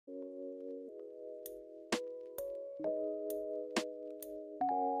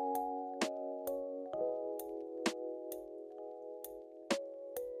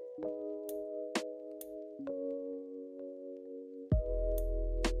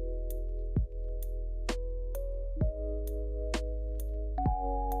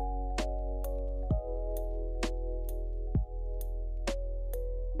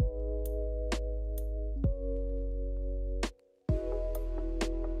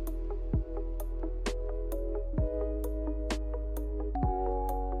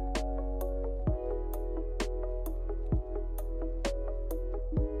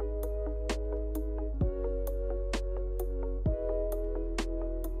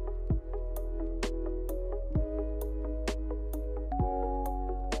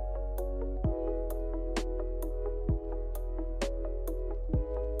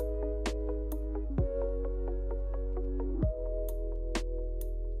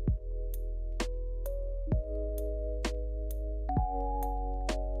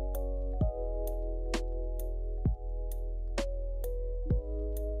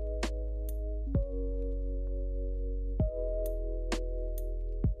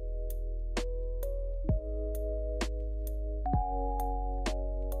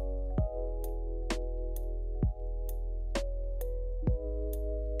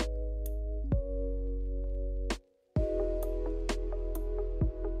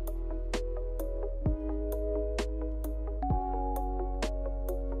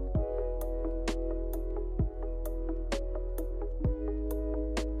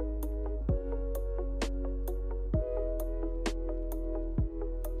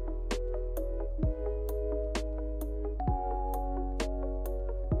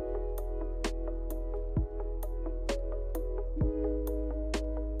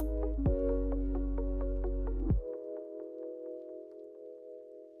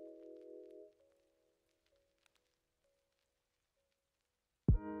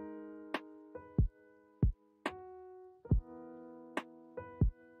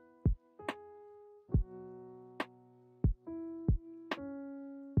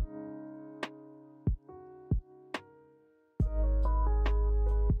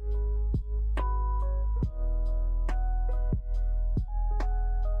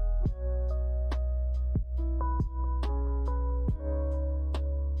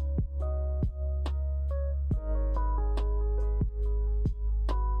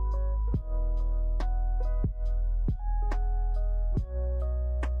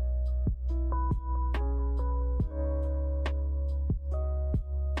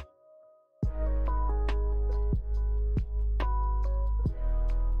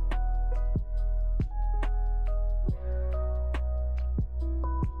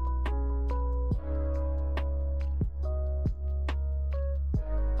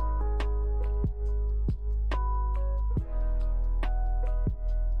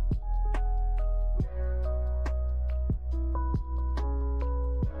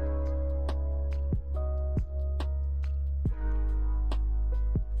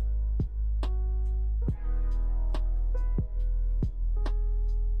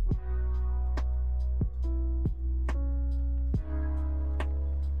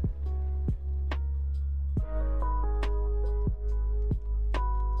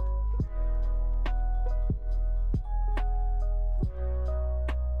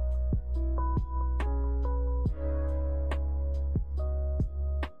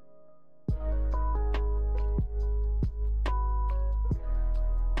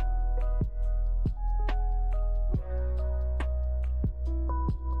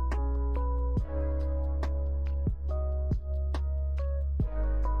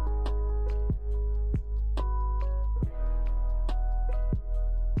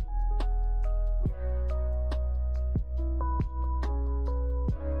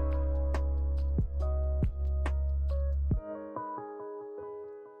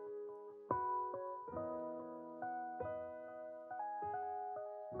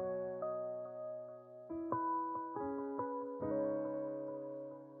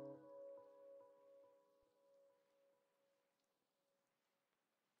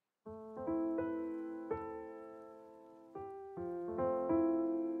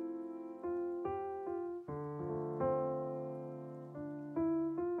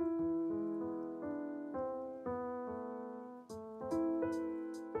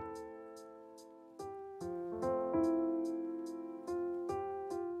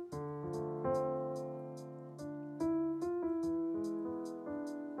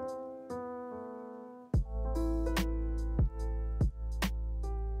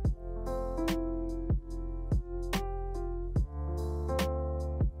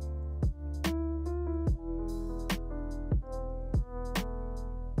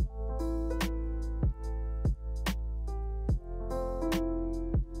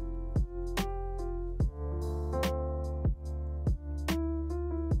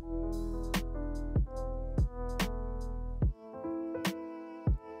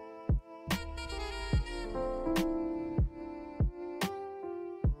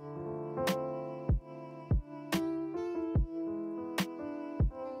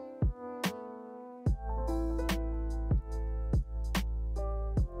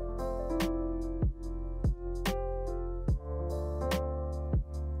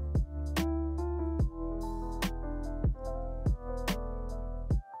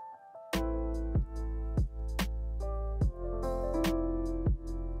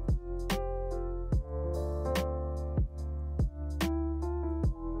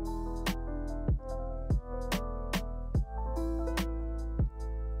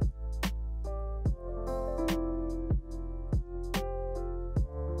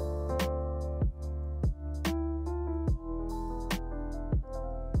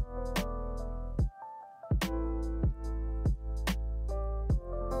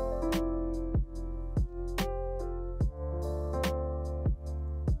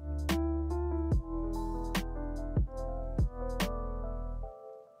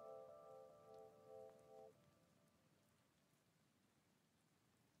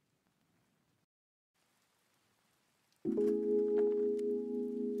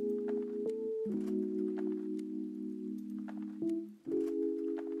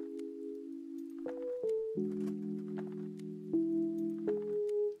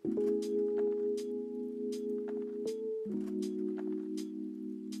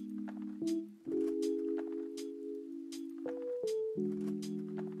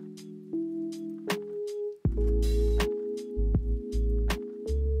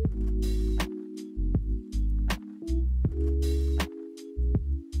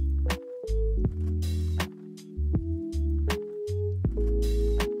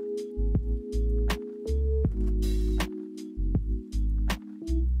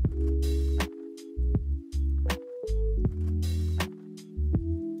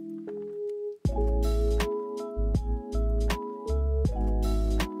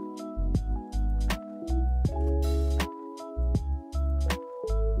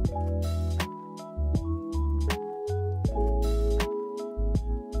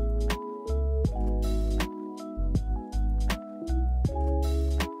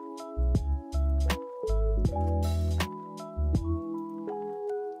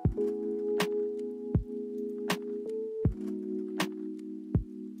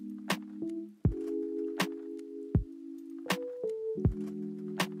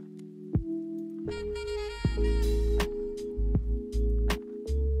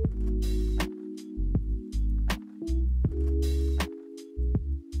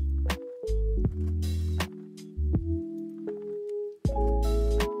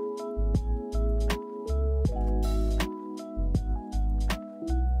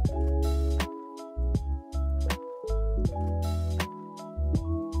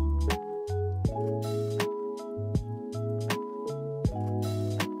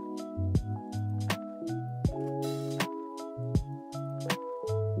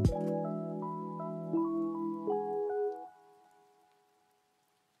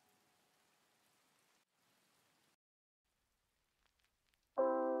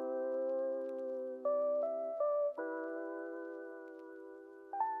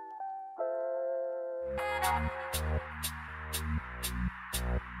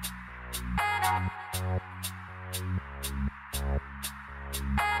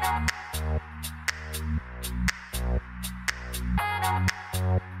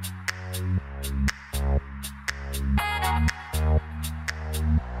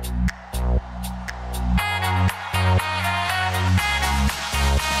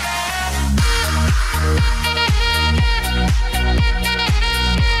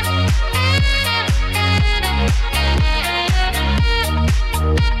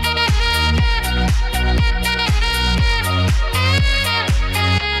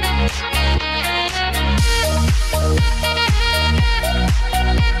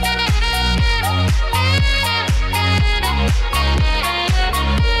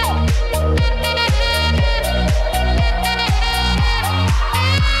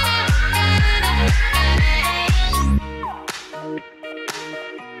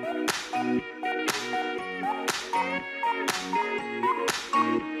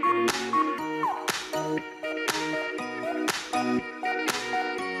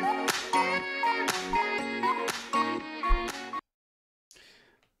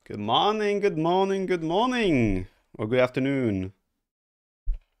Good morning, good morning, good morning, or good afternoon.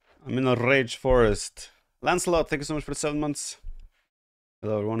 I'm in a rage forest. Lancelot, thank you so much for the 7 months.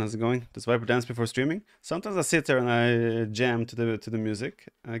 Hello everyone, how's it going? Does Viper dance before streaming? Sometimes I sit there and I jam to the music.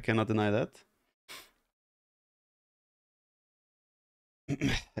 I cannot deny that.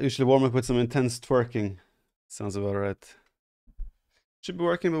 I usually warm up with some intense twerking. Sounds about right. Should be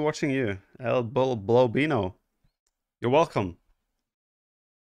working but watching you. El Blobino. You're welcome.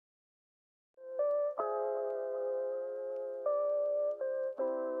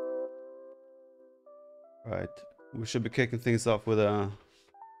 Right, we should be kicking things off with a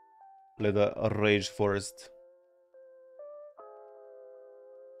rage forest.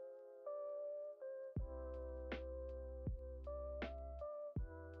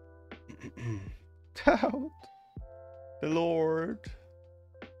 Tout the Lord.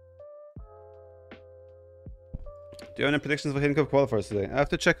 Do you have any predictions for Hidden Cup qualifiers today? I have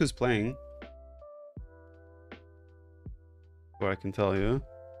to check who's playing. What I can tell you.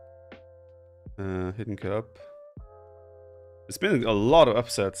 Hidden Cup. It's been a lot of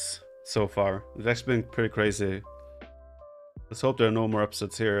upsets so far. It's actually been pretty crazy. Let's hope there are no more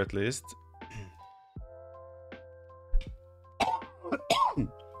upsets here at least.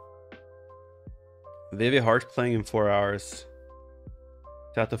 Vivi Hart playing in 4 hours.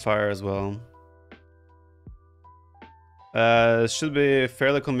 Tattoo Fire as well. Should be a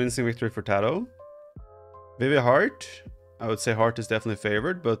fairly convincing victory for Tato. Vivi Hart. I would say Hart is definitely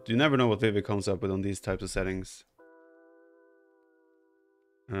favored, but you never know what Vivi comes up with on these types of settings.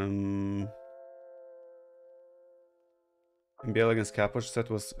 MBL against Capwatch set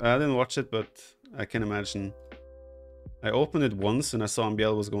was... I didn't watch it, but I can imagine. I opened it once and I saw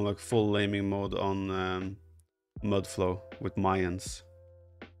MBL was going like full laming mode on Mudflow with Mayans.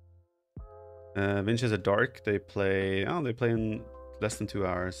 Winchester Dark, they play... Oh, they play in less than 2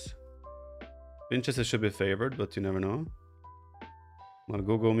 hours. Winchester should be favored, but you never know. I'm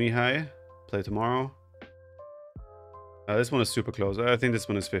gonna go Mihai. Play tomorrow. This one is super close. I think this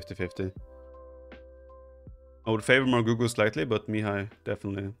one is 50-50. I would favor Margugu slightly, but Mihai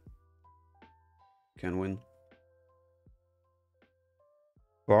definitely can win.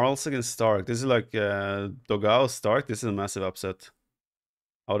 Barles against Stark. This is like Dogao Stark. This is a massive upset.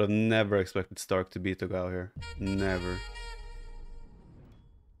 I would have never expected Stark to beat Dogao here. Never.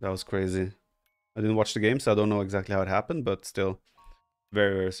 That was crazy. I didn't watch the game, so I don't know exactly how it happened, but still,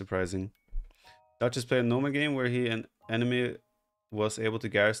 very, very surprising. Dutch just played a normal game where an enemy was able to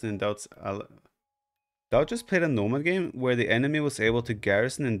garrison in Doubt's Doubt just played a normal game where the enemy was able to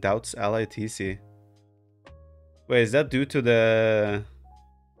garrison in Doubt's ally TC. Wait, is that due to the...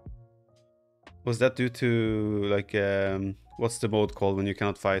 Was that due to, like, what's the mode called when you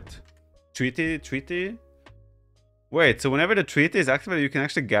cannot fight? Treaty? Wait, so whenever the treaty is activated, you can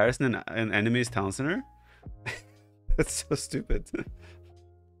actually garrison an enemy's town center? That's so stupid.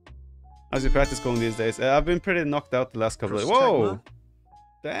 How's your practice going these days? I've been pretty knocked out the last couple of... Whoa!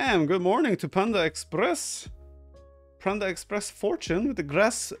 Damn, good morning to Panda Express. Panda Express Fortune with the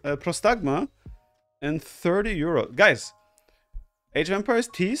grass prostagma and 30 euro. Guys, Age of Empires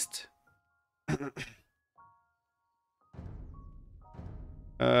teased.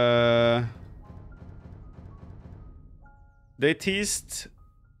 They teased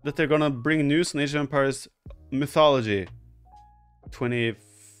that they're gonna bring news on Age of Empires mythology 25th.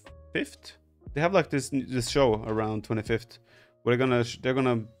 They have like this show around 25th where they're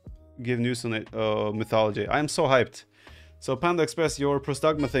gonna give news on it, mythology. I am so hyped. So Panda Express, your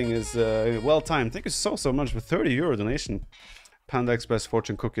prostagma thing is well timed. Thank you so much for 30 euro donation. Panda Express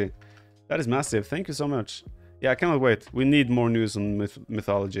fortune cookie. That is massive. Thank you so much. Yeah, I cannot wait. We need more news on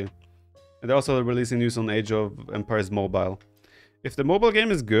mythology. And they're also releasing news on Age of Empires Mobile. If the mobile game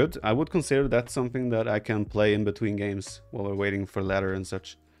is good, I would consider that something that I can play in between games while we're waiting for ladder and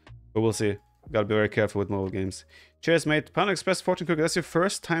such. But we'll see. Gotta be very careful with mobile games. Cheers, mate. Panda Express Fortune Cookie. That's your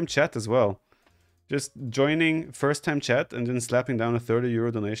first time chat as well. Just joining first time chat and then slapping down a 30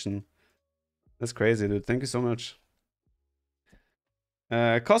 euro donation. That's crazy, dude. Thank you so much.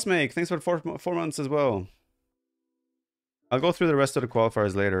 Cosmic, thanks for the 4 months as well. I'll go through the rest of the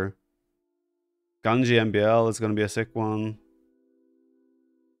qualifiers later. Ganji MBL is going to be a sick one.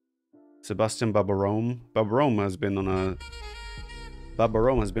 Sebastian Babarome. Babarome has been on a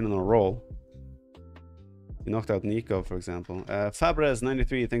roll. He knocked out Nico, for example.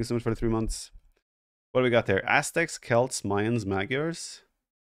 Fabres93, thanks so much for the 3 months. What do we got there? Aztecs, Celts, Mayans, Magyars.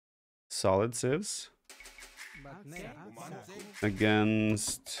 Solid civs.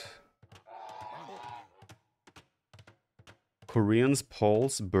 Against Koreans,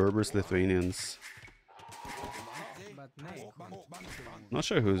 Poles, Berbers, Lithuanians. Not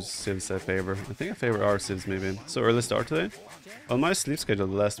sure whose civs I favor. I think I favor our civs maybe. So early start today? Well, my sleep schedule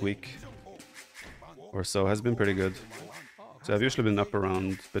the last week or so has been pretty good. So I've usually been up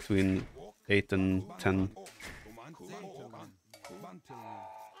around between 8 and 10.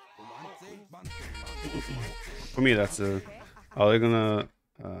 For me, that's a... Oh, they're gonna...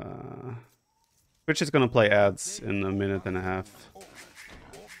 Twitch is gonna play ads in a minute and a half.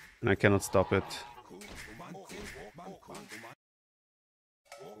 And I cannot stop it.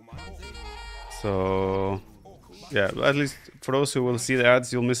 So... Yeah, at least for those who will see the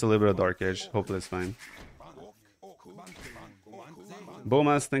ads, you'll miss a little bit of Dark Age. Hopefully it's fine.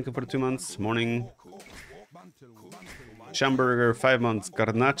 Bomas, thank you for the 2 months. Morning. Schamberger, 5 months.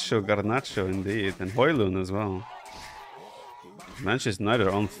 Garnacho, indeed. And Hoylund as well. Manchester United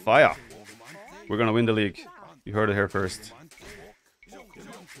are on fire. We're gonna win the league. You heard it here first.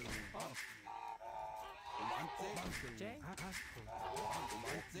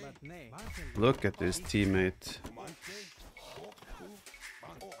 Look at this teammate.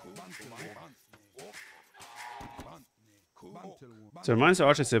 So reminds of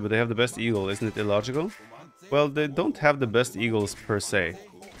Archer said, but they have the best eagle. Isn't it illogical? Well, they don't have the best eagles per se.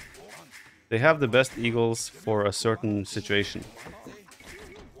 They have the best eagles for a certain situation.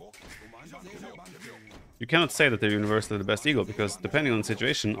 You cannot say that they're universally the best eagle, because depending on the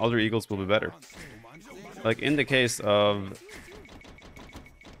situation, other eagles will be better. Like in the case of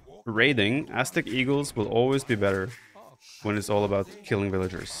raiding, Aztec eagles will always be better when it's all about killing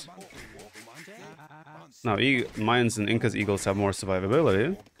villagers. Now, Mayans and Incas eagles have more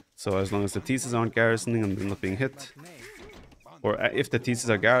survivability, so as long as the theses aren't garrisoning and not being hit, or if the theses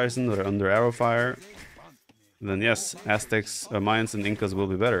are garrisoned or under arrow fire, then yes, Aztecs, Mayans and Incas will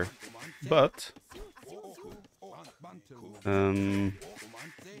be better. But when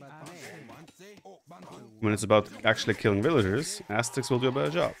it's about actually killing villagers, Aztecs will do a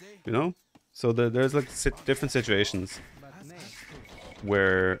better job, you know? So there's like different situations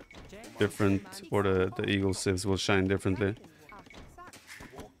where the eagle civs will shine differently.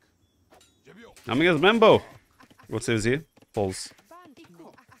 Amigas Membo! What civ is he? Pulse.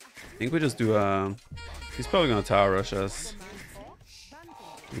 I think we just do he's probably gonna tower rush us.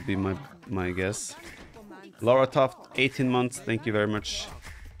 Would be my guess. Laura Toft, 18 months, thank you very much.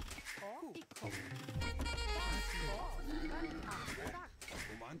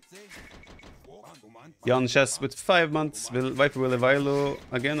 Jan Chess with 5 months. Will Viper will Vilo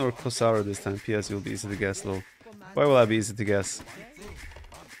again or Kosaru this time? PS will be easy to guess, lol. Why will I be easy to guess?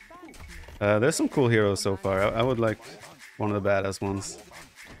 There's some cool heroes so far. I would like one of the badass ones.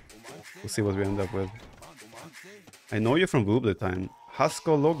 We'll see what we end up with. I know you're from Woobley time.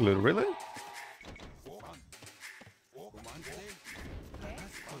 Hasko Loglu, really?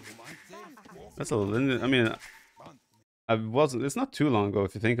 That's a little... I mean... It's not too long ago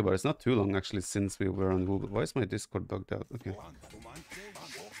if you think about it. It's not too long actually since we were on Woobley. Why is my Discord bugged out? Okay.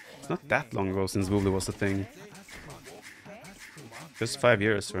 It's not that long ago since Woobley was a thing. Just 5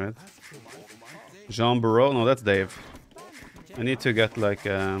 years, right? Jean Barreau? No, that's Dave. I need to get like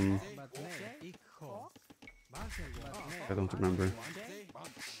I don't remember.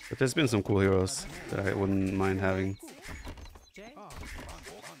 But there's been some cool heroes that I wouldn't mind having.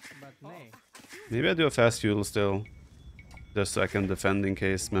 Maybe I do a fast fuel still. Just so I can defend in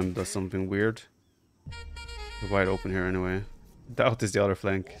case Mem does something weird. We're wide open here anyway. Doubt is the other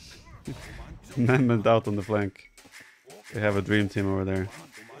flank. Mem and Doubt on the flank. They have a dream team over there.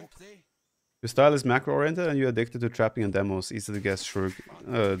 Your style is macro-oriented and you're addicted to trapping and demos. Easy to guess, sure.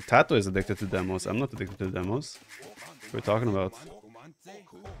 Tato is addicted to demos. I'm not addicted to demos. What are we talking about?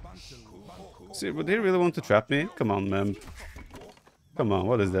 See, would they really want to trap me? Come on, Mem. Come on,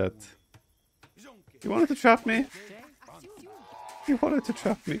 what is that? You wanted to trap me? You wanted to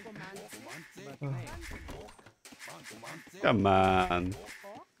trap me? Oh. Come on.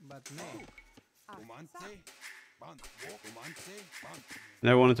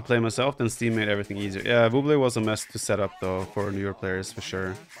 Never wanted to play myself, then Steam made everything easier. Yeah, Woobley was a mess to set up though for newer players for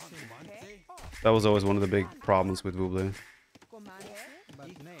sure. That was always one of the big problems with Woobley.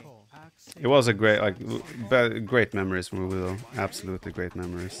 It was a great, great memories from Woobley though. Absolutely great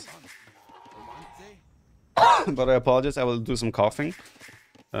memories. But I apologize, I will do some coughing.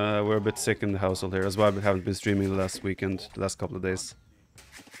 We're a bit sick in the household here. That's why we haven't been streaming the last weekend, the last couple of days.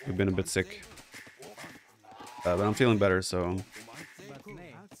 We've been a bit sick. But I'm feeling better, so...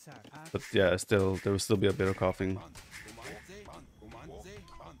 But yeah, still, there will still be a bit of coughing.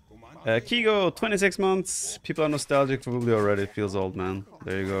 Kigo, 26 months. People are nostalgic for Woobley already. It feels old, man.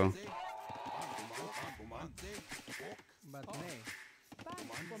 There you go.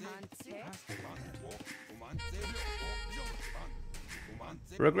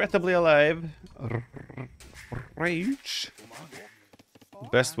 Regrettably alive. Rage.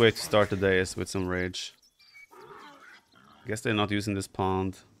 Best way to start the day is with some rage. I guess they're not using this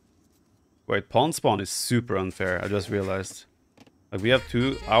pond. Wait, pond spawn is super unfair. I just realized. Like we have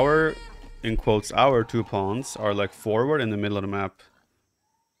in quotes, our 2 ponds are like forward in the middle of the map.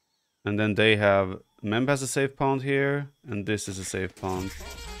 And then they have, Mem has a safe pond here, and this is a safe pond.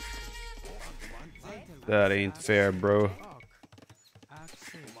 That ain't fair, bro.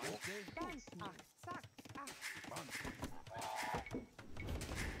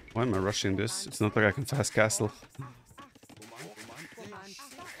 Why am I rushing this? It's not like I can fast castle.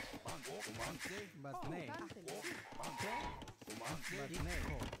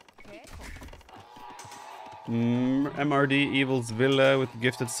 MRD Evil's Villa with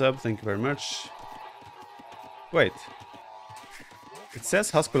gifted sub, thank you very much. Wait. It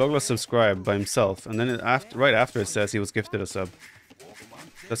says Haskologla subscribed by himself, and then right after it says he was gifted a sub.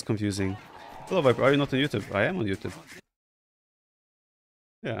 That's confusing. Hello Viper, are you not on YouTube? I am on YouTube.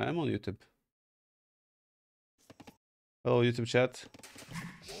 Yeah, I'm on YouTube. Hello YouTube chat.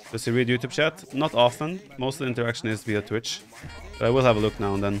 Does he read YouTube chat? Not often. Most of the interaction is via Twitch. But I will have a look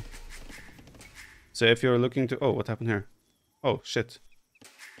now and then. So if you're looking to... Oh, what happened here? Oh, shit.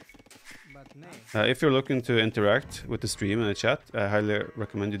 If you're looking to interact with the stream and the chat, I highly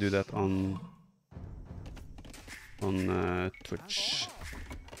recommend you do that on Twitch.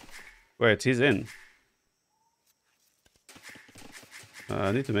 Wait, he's in.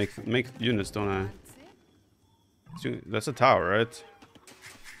 I need to make units, don't I? That's a tower, right?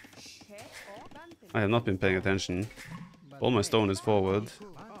 I have not been paying attention. All my stone is forward.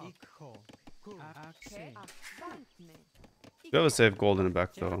 You have a safe gold in the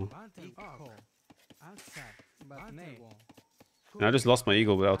back though. And I just lost my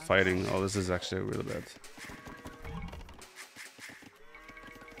eagle without fighting. Oh, this is actually really bad.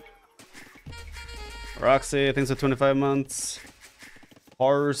 Roxy, thanks for 25 months.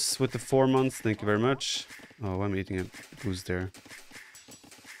 Horse with the 4 months, thank you very much. Oh, I'm eating a boost there.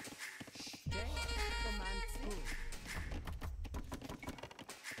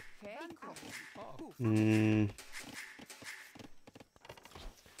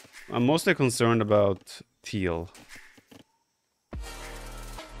 I'm mostly concerned about teal.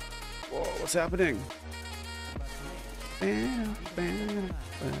 Whoa, what's happening?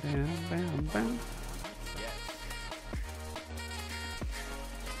 Bam, bam.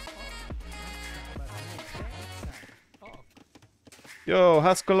 Yo,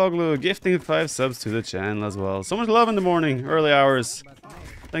 Haskologlu gifting 5 subs to the channel as well. So much love in the morning, early hours.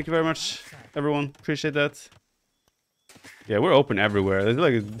 Thank you very much, everyone. Appreciate that. Yeah, we're open everywhere. There's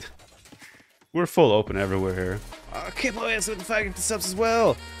like we're full open everywhere here. Kippo is with the 5 gifted subs as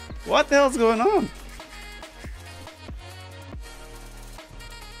well. What the hell's going on?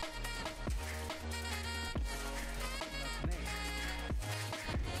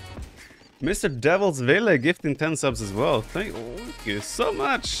 Mr. Devil's Villa gifting 10 subs as well. Thank you so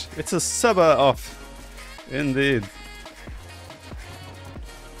much. It's a suba off. Indeed.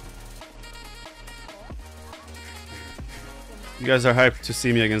 You guys are hyped to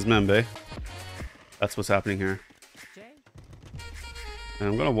see me against Membe. That's what's happening here. And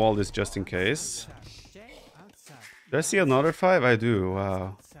I'm gonna wall this just in case. Do I see another 5? I do.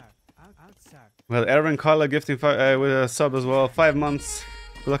 Wow. Well, Aaron Kala gifting 5 with a sub as well. 5 months.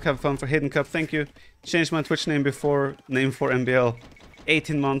 Good luck, have fun for Hidden Cup. Thank you. Changed my Twitch name before, name for MBL.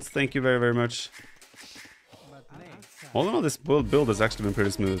 18 months. Thank you very, very much. All in all, this build has actually been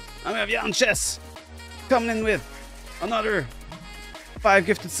pretty smooth. And we have Jan Chess coming in with another 5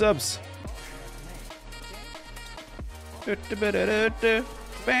 gifted subs.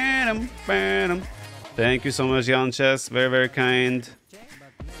 Thank you so much, Jan Chess. Very, very kind.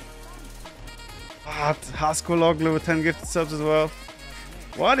 Haskologlu with 10 gifted subs as well.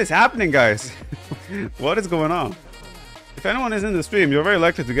 What is happening, guys? What is going on? If anyone is in the stream, you're very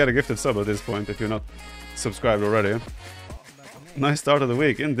likely to get a gifted sub at this point if you're not subscribed already. Nice start of the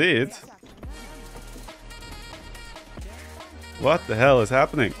week, indeed. What the hell is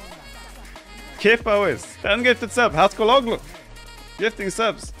happening? Kippo is 10 gifted sub. Haskologlu gifting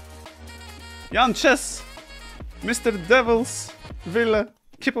subs. Jan Chess, Mr. Devil's Villa.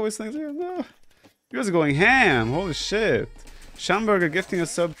 Kippo is thanks. No. You guys are going ham. Holy shit. Schamberger gifting a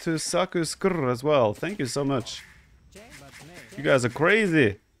sub to Saku Skrr as well. Thank you so much. You guys are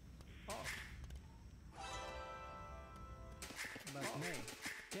crazy.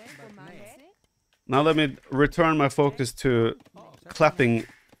 Now let me return my focus to clapping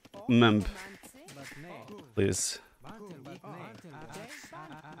Memb. Please.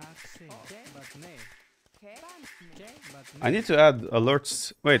 I need to add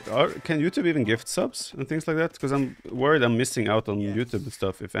alerts. Wait, can YouTube even gift subs and things like that? Because I'm worried I'm missing out on YouTube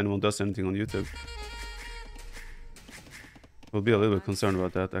stuff if anyone does anything on YouTube. We'll be a little bit concerned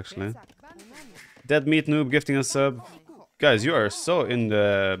about that, actually. Dead Meat Noob gifting a sub. Guys, you are so in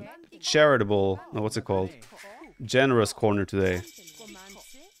the charitable... No, what's it called? Generous corner today.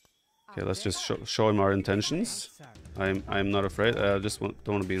 Okay, let's just show him our intentions. I'm not afraid. I just don't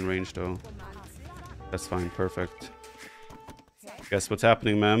want to be in range, though. That's fine, perfect. Guess what's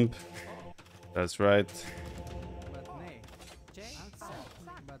happening, Memb? That's right.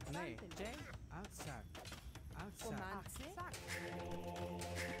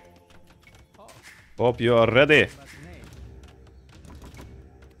 Hope you are ready.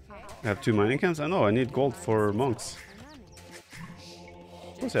 I have 2 mining camps? I know, I need gold for monks.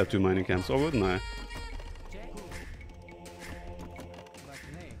 Of course I have 2 mining camps, or wouldn't I?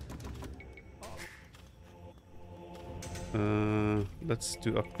 Let's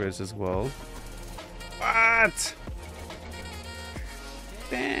do upgrades as well. What?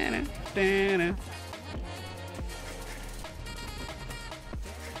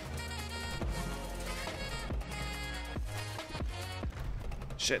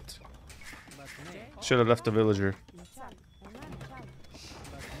 Shit. Should have left the villager.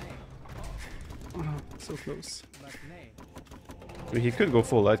 Oh, so close. I mean, he could go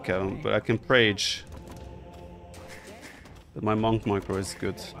full light count, but I can Prage. But my monk micro is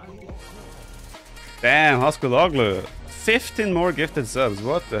good. Damn, Haskologlu. 15 more gifted subs.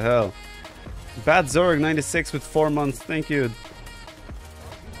 What the hell? Bad Zorg 96 with 4 months. Thank you.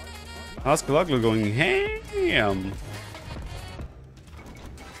 Haskologlu going ham.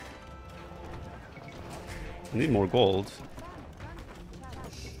 I need more gold.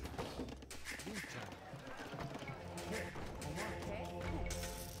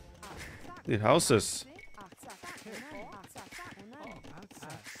 Need houses.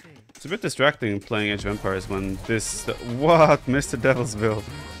 It's a bit distracting playing Age of Empires when this... What? Mr. Devilsville.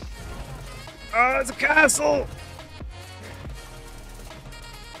 Oh, it's a castle!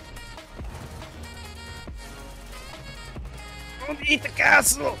 Don't eat the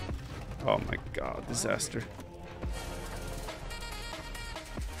castle! Oh my god, disaster.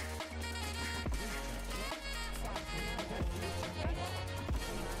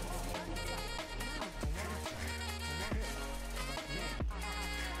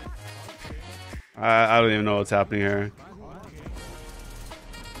 I don't even know what's happening here.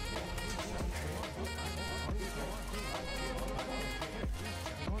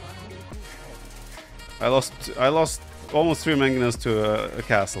 I lost almost 3 manganese to a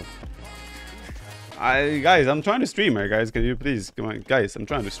castle. Guys, I'm trying to stream here, guys. Can you please come on, guys? I'm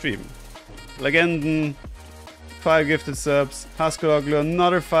trying to stream. Legenden, 5 gifted subs. Haskeloglu,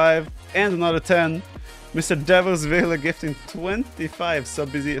 another 5 and another 10. Mr. Devil's Villa gifting 25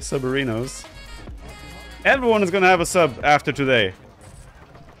 subarinos. Everyone is gonna have a sub after today.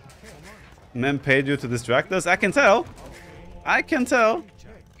 Mem paid you to distract us. I can tell. I can tell.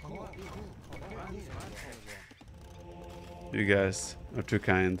 You guys are too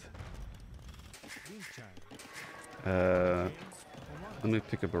kind. Let me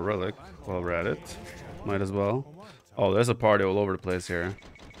pick up a relic while we're at it. Might as well. Oh, there's a party all over the place here.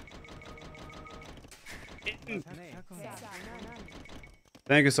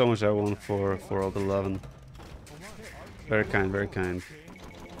 Thank you so much, everyone, for all the love. Very kind, very kind.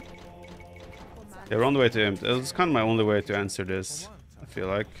 Yeah, we're on the way to Imp. It's kind of my only way to answer this, I feel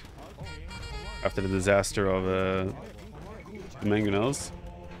like. After the disaster of the mangonels.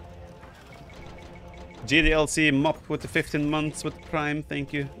 GDLC Mop with the 15 months with Prime,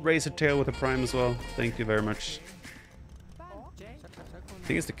 thank you. Razortail with the Prime as well, thank you very much. I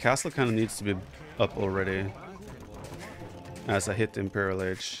think the castle kind of needs to be up already. As I hit Imperial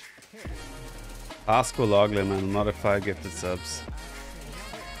Age. Asko Logly, man, another 5 gifted subs.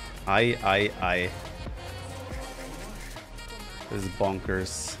 Aye. This is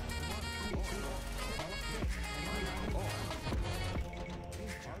bonkers.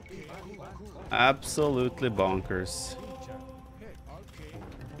 Absolutely bonkers.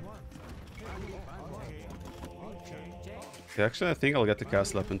 Okay, actually, I think I'll get the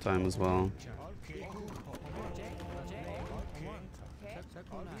castle up in time as well.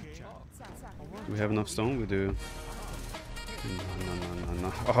 Do we have enough stone? We do.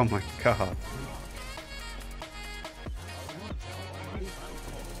 No. Oh my god.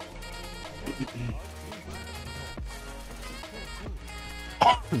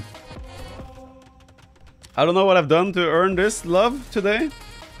 I don't know what I've done to earn this love today,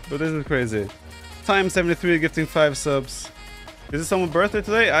 but this is crazy. Time 73 gifting 5 subs. Is it someone's birthday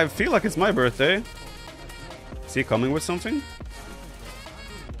today? I feel like it's my birthday. Is he coming with something?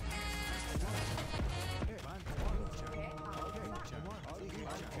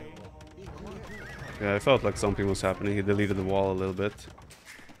 Yeah, I felt like something was happening. He deleted the wall a little bit.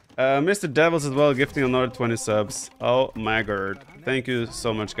 Mr. Devils as well, gifting another 20 subs. Oh my god. Thank you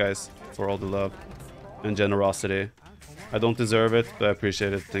so much, guys, for all the love and generosity. I don't deserve it, but I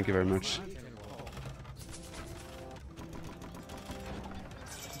appreciate it. Thank you very much.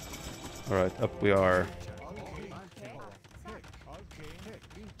 Alright, up we are.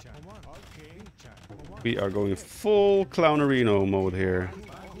 We are going full Clownerino mode here.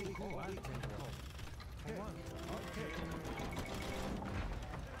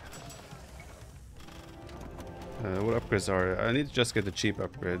 What upgrades are there? I need to just get the cheap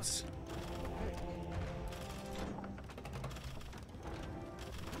upgrades.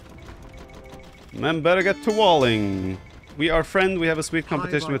 Man, better get to walling. We are friend. We have a sweet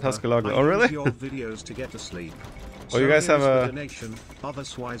competition with Haskeloglu. Oh, really? Your videos to get to sleep. Oh, you guys have a donation.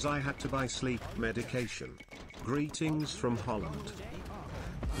 Otherwise, I had to buy sleep medication. Greetings from Holland.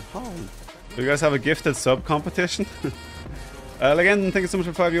 Holland. Do you guys have a gifted sub competition? Again, thank you so much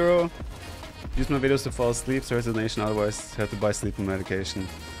for €5. Use my videos to fall asleep. Sorry, donation. Otherwise, I have to buy sleeping medication.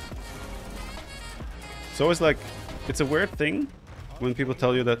 It's always like, it's a weird thing when people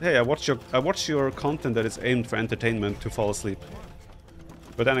tell you that, hey, I watch your content that is aimed for entertainment to fall asleep.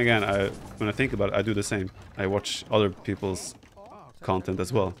 But then again, when I think about it, I do the same. I watch other people's content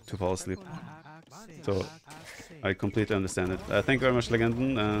as well to fall asleep. So I completely understand it. Thank you very much,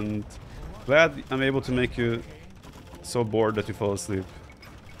 Legenden, and glad I'm able to make you so bored that you fall asleep.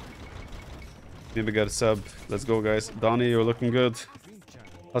 Maybe got a sub. Let's go, guys. Donnie, you're looking good.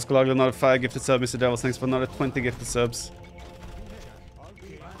 Haskeloglu, another 5 gifted sub. Mr. Devils, thanks for another 20 gifted subs.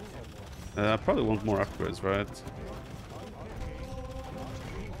 I probably want more upgrades, right?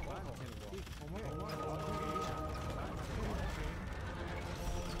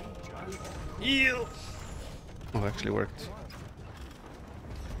 Ew. Oh, actually worked.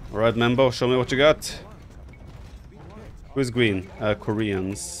 Alright, Membo, show me what you got. Who's green?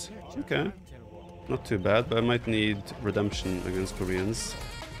 Koreans. Okay. Not too bad, but I might need redemption against Koreans.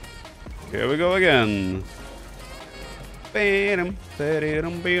 Here we go again.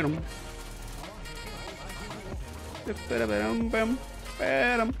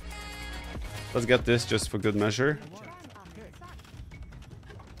 Let's get this just for good measure.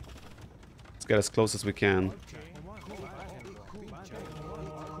 Let's get as close as we can.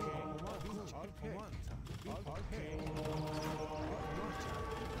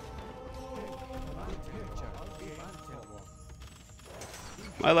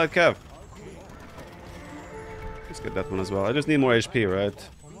 I like Kev. Let's get that one as well. I just need more HP, right?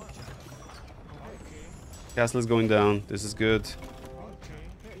 Castle is going down. This is good.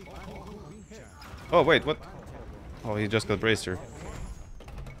 Oh, wait, what? Oh, he just got Bracer.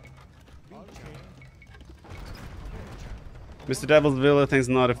 Mr. Devil's Villa, thanks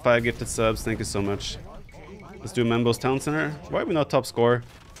not if 5 gifted subs. Thank you so much. Let's do Membo's Town Center. Why are we not top score?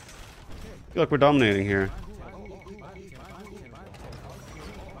 I feel like we're dominating here.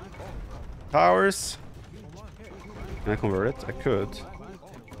 Towers. Can I convert it? I could.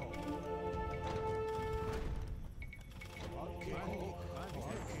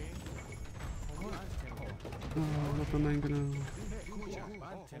 What am I gonna...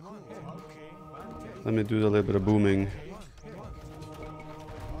 Let me do a little bit of booming.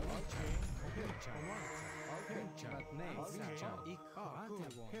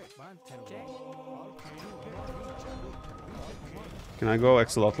 Can I go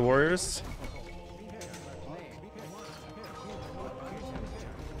Axolotl Warriors?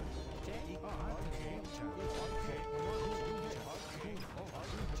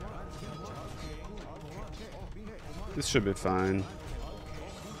 This should be fine.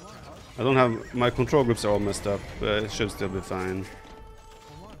 I don't have... My control groups are all messed up, but it should still be fine.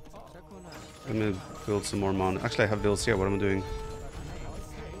 Let me build some more mana. Actually, I have bills here. What am I doing?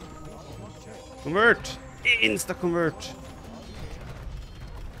 Convert! Insta-convert!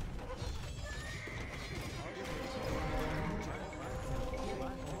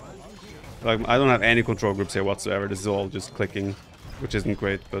 Like, I don't have any control groups here whatsoever. This is all just clicking, which isn't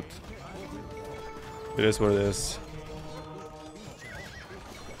great, but it is what it is.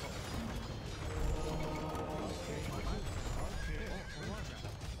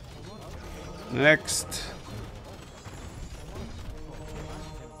 Next.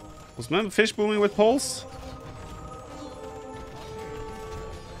 Was my fish booming with poles?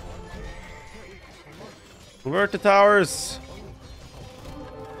 Convert the towers.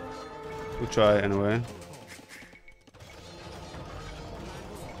 We'll try anyway.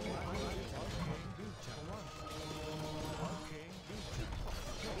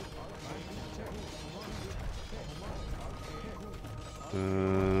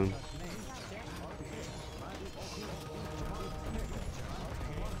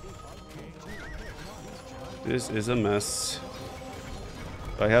 This is a mess.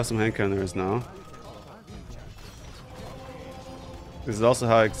 I have some hand cannons now. This is also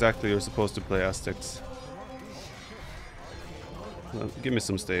how exactly you're supposed to play Aztecs. Well, give me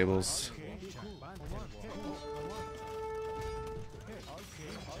some stables.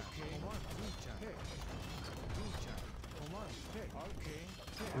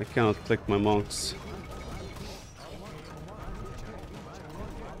 I cannot click my monks.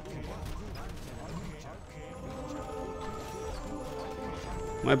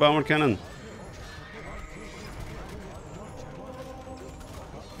 My bomber cannon.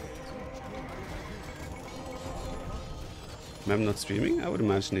 I'm not streaming? I would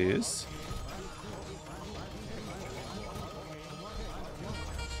imagine he is.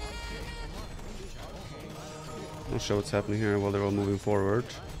 I'll show what's happening here while they're all moving forward.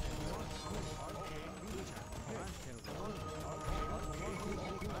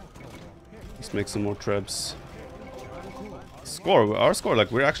 Let's make some more trebs. Score, our score, like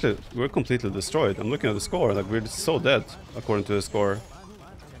we're completely destroyed. I'm looking at the score, like we're so dead according to the score.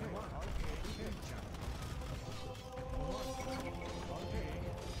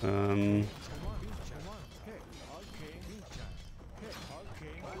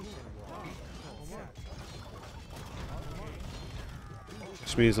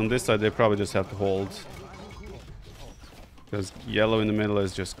 Which means on this side they probably just have to hold. Because yellow in the middle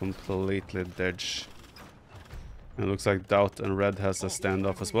is just completely dead. And it looks like Doubt and Red has a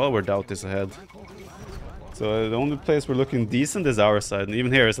standoff as well, where Doubt is ahead. So the only place we're looking decent is our side, and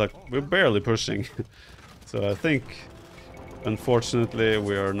even here it's like we're barely pushing. So I think, unfortunately,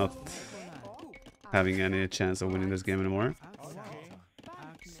 we are not having any chance of winning this game anymore.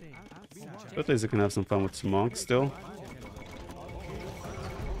 But at least I can have some fun with some monks still.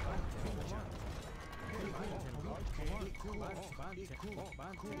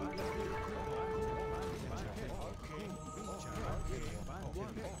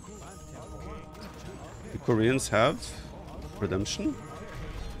 The Koreans have redemption?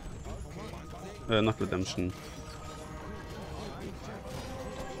 Not redemption.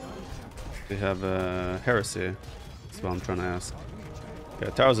 They have heresy. That's what I'm trying to ask. Yeah,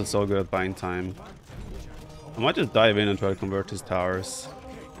 towers are so good at buying time. I might just dive in and try to convert his towers.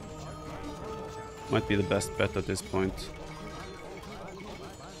 Might be the best bet at this point.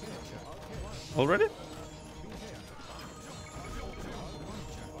 Already?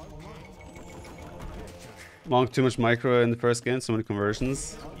 Monk too much micro in the first game, so many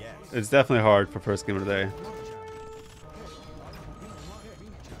conversions. It's definitely hard for first game of the day.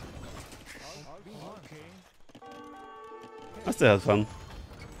 I still had fun.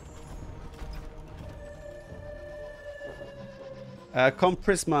 Comp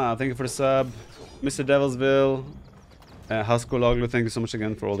Prisma, thank you for the sub. Mr. Devilsville. Haskologlu, thank you so much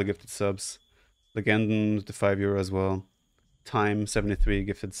again for all the gifted subs. Legenden, the €5 as well. Time, 73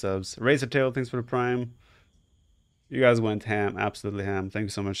 gifted subs. Razortail, thanks for the prime. You guys went ham, absolutely ham. Thank you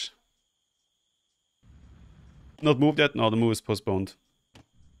so much. Not moved yet? No, the move is postponed.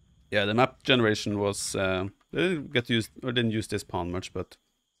 Yeah, the map generation was... they didn't get used, or didn't use this pawn much, but...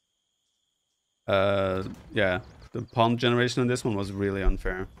 yeah, the pawn generation on this one was really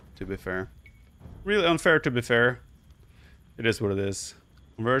unfair, to be fair. Really unfair, to be fair. It is what it is.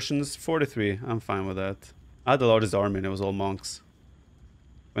 Conversions, 43. I'm fine with that. I had the largest army and it was all monks.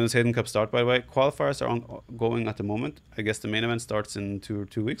 When does Hayden Cup start, by the way? Qualifiers are ongoing at the moment. I guess the main event starts in two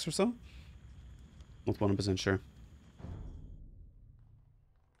weeks or so. Not 100% sure.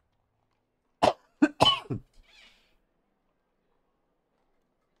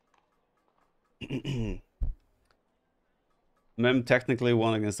 Mem technically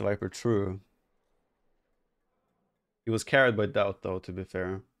won against the Viper, true. He was carried by doubt, though, to be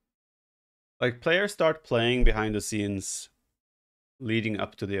fair. Like, players start playing behind the scenes leading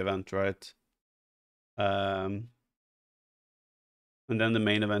up to the event, right? And then the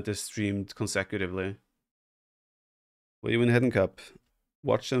main event is streamed consecutively. Will you win Hidden Cup?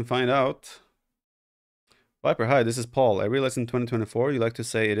 Watch and find out. Viper, hi, this is Paul. I realized in 2024 you like to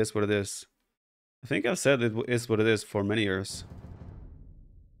say it is what it is. I think I've said it is what it is for many years.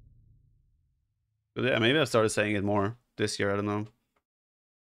 But yeah, maybe I started saying it more this year, I don't know.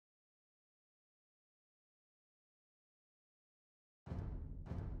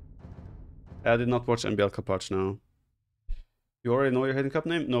 I did not watch NBL Cup Watch now. You already know your Hidden Cup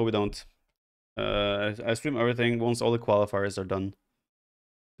name? No, we don't. I stream everything once all the qualifiers are done.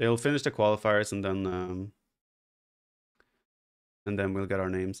 They'll finish the qualifiers and then we'll get our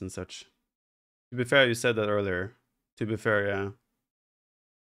names and such. To be fair, you said that earlier. To be fair, yeah.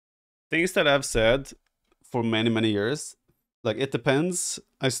 Things that I've said for many, many years. Like, it depends.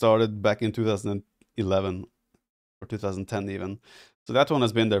 I started back in 2011 or 2010 even. So that one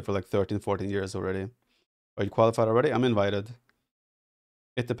has been there for like 13, 14 years already. Are you qualified already? I'm invited.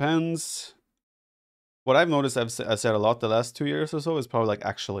 It depends. What I've noticed I've said a lot the last 2 years or so is probably like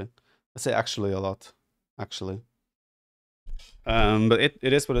actually. I say actually a lot. Actually. But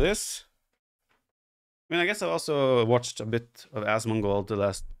it is what it is. I mean, I guess I've also watched a bit of Asmongold the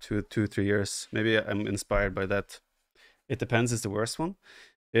last 3 years. Maybe I'm inspired by that. It depends is the worst one.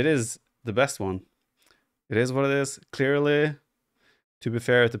 It is the best one. It is what it is. Clearly, to be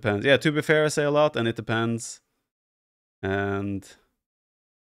fair, it depends. Yeah, to be fair, I say a lot, and it depends. And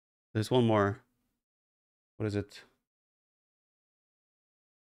there's one more. What is it?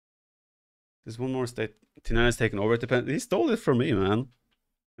 There's one more state. T9 is taken over. It depends. He stole it from me, man.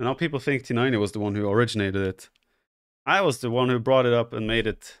 And now people think T9 was the one who originated it. I was the one who brought it up and made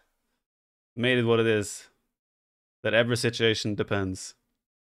it what it is. That every situation depends.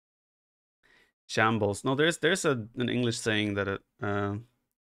 Shambles. No, there's an English saying that it. I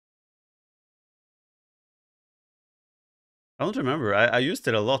don't remember. I used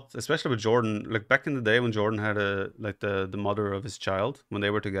it a lot, especially with Jordan. Like back in the day when Jordan had the mother of his child when they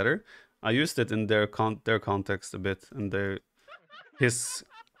were together. I used it in their context a bit, and his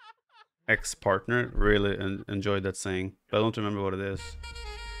ex-partner really enjoyed that saying. But I don't remember what it is.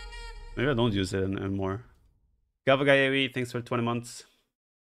 Maybe I don't use it anymore. Gavagayewi, thanks for 20 months.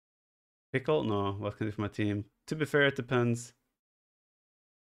 Pickle? No, what can I do for my team? To be fair, it depends.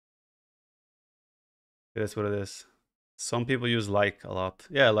 It is what it is. Some people use like a lot.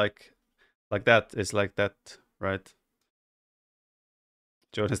 Yeah, like that is like that, right?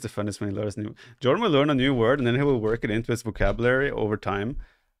 Jordan is the funniest when he learns new. Jordan will learn a new word and then he will work it into his vocabulary over time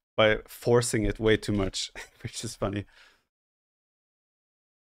by forcing it way too much, which is funny.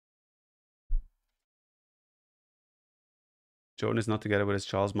 Jordan is not together with his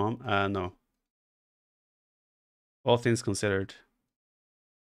child's mom. No. All things considered.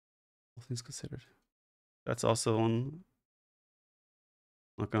 All things considered. That's also one.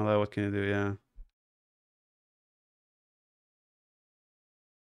 Not gonna lie, what can you do? Yeah.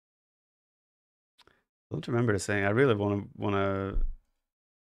 I don't remember the saying. I really wanna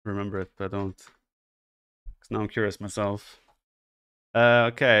remember it, but I don't. 'Cause now I'm curious myself.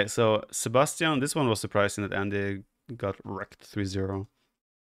 Okay, so Sebastian, this one was surprising that Andy got wrecked 3-0.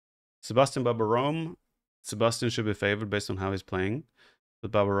 Sebastian Babarome. Sebastian should be favored based on how he's playing.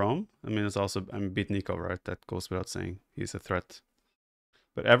 But Babarome, I mean, it's also, I mean, beat Nico, right? That goes without saying. He's a threat.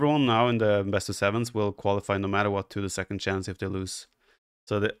 But everyone now in the best of sevens will qualify no matter what to the second chance if they lose.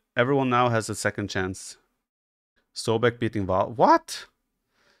 So everyone now has a second chance. Sobek beating Val. What?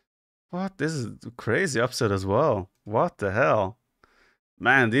 What? This is crazy upset as well. What the hell?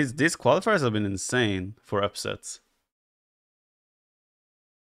 Man, these qualifiers have been insane for upsets.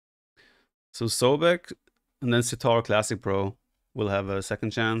 So Sobek and then Sitar Classic Pro will have a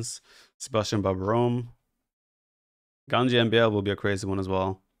second chance. Sebastian Babarome. Ganji MBL will be a crazy one as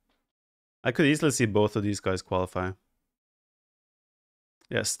well. I could easily see both of these guys qualify.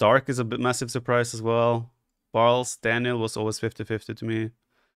 Yeah, Stark is a bit massive surprise as well. Barles, Daniel was always 50-50 to me.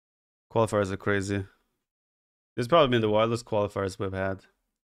 Qualifiers are crazy. This has probably been the wildest qualifiers we've had.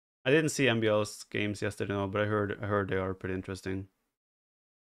 I didn't see MBL's games yesterday, no, but I heard they are pretty interesting.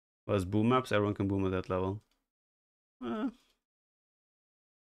 Was boom maps? Everyone can boom at that level.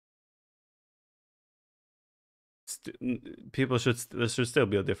 People should there should still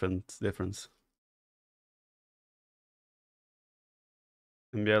be a difference.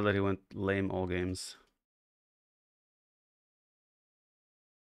 MBL that he went lame all games.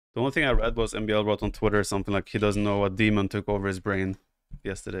 The only thing I read was MBL wrote on Twitter something like he doesn't know what demon took over his brain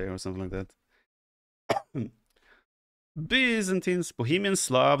yesterday or something like that. Byzantines, Bohemians,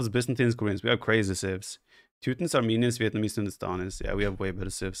 Slavs, Byzantines, Koreans. We have crazy civs. Teutons, Armenians, Vietnamese, and Hindustanis. Yeah, we have way better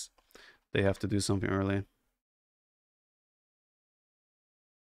civs. They have to do something early.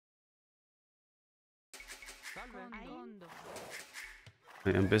 I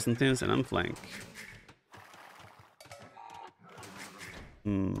am Byzantines and I'm flank.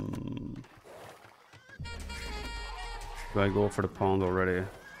 Do I go for the pond already?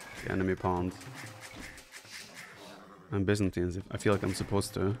 The enemy pond. I'm Byzantines. I feel like I'm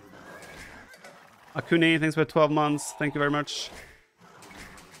supposed to. Akuni, thanks for 12 months. Thank you very much.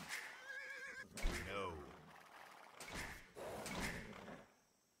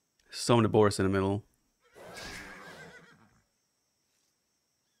 So many boars in the middle.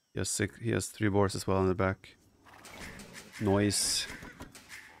 He has 3 boars as well in the back. Noise.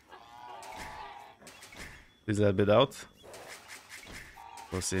 Is that a bit out?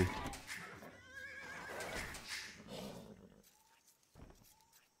 We'll see.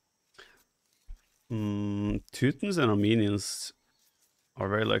 Teutons and Armenians are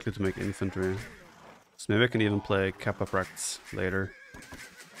very likely to make infantry. So maybe I can even play Kappa practice later.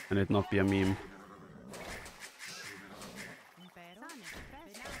 And it not be a meme.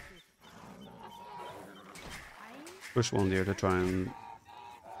 Push one there to try and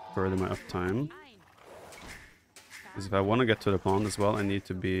further my uptime. Because if I want to get to the pond as well, I need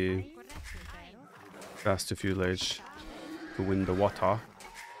to be fast to fuel age to win the water.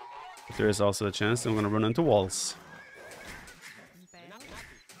 But there is also a chance I'm going to run into walls.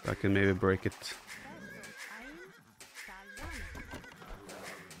 I can maybe break it.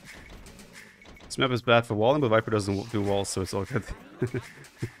 This map is bad for walling, but Viper doesn't do walls, so it's all good.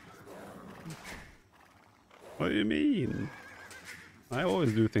 What do you mean? I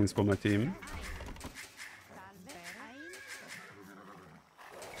always do things for my team.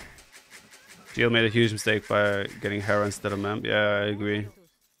 Jill made a huge mistake by getting Hera instead of Mem. Yeah, I agree.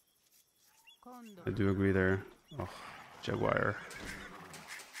 I do agree there. Oh, Jaguar.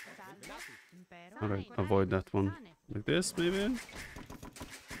 How do I avoid that one? Like this, maybe?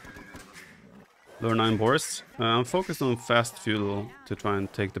 Lower 9 boars. I'm focused on fast fuel to try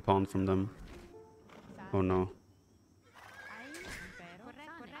and take the pond from them. Oh no.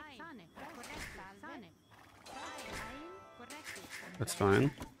 That's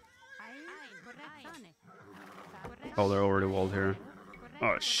fine. Oh, they're already walled here.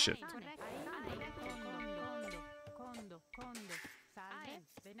 Oh shit.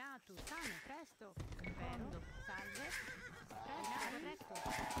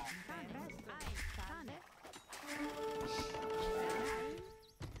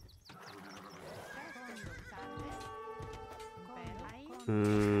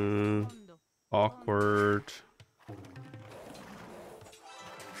 Awkward.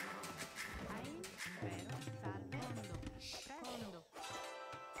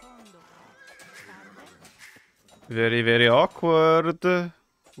 Very, very awkward.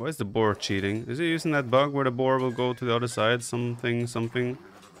 Why is the boar cheating? Is he using that bug where the boar will go to the other side? Something.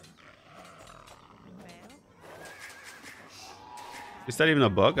 Is that even a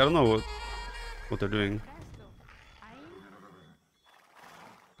bug? I don't know what they're doing.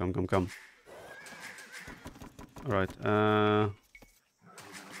 Come, come, come. Alright, I'm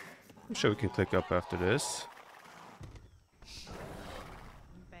sure we can click up after this.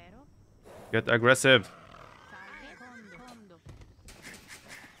 Get aggressive.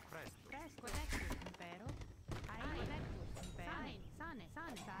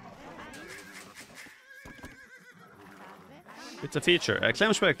 It's a feature.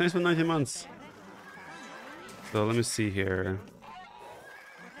 Klemsbeck, thanks for 19 months. So let me see here.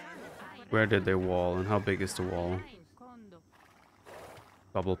 Where did they wall and how big is the wall?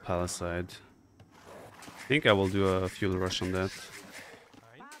 Bubble palisade. I think I will do a fuel rush on that.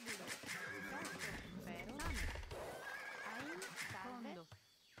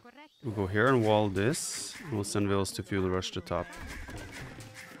 We'll go here and wall this. We'll send Wills to fuel rush the top.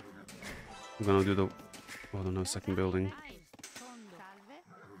 I'm gonna do the... Oh, I don't know, second building.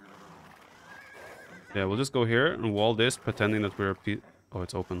 Yeah, we'll just go here and wall this, pretending that we're a oh,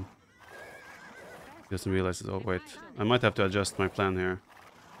 it's open. Doesn't realize it's... Oh, wait. I might have to adjust my plan here.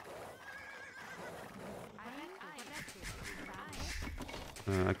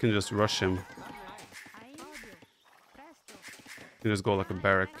 I can just rush him. I can just go like a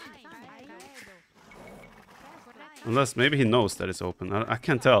barrack. Unless maybe he knows that it's open. I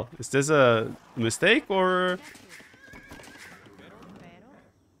can't tell. Is this a mistake or...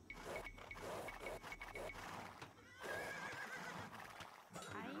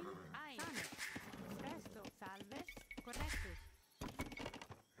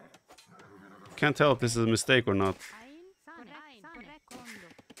 Can't tell if this is a mistake or not.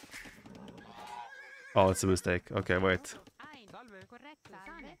 Oh, it's a mistake. Okay, wait.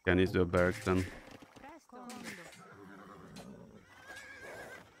 Okay, I need to do a barrack then.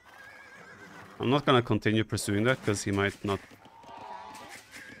 I'm not gonna continue pursuing that because he might not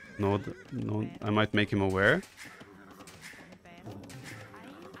know. No, I might make him aware.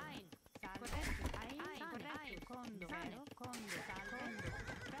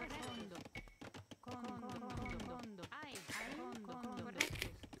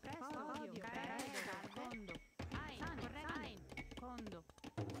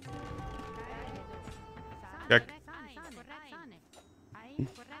 Check.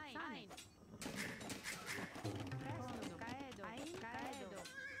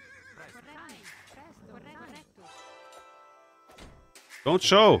 Don't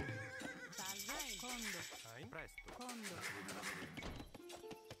show.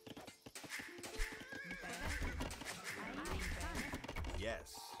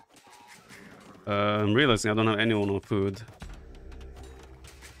 Yes. I'm realizing I don't have anyone on food.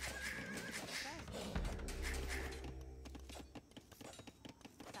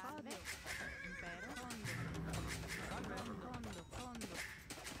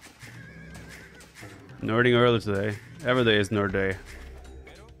 Nerding early today. Every day is nerd day.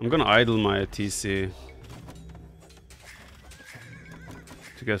 I'm gonna idle my TC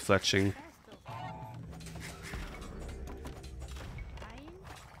to get fletching.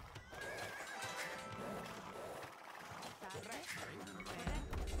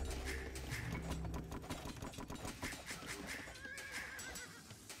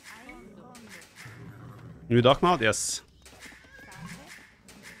 New dock mount? Yes.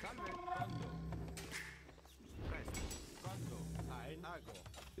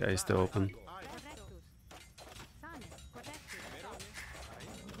 Yeah, he's still open.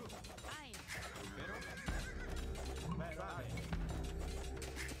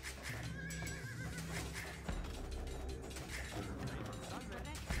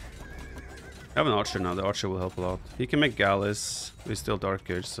 I have an archer now. The archer will help a lot. He can make Gallus. He's still Dark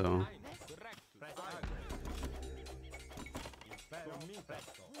Age, so...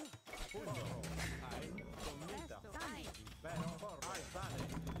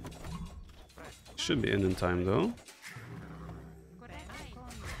 Should be in time though.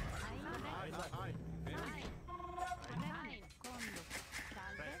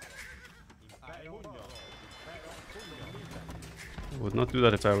 I would not do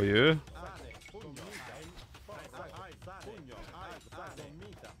that if I were you.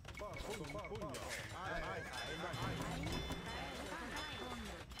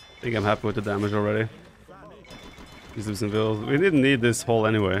 I think I'm happy with the damage already. He's losing Vil. We didn't need this hole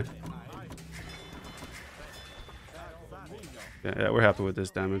anyway. Yeah, we're happy with this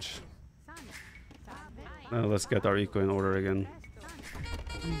damage. Now let's get our eco in order again.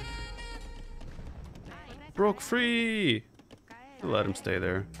 Broke free! I'll let him stay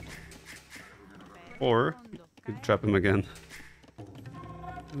there. Or, you could trap him again.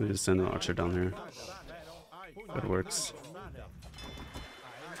 Let me just send an archer down here. That works.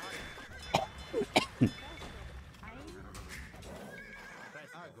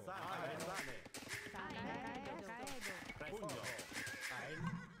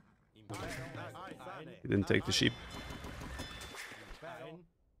 He didn't take the sheep.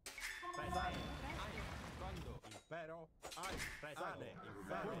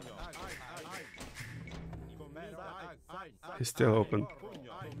 He's still open.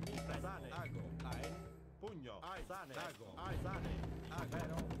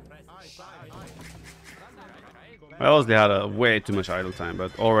 I honestly had a way too much idle time,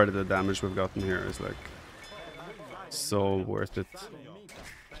 but already the damage we've gotten here is like so worth it.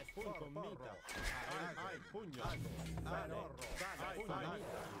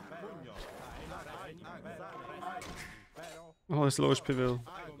 Oh, it's lowish pivotal.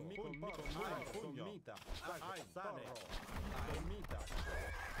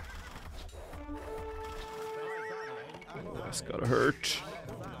 Oh, that's gotta hurt.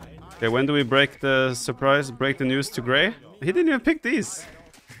 Okay, when do we break the surprise? Break the news to Gray? He didn't even pick these.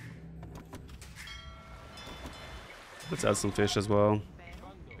 Let's add some fish as well.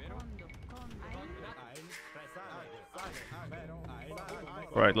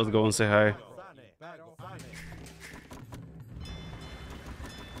 Alright, let's go and say hi.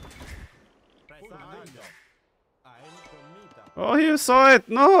 Oh, he saw it!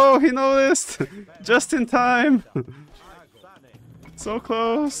 No, he noticed! Just in time! So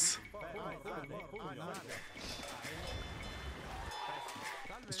close!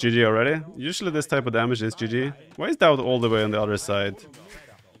 It's GG already? Usually this type of damage is GG. Why is Dowd all the way on the other side?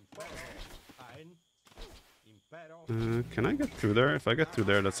 Can I get through there? If I get through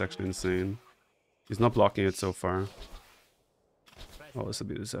there, that's actually insane. He's not blocking it so far. Oh, this will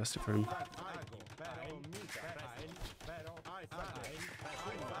be a disaster for him.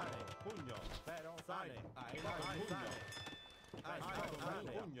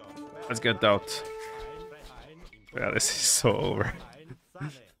 Let's get out. Yeah, this is so over. Oh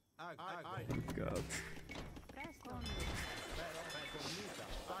God.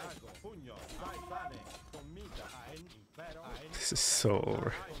 This is so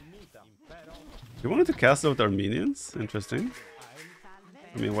over. You wanted to cast out our minions? Interesting.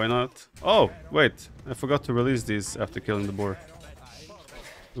 I mean, why not? Oh, wait. I forgot to release these after killing the boar.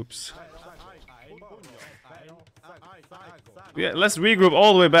 Oops. Yeah, let's regroup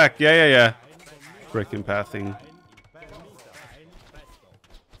all the way back. Yeah. Freaking pathing.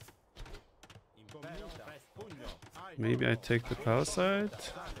 Maybe I take the power side.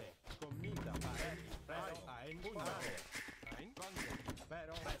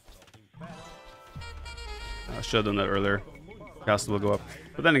 I should have done that earlier. Castle will go up.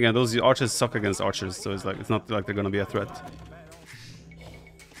 But then again, those archers suck against archers, so it's like it's not like they're gonna be a threat.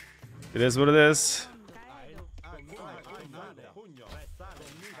 It is what it is.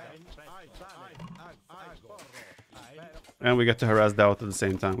 And we get to harass Dowd at the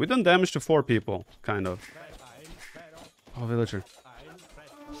same time. We've done damage to 4 people, kind of. Oh, villager.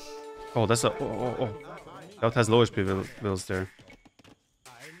 Oh, that's a... Oh. Dowd has lowish vills there.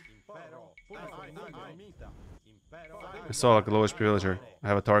 I saw like a lowish villager. I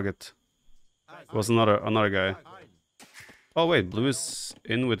have a target. It was another guy. Oh wait, blue is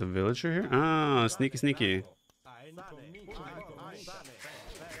in with a villager here? Ah, sneaky.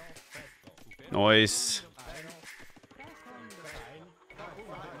 Nice.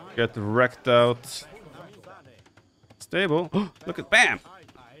 Get wrecked out. Stable. Look at bam!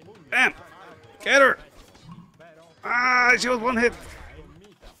 Bam! Get her! Ah, she was one hit.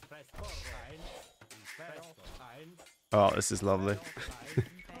 Oh, this is lovely.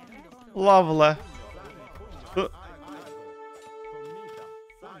 Lovely.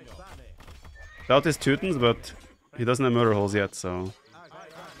 Doubt his Teutons, but he doesn't have murder holes yet, so...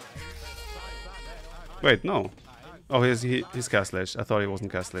 Wait, no. Oh, he's cast ledge. I thought he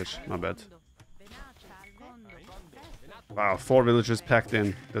wasn't cast ledge. My bad. Wow, 4 villagers packed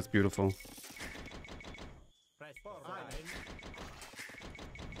in. That's beautiful.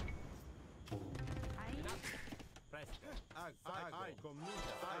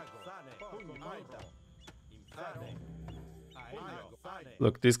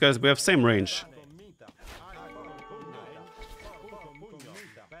 Look, these guys, we have same range.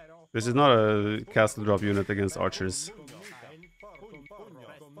 This is not a castle drop unit against archers.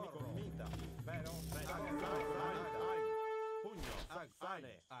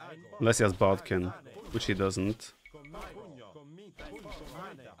 Unless he has Bodkin, which he doesn't.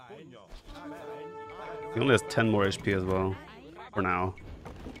 He only has 10 more HP as well, for now.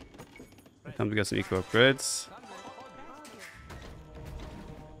 Time to get some eco upgrades.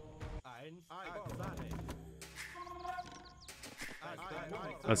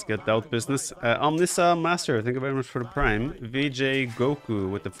 Let's get Dowd business. Omnisa Master, thank you very much for the prime. VJ Goku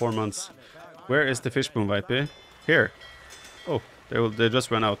with the 4 months. Where is the fishbone, Viper? Here. Oh, they just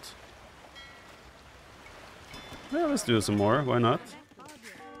ran out. Yeah, let's do some more. Why not?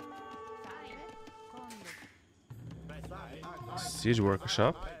 Siege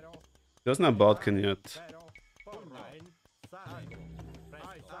workshop. Doesn't have Bodkin yet.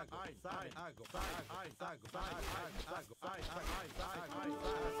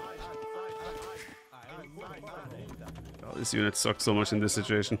 Oh, this unit sucks so much in this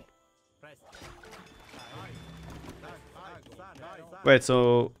situation. Wait,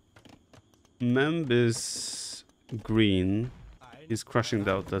 so Memb is green. He's crushing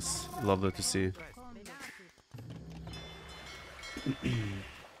doubt. That's lovely to see.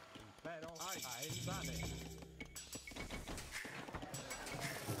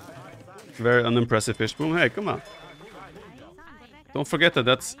 Very unimpressive fish boom. Hey, come on. Don't forget that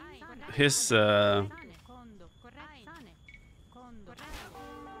that's his I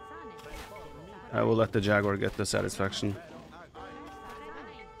will let the Jaguar get the satisfaction.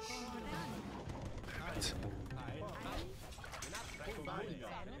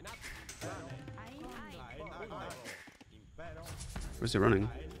 Where's he running?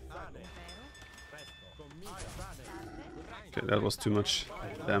 Okay, that was too much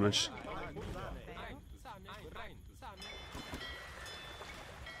damage.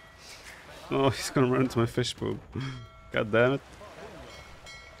 Oh, he's gonna run into my fish poop. God damn it.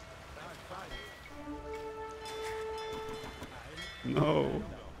 No.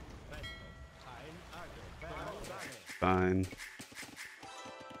 Fine.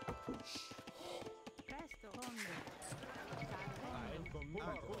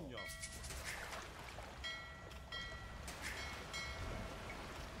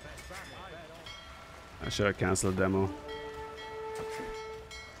 I should have canceled the demo.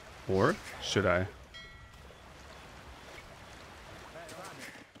 Or should I?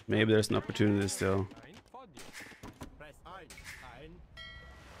 Maybe there's an opportunity still.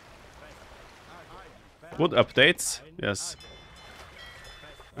 Wood updates? Yes.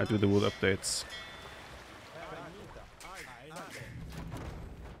 I do the wood updates.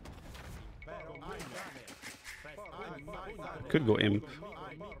 Could go imp.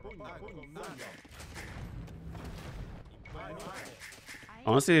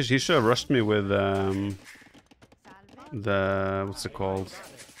 Honestly, he should have rushed me with the what's it called?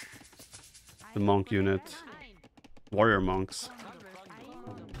 The monk unit. Warrior monks.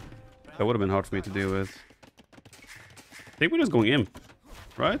 That would have been hard for me to deal with. I think we're just going imp,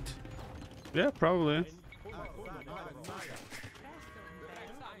 right? Yeah, probably.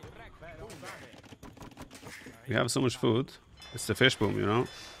 We have so much food. It's the fish boom, you know?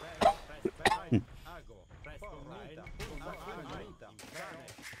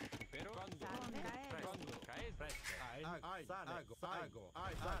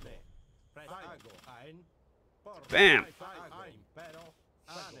 Bam!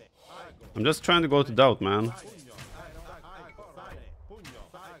 I'm just trying to go to doubt, man.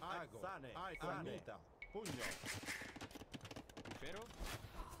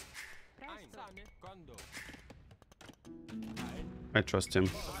 I trust him.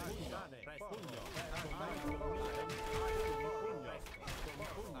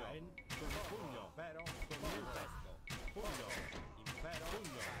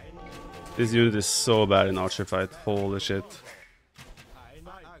 This unit is so bad in archer fight. Holy shit.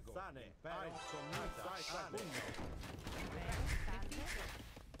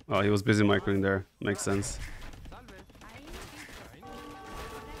 Oh, he was busy microing there. Makes sense.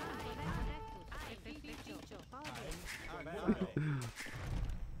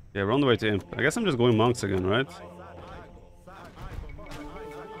 Yeah, we're on the way to imp. I guess I'm just going monks again, right?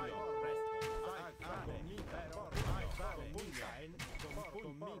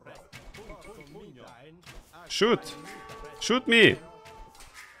 Shoot! Shoot me!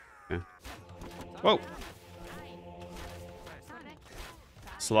 Okay. Whoa!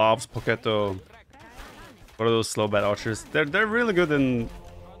 Slavs, Pochetto. What are those slow bad archers? They're really good in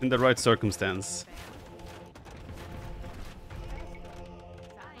the right circumstance.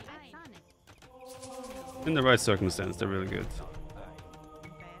 In the right circumstance, they're really good.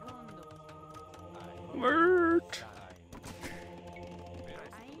 Word.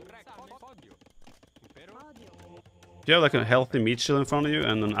 If you have like a healthy meat shield in front of you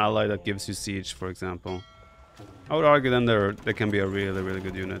and an ally that gives you siege, for example, I would argue then they can be a really, really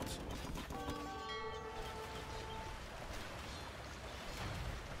good unit.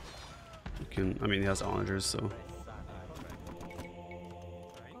 You can, I mean, he has onagers, so.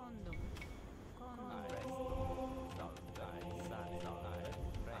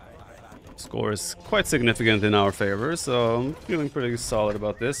 Score is quite significant in our favor, so I'm feeling pretty solid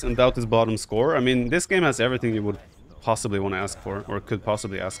about this. And doubt is bottom score. I mean, this game has everything you would possibly want to ask for, or could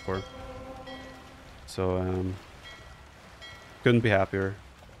possibly ask for. So, Couldn't be happier.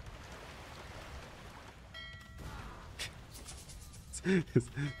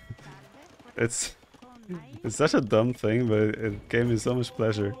 it's such a dumb thing, but it gave me so much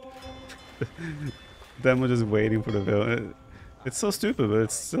pleasure. Them were just waiting for the villain. It's so stupid, but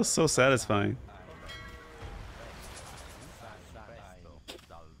it's still so satisfying.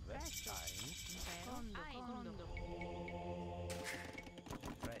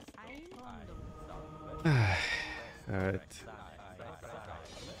 Alright.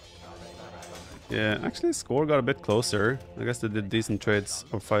 Yeah, actually score got a bit closer. I guess they did decent trades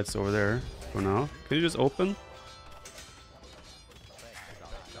or fights over there for now. Can you just open?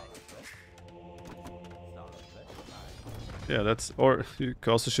 Yeah, that's... or you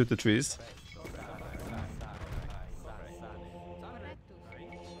can also shoot the trees.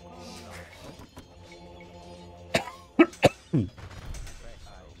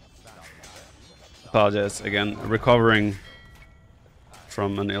 Apologize again, recovering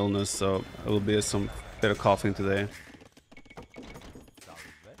from an illness, so it will be some bit of coughing today.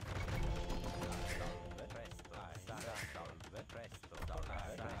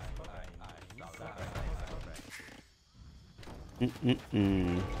 I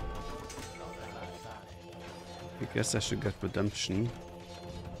guess I should get redemption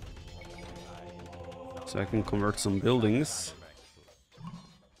so I can convert some buildings.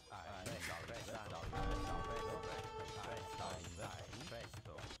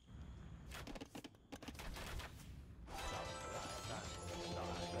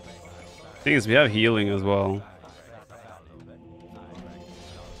 Thing is, we have healing as well.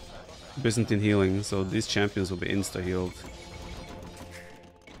 Byzantine healing, so these champions will be insta-healed.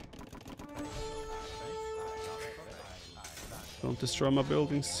 Don't destroy my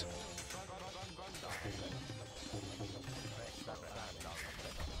buildings.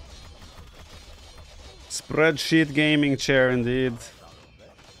 Spreadsheet gaming chair, indeed.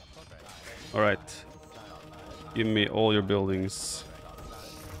 Alright. Give me all your buildings.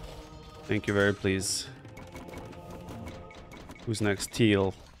 Thank you very please. Who's next?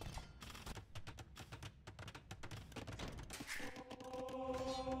 Teal.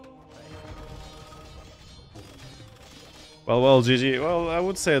 Well, GG. Well, I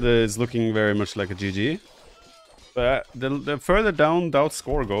would say that it's looking very much like a GG. But the further down Doubt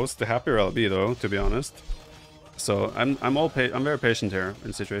score goes, the happier I'll be, though, to be honest. So I'm very patient here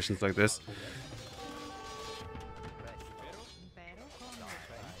in situations like this.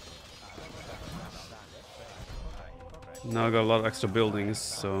 Now I got a lot of extra buildings,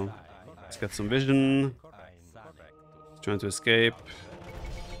 so let's get some vision. Trying to escape.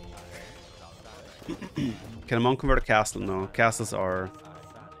 Can a monk convert a castle? No, castles are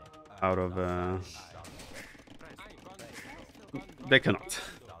out of... They cannot.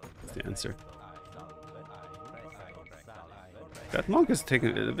 That's the answer. That monk is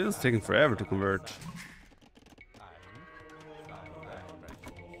taking... It's taking forever to convert.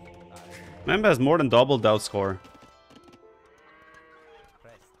 Member has more than double Doubt score.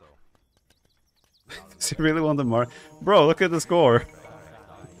 Does he really want the mark? Bro, look at the score.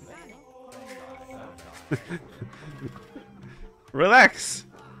 Relax.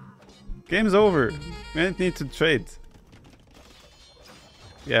 Game's over. We don't need to trade.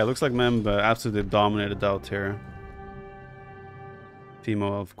 Yeah, it looks like Mem absolutely dominated Doubt here.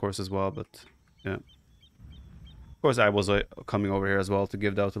 Timo, of course, as well, but yeah. Of course, I was coming over here as well to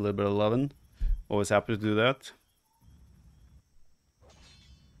give Doubt a little bit of loving. Always happy to do that.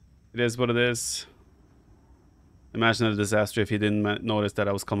 It is what it is. Imagine a disaster if he didn't notice that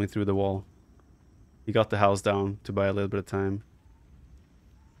I was coming through the wall. He got the house down to buy a little bit of time.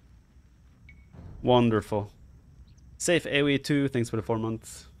 Wonderful. Safe AoE 2, thanks for the 4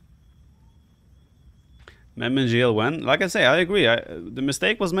 months. Mem and GL when? Like I say, I agree. The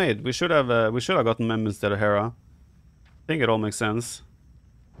mistake was made. We should have gotten Mem instead of Hera. I think it all makes sense.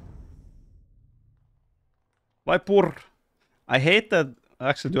 Vaipur. I hate that.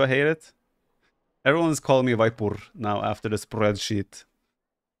 Actually, do I hate it? Everyone's calling me Vaipur now after the spreadsheet.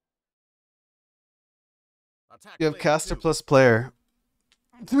 You have caster plus player.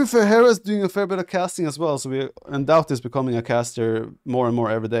 To be fair, Hera's doing a fair bit of casting as well, so and Doubt is becoming a caster more and more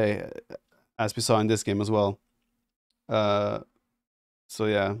every day, as we saw in this game as well. So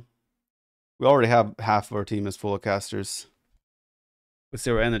yeah, we already have half of our team is full of casters with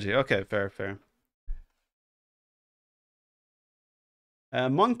 0 energy. Okay, fair.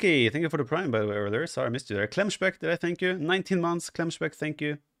 Monkey, thank you for the prime, by the way, earlier. Sorry, I missed you there. Klemsbeck, did I thank you? 19 months, Klemsbeck, thank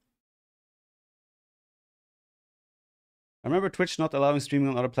you. I remember Twitch not allowing streaming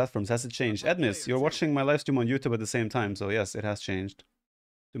on other platforms. Has it changed? Edmis, you're watching my live stream on YouTube at the same time, so yes, it has changed.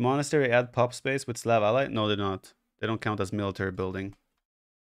 Do Monastery add pop space with Slav ally? No, they don't. They don't count as military building.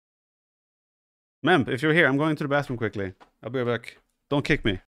 Memp, if you're here, I'm going to the bathroom quickly. I'll be right back. Don't kick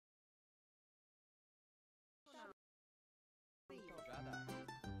me.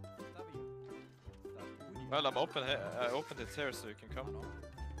 Well, I'm open here. I opened it here so you can come.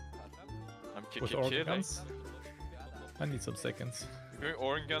 I'm With kicking organ killing. guns? I need some seconds. You're doing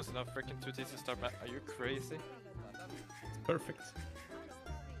organ guns and have freaking 2 TC star map. Are you crazy? It's perfect.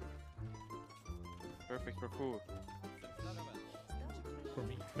 Perfect for who? For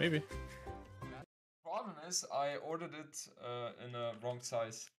me. Maybe. Problem is, I ordered it in a wrong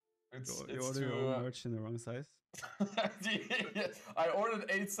size. It's ordered too. your own merch in the wrong size? I ordered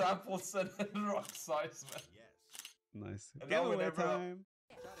 8 samples and in the wrong size, man. Nice. And now Giveaway whenever time!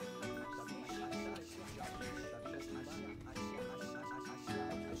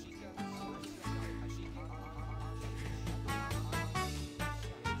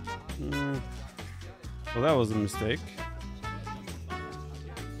 Well, that was a mistake.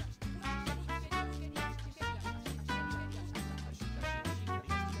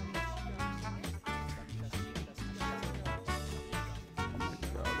 Oh my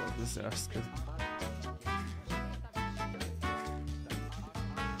god, what a disaster.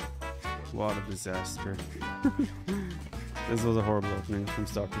 What a disaster. This was a horrible opening from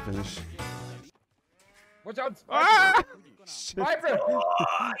start to finish. Watch out! Ah! Shit. Viper!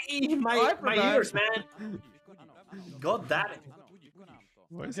 My ears, man. God damn it.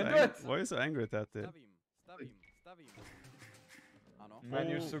 Why is You can he do it. why is he angry at that, dude? Man,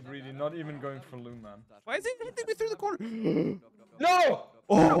 you're so greedy. Not even going for Loom, man. Why is he hitting me through the corner? No!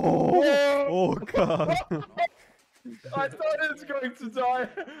 Oh! Oh god! I thought it was going to die.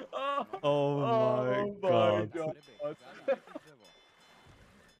 Oh my god.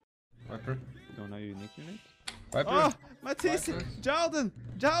 Viper. Don't know your nick unit? Viper. Oh! Matisse! Jalden!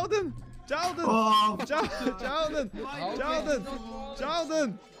 Jalden! Jalden! Oh, Jalden! Jalden!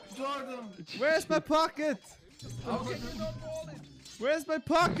 Jalden! Jordan. Where's my pocket? Where's my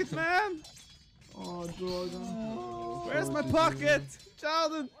pocket, man? Oh, Jordan. Where's my pocket?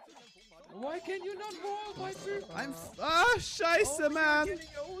 Jalden! Why can you not roll, Viper? I'm scheisse, man!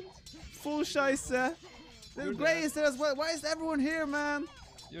 Full scheisse! The Gray is there as well. Why is everyone here, man?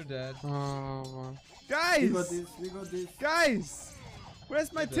 You're dead. We got Guys! this. We got this. Guys!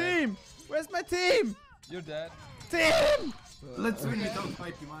 Where's my team? Where's my team? You're dead. Team! Let's win without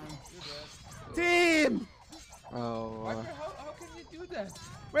fighting, man. Team! Viper, how can you do that?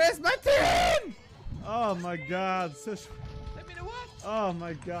 Where's my team? Oh my god, such. Let me know what? Oh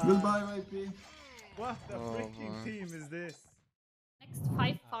my god. Goodbye, YP. What the freaking team is this? Next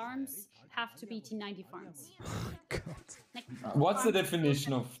 5 farms have to be T90 farms. God. Next What's the farm-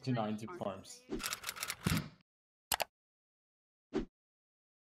 definition of T90 farms?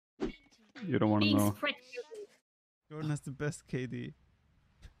 You don't want to Being know. spread. Jordan has the best KD.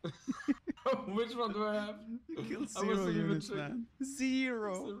 Which one do I have? You killed I 0 wasn't even units, checking. man.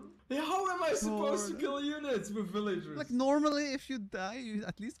 0. Yeah, how am I supposed to Jordan. kill units with villagers? Like normally, if you die, you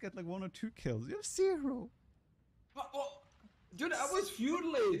at least get like 1 or 2 kills. You have 0. Dude, I was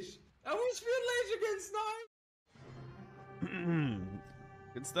feudal age. I was feudal age against 9.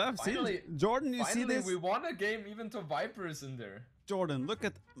 Good stuff. Finally- see, Jordan, you see Finally, this? we won a game even to Vipers in there. Jordan, look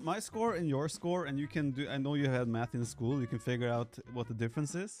at my score and your score, and you can do. I know you had math in school. You can figure out what the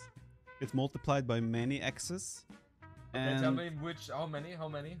difference is. It's multiplied by many x's, Okay, tell and me which, how many?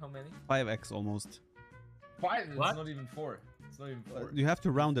 5x almost. 5, it's What? not even 4. It's not even 4. You have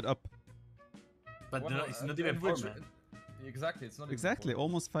to round it up. But What- no, it's not and even 4, which- man. Exactly, it's not even Exactly, 4.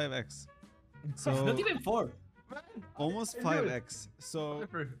 almost 5x. It's So not even 4. Man, almost I knew it. 5x. So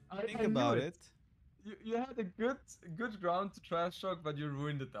Viper, think I knew about it. You had a good ground to trash talk, but you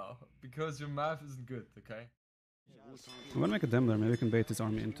ruined it now because your math isn't good. Okay. I'm gonna make a demo there. Maybe we can bait this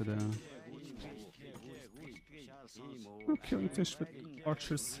army into the. Oh, killing fish with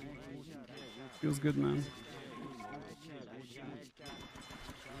archers. Feels good, man.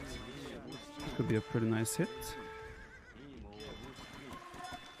 Could be a pretty nice hit.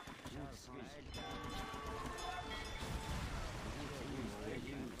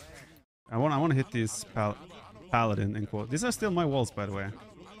 I want to hit these paladin in quote. These are still my walls, by the way.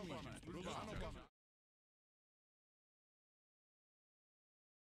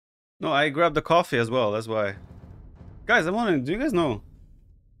 No, I grabbed the coffee as well. That's why. Guys, I'm wondering, do you guys know?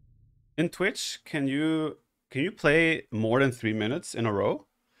 In Twitch, can you play more than 3 minutes in a row?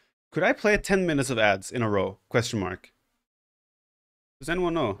 Could I play 10 minutes of ads in a row? Question mark. Does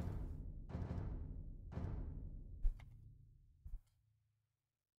anyone know?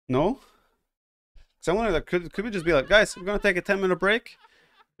 No? So I wonder, like, could we just be like, guys, we're gonna take a 10-minute break,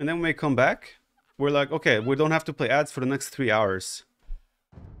 and then we may come back we're like, okay, we don't have to play ads for the next 3 hours.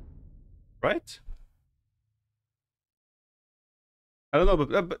 Right? I don't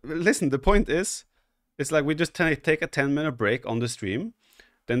know, but listen, the point is, it's like we just take a 10-minute break on the stream.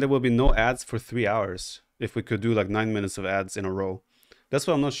 Then there will be no ads for 3 hours. If we could do like 9 minutes of ads in a row. That's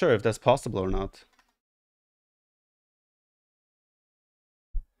why I'm not sure if that's possible or not.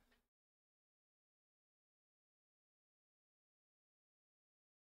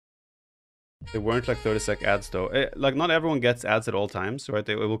 They weren't like 30-sec ads though. Like not everyone gets ads at all times, right?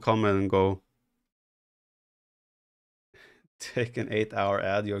 It will come and go. Take an 8-hour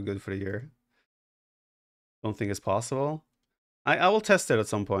ad, you're good for the year. Don't think it's possible. I will test it at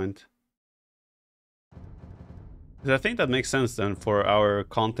some point. I think that makes sense then for our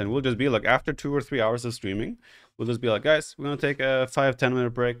content. We'll just be like, after 2 or 3 hours of streaming, we'll just be like, guys, we're gonna take a 5-10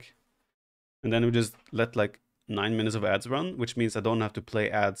 minute break. And then we just let like 9 minutes of ads run, which means I don't have to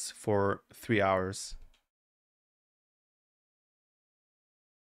play ads for 3 hours.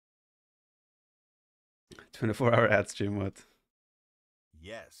 "24-hour ad stream," what?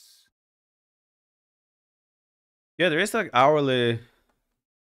 Yes. Yeah, there is like hourly.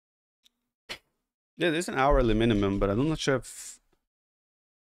 Yeah, there's an hourly minimum, but I'm not sure if.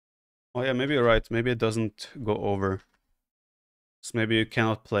 Oh yeah, maybe you're right. Maybe it doesn't go over. So maybe you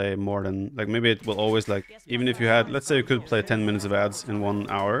cannot play more than, like, maybe it will always, like, even if you had, let's say you could play 10 minutes of ads in 1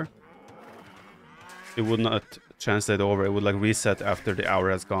 hour, it would not translate over. It would like reset after the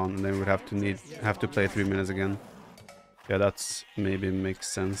hour has gone, and then we would have to play 3 minutes again. Yeah, that's maybe makes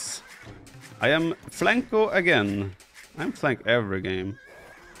sense. I am flanco again. I'm flank every game.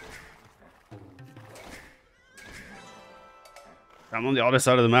 I'm on the other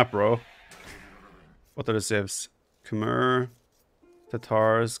side of the map, bro. What are the saves? Khmer,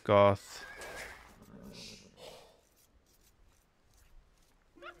 Tatars, Goth.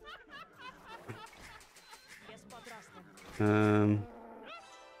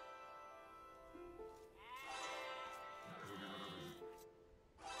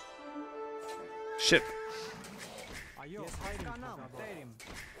 Shit.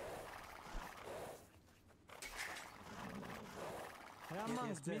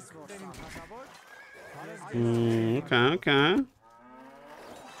 Okay.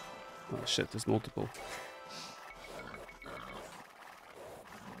 Oh shit, there's multiple.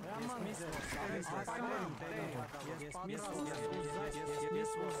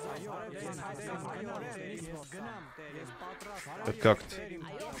 Got cooked.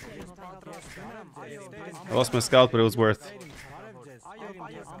 I lost my scout, but it was worth.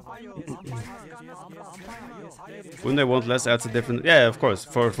 Wouldn't they want less ads? A different? Yeah, of course.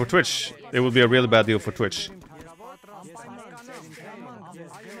 For Twitch, it would be a really bad deal for Twitch.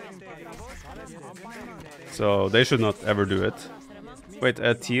 So they should not ever do it. Wait,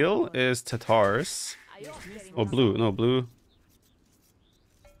 teal is Tatars. Oh, blue. No, blue.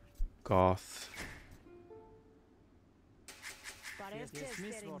 Goth.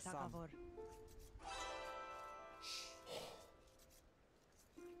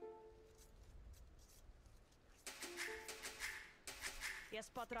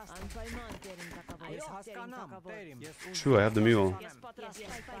 True, I have the mule. I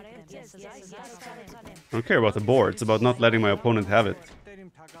don't care about the board. It's about not letting my opponent have it.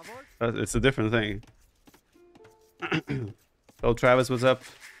 It's a different thing. Hello, Travis. What's up?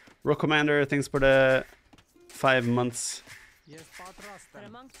 Rook Commander, thanks for the 5 months.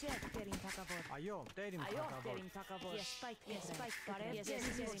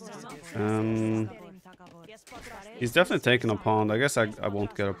 He's definitely taking a pawn. I guess I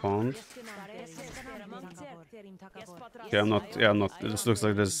won't get a pawn. Yeah, I'm not. Yeah, I'm not. It just looks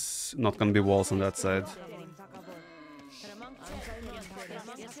like there's not gonna be walls on that side.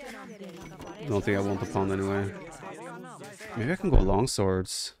 I don't think I want the pawn anyway. Maybe I can go long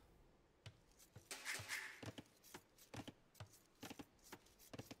swords.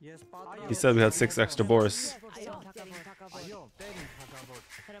 He said we had 6 extra boars.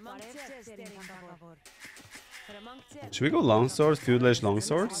 Should we go long swords? Feudalish long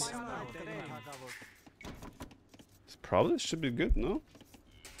swords? This probably should be good, no?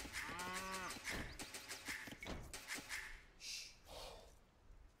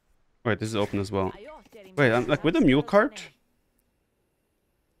 Wait, this is open as well. Wait, I'm like with a mule cart?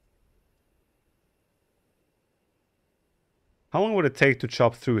 How long would it take to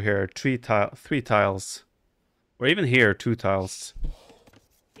chop through here? 3 tiles. Or even here, 2 tiles.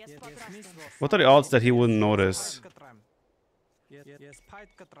 What are the odds that he wouldn't notice?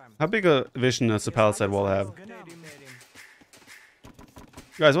 How big a vision does the palisade wall have?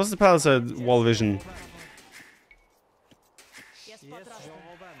 Guys, what's the palisade wall vision?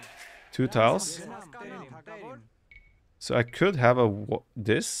 2 tiles. So I could have a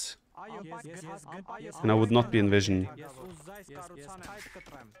this, and I would not be in vision.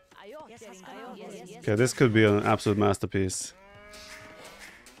 Okay, this could be an absolute masterpiece.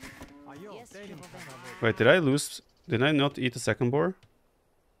 Wait, did I lose? Did I not eat the second boar?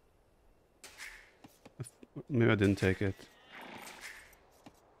 Maybe I didn't take it.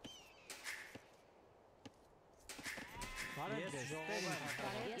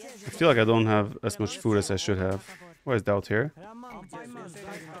 I feel like I don't have as much food as I should have. Why is Doubt here?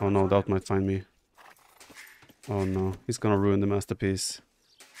 Oh no, Doubt might find me. Oh no, he's gonna ruin the masterpiece.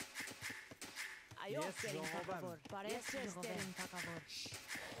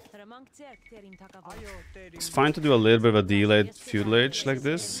 It's fine to do a little bit of a delayed feudal age like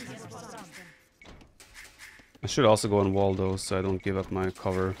this. I should also go on wall though, so I don't give up my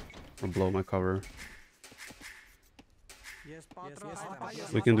cover or blow my cover.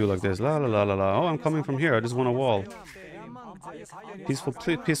 We can do like this. La la la la la. Oh, I'm coming from here. I just want a wall. Peaceful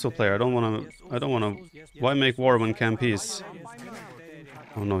player. I don't wanna. Why make war when can peace?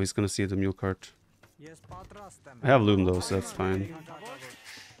 Oh no, he's gonna see the mule cart. I have loom though, so that's fine.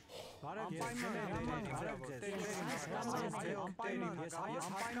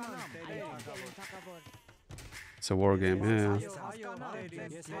 It's a war game, yeah.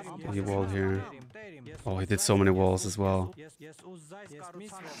 He walled here. Oh, he did so many walls as well.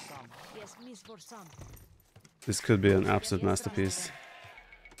 This could be an absolute masterpiece.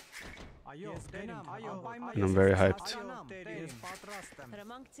 And I'm very hyped.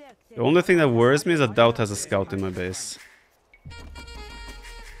 The only thing that worries me is that Doubt has a scout in my base.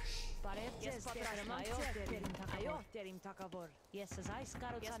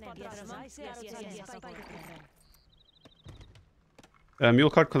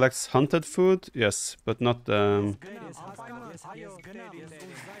 Mule cart collects hunted food, yes, but not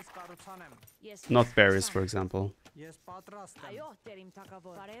not berries, for example.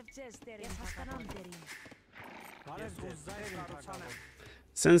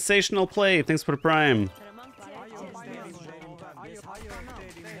 Sensational play, thanks for the prime.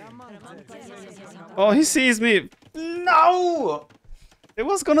 Oh, he sees me. No! It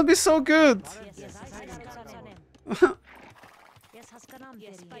was gonna be so good.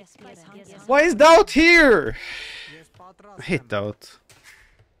 Why is Doubt here? I hate Doubt.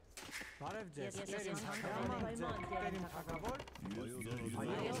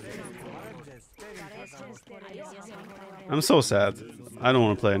 I'm so sad. I don't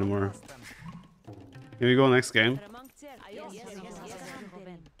want to play anymore. Here we go, next game.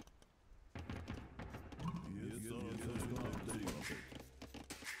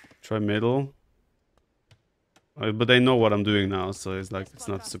 Try middle. But they know what I'm doing now, so it's like it's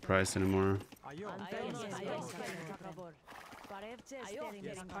not a surprise anymore.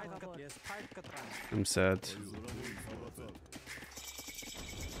 I'm sad.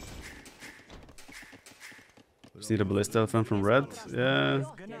 Just need a ballista elephant from red. Yeah.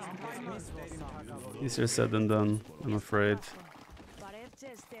 Easier said than done, I'm afraid.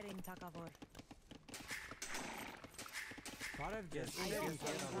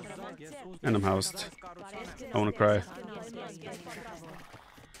 And I'm housed. I wanna cry.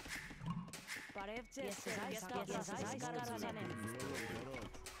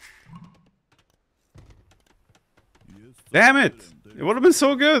 Damn it! It would have been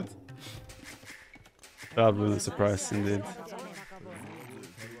so good! That would have been a surprise indeed.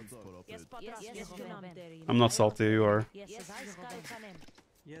 I'm not salty, you are.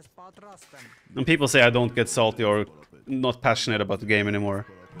 And people say I don't get salty or not passionate about the game anymore.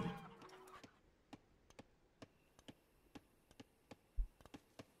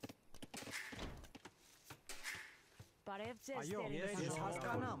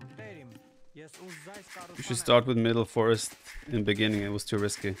 You should start with middle forest in the beginning, it was too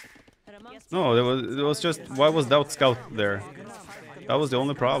risky. No, it was just, why was Doubt Scout there? That was the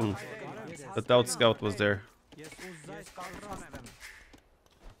only problem. That Doubt Scout was there.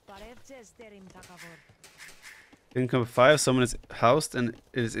 Income 5, someone is housed and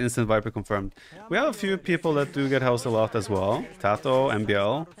it is instant Viper confirmed. We have a few people that do get housed a lot as well. Tato,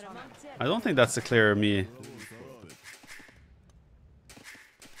 MBL. I don't think that's a clear me.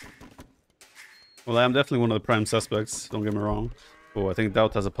 Well, I am definitely one of the prime suspects, don't get me wrong. Oh, I think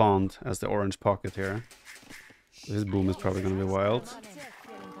Doubt has a pond as the orange pocket here. His boom is probably going to be wild.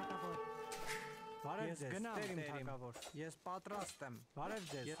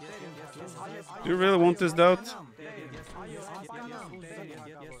 Do you really want this, Doubt?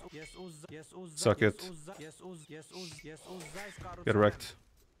 Suck it. Get wrecked.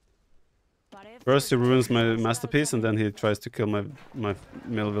 First he ruins my masterpiece and then he tries to kill my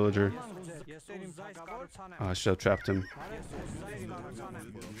male villager. Oh, I should have trapped him.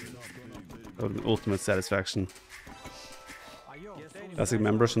 That would have been ultimate satisfaction. Classic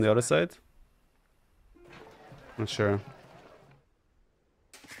members on the other side? Not sure.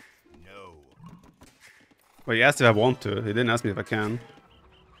 Well, he asked if I want to. He didn't ask me if I can.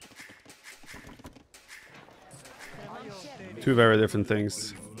 Two very different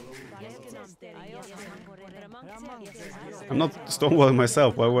things. I'm not stonewalling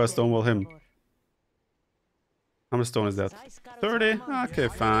myself. Why would I stonewall him? How much stone is that? 30? Okay,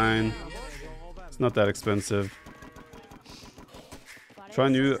 fine. It's not that expensive. Try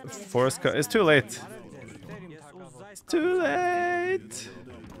new forest cut. It's too late. It's too late.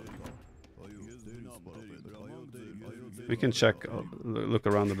 We can check, look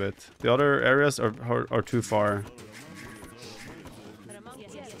around a bit. The other areas are too far.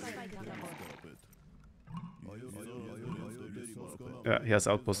 Yeah, he has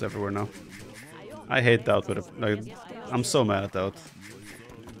outposts everywhere now. I hate Doubt, but like, I'm so mad at Doubt.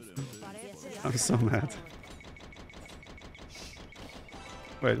 I'm so mad.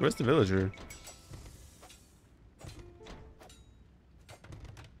 Wait, where's the villager?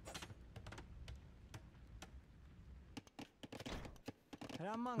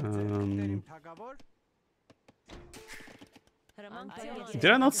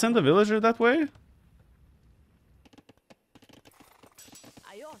 Did I not send a villager that way?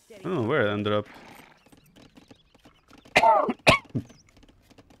 I don't know where it ended up.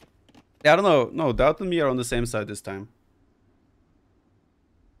 Yeah, I don't know. No, Doubt and me are on the same side this time.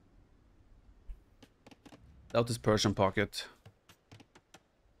 Doubt is Persian pocket.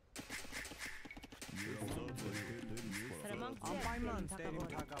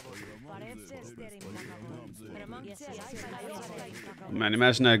 Man,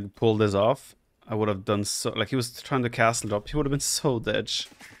 imagine I pulled this off. I would have done so. Like, he was trying to castle it up. He would have been so dead.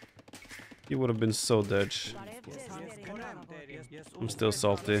 He would have been so dead. I'm still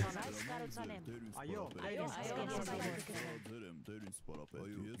salty.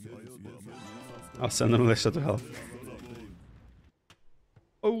 I'll send a militia to help.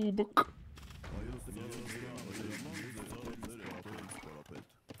 Oh, book.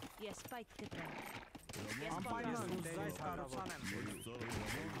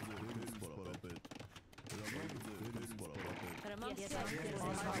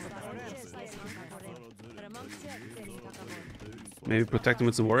 Maybe protect him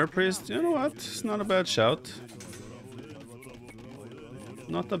with some warrior priest? You know what? It's not a bad shout.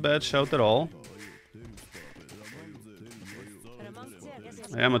 Not a bad shout at all.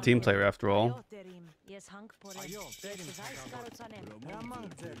 I am a team player after all.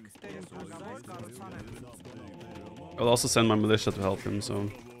 I'll also send my militia to help him, so...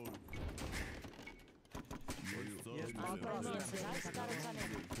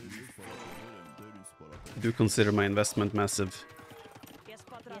 I do consider my investment massive.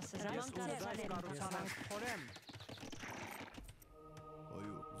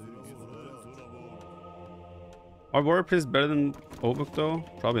 Are warrior priests better than Obuk though?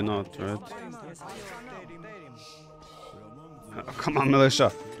 Probably not, right? Oh, come on,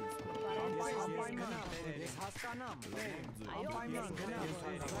 militia!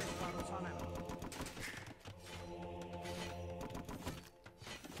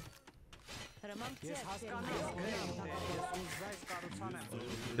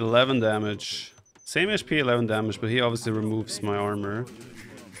 $11 damage. Same HP, 11 damage, but he obviously removes my armor.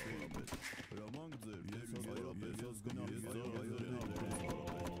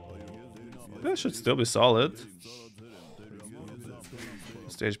 That should still be solid.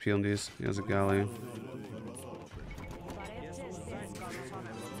 What's the HP on these? He has a galley.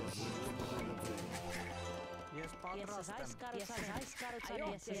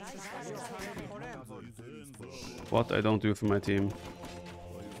 What I don't do for my team.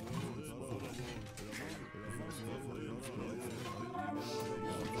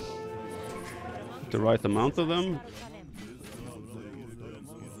 The right amount of them.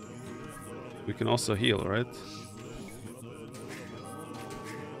 We can also heal, right?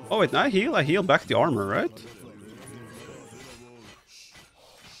 Oh wait, I heal back the armor, right?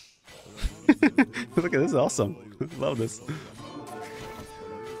 Look at this, is awesome. Love this.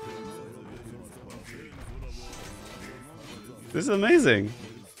 This is amazing.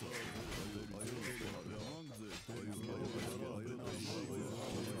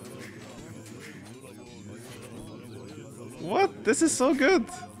 What? This is so good.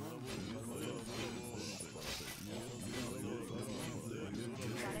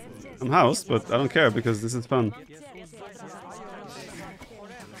 I'm housed, but I don't care because this is fun.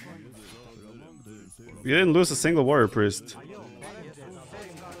 You didn't lose a single warrior priest.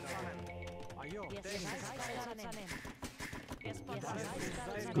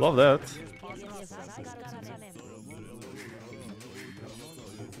 Love that.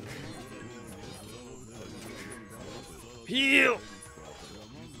 Heal!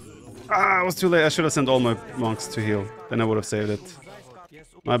 Ah, I was too late. I should have sent all my monks to heal. Then I would have saved it.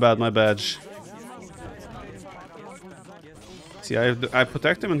 My bad, my badge. See, I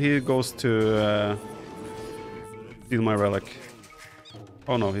protect him and he goes to steal my relic.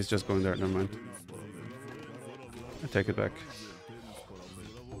 Oh no, he's just going there. Never mind. I take it back.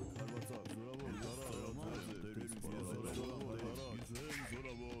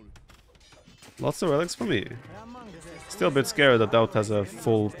 Lots of relics for me. Still a bit scared that Doubt has a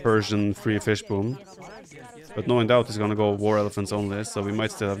full Persian free fish boom. But knowing Doubt is gonna go war elephants only, so we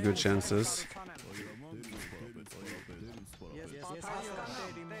might still have good chances.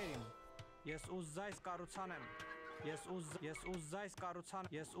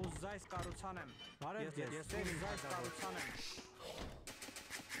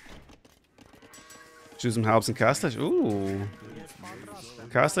 Choose some helps in Castash. Ooh.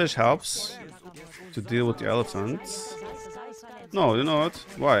 Castash helps to deal with the elephants. No, you know what?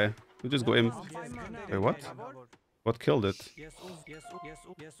 Why? We just go imp. Wait, what? What killed it?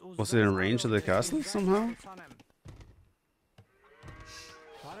 Was it in range of the castle somehow?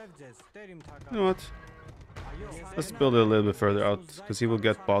 You know what? Let's build it a little bit further out, because he will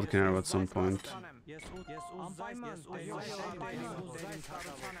get Bodkin arrow at some point.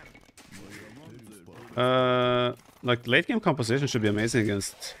 Like late game composition should be amazing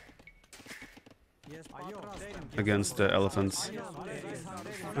against the elephants.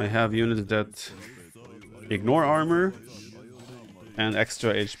 I have units that ignore armor and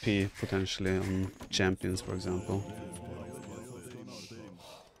extra HP potentially on champions, for example.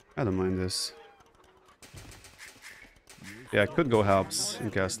 I don't mind this. Yeah, I could go helps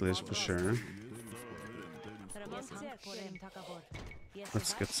in Castlish for sure.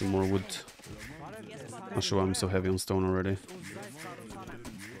 Let's get some more wood. Not sure why I'm so heavy on stone already.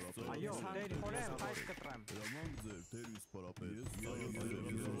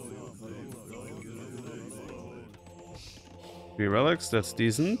 Three relics, that's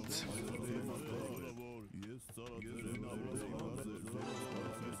decent.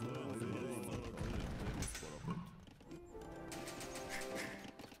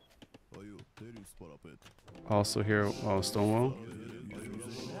 Also here, oh, Stonewall.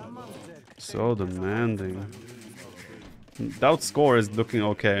 So demanding. Doubt score is looking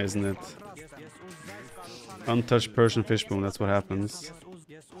okay, isn't it? Untouched Persian fishbone, that's what happens.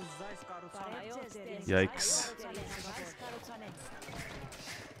 Yikes.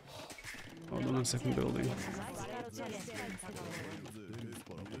 Hold on a second building.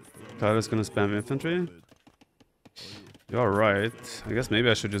 Tyler's gonna spam infantry. You're right. I guess maybe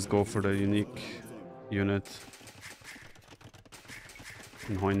I should just go for the unique unit.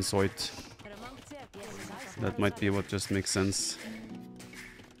 In hindsight. That might be what just makes sense.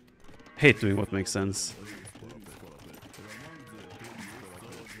 Hate doing what makes sense.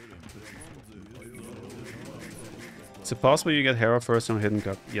 Is it possible you get Hera first on Hidden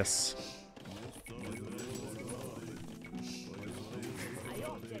Cut? Yes.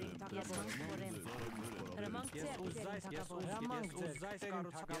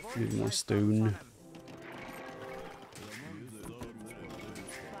 Need more stone.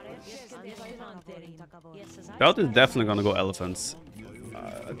 Doubt is definitely gonna go elephants.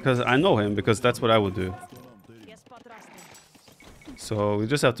 Because I know him, because that's what I would do. So we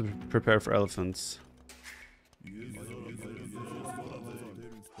just have to prepare for elephants.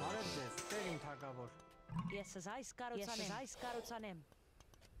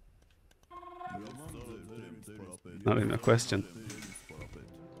 Not even a question.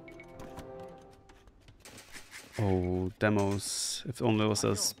 Oh, demos. If only there was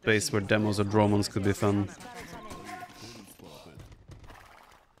a space where demos or Dromons could be fun.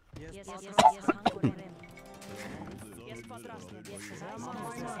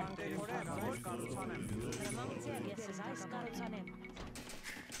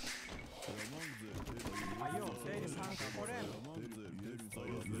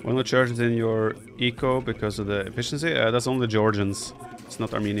 One of the churches in your eco because of the efficiency? That's only Georgians. It's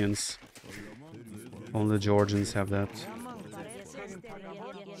not Armenians. Only Georgians have that.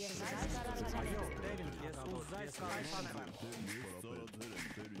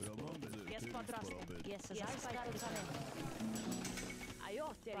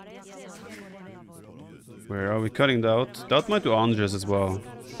 Where are we cutting Doubt? Doubt might do Andres as well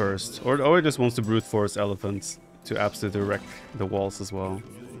first. Or he just wants to brute force elephants to absolutely wreck the walls as well.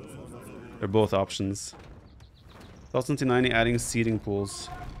 They're both options. 1090 adding seeding pools.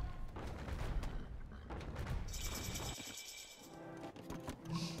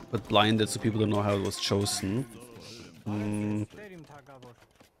 But blinded so people don't know how it was chosen.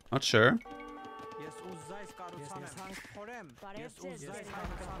 Not sure.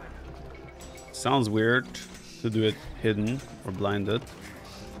 Sounds weird to do it hidden or blinded.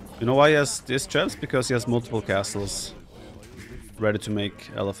 You know why he has this traps? Because he has multiple castles ready to make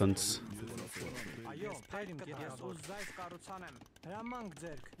elephants.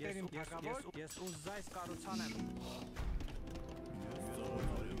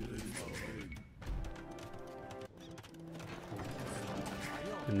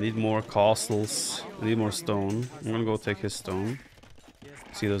 I need more castles. I need more stone. I'm gonna go take his stone.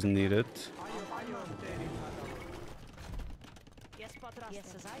 He doesn't need it.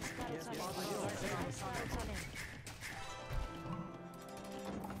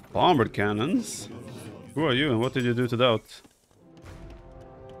 Bombard cannons? Who are you and what did you do to Doubt?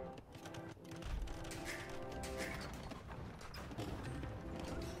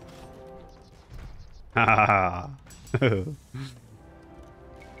 Ha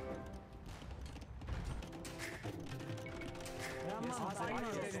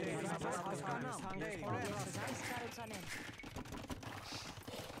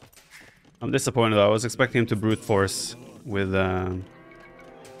I'm disappointed. I was expecting him to brute force with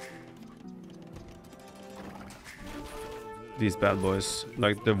these bad boys,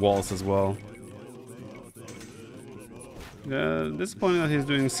 like the walls as well. Yeah, disappointing that he's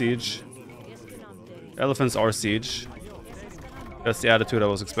doing siege. Elephants are siege. That's the attitude I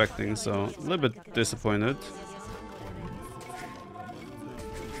was expecting, so a little bit disappointed.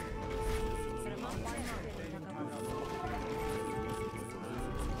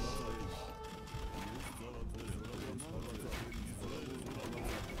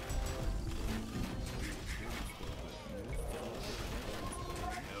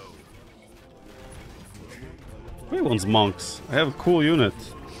 Who wants monks? I have a cool unit.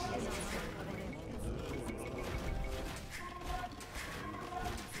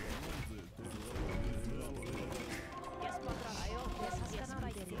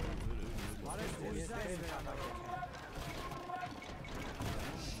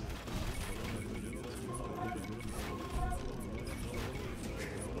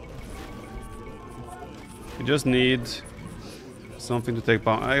 We just need something to take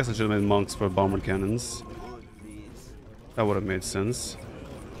bomb. I guess I should have made monks for bomber cannons. That would have made sense.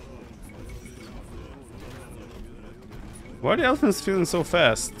 Why are the elephants feeling so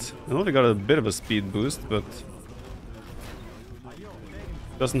fast? I know they got a bit of a speed boost, but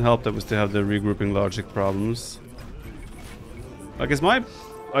doesn't help that we still have the regrouping logic problems. Like, is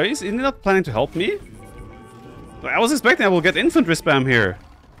he not planning to help me? I was expecting I will get infantry spam here.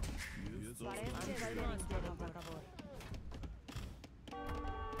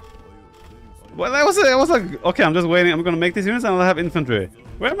 Well, I was like, okay, I'm just waiting. I'm gonna make these units and I'll have infantry.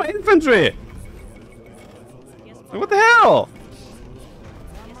 Where are my infantry? What the hell?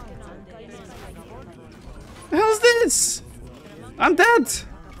 The hell is this? I'm dead.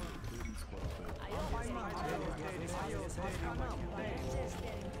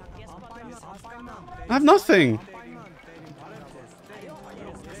 I have nothing.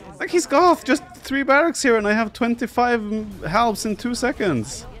 Like, he's got just 3 barracks here and I have 25 halbs in 2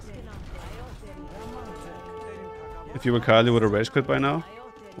 seconds. If you were Kyle, you would have rage quit by now.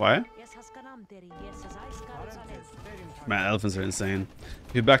 Why? Man, elephants are insane.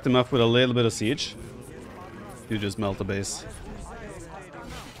 If you back them up with a little bit of siege, you just melt the base.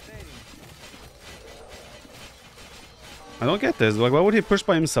 I don't get this. Like, why would he push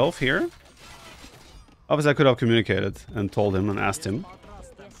by himself here? Obviously, I could have communicated and told him and asked him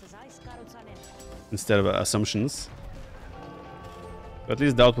instead of assumptions. But at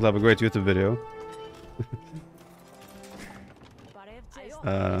least Doubt will have a great YouTube video.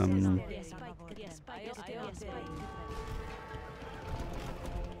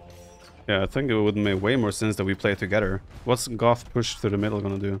 Yeah, I think it would make way more sense that we play together. What's Goth push through the middle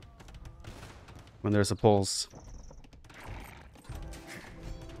gonna do? When there's a pulse.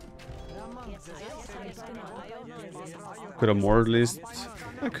 Could have more at least.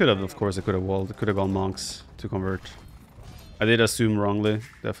 I could have, of course, I could have walled. Could have gone monks to convert. I did assume wrongly,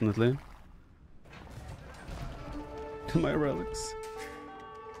 definitely. My relics.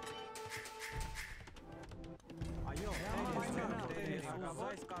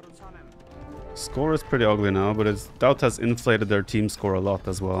 Score is pretty ugly now, but Doubt has inflated their team score a lot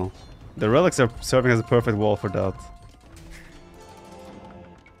as well. The relics are serving as a perfect wall for Doubt.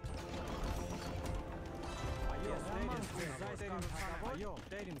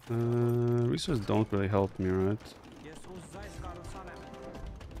 Resources don't really help me, right?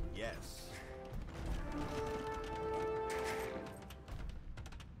 Yes.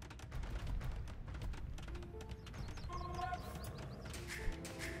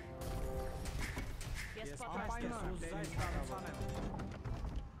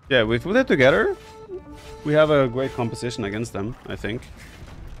 Yeah, if we put it together, we have a great composition against them, I think.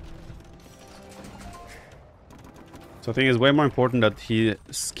 So I think it's way more important that he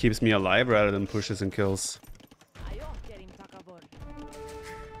keeps me alive rather than pushes and kills.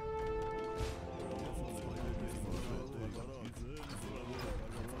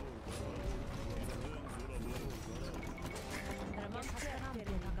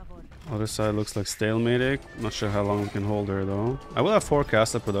 Other side looks like stalematic. Not sure how long we can hold her though. I will have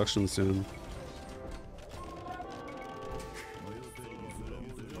forecasted production soon.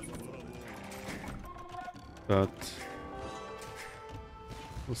 But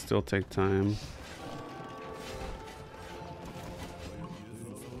will still take time.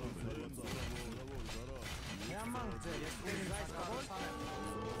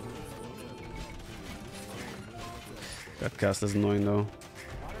 That cast is annoying though.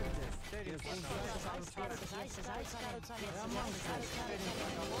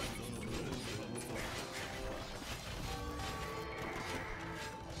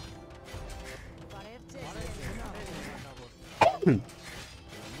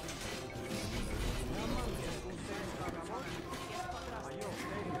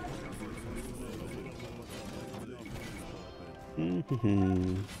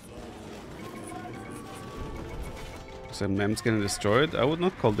 So Mem's getting destroyed. I would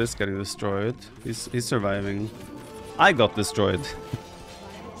not call this getting destroyed. He's surviving. I got destroyed.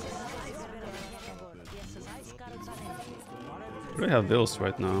 I have bills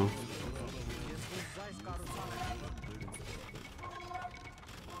right now.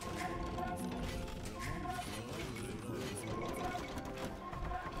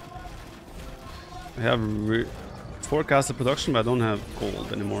 I have forecasted production, but I don't have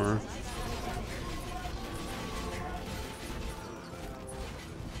gold anymore.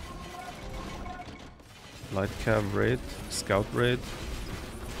 Light cav raid, scout raid.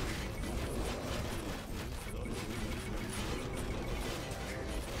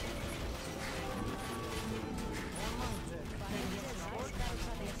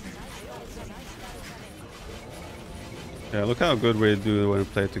 Yeah, look how good we do when we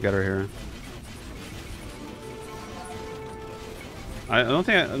play together here. The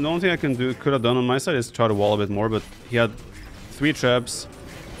only thing I could have done on my side is try to wall a bit more, but he had 3 traps,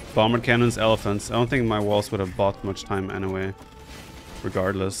 bomber cannons, elephants. I don't think my walls would have bought much time anyway,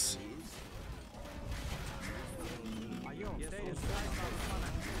 regardless.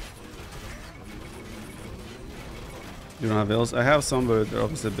 You don't have vills? I have some, but they're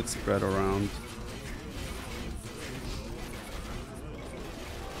obviously a bit spread around.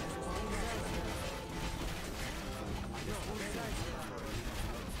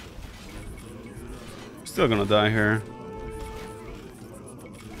 Still gonna die here.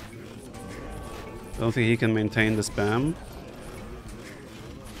 I don't think he can maintain the spam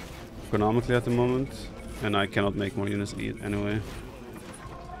economically at the moment, and I cannot make more units eat anyway.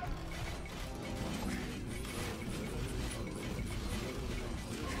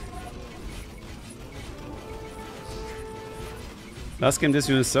 Last game this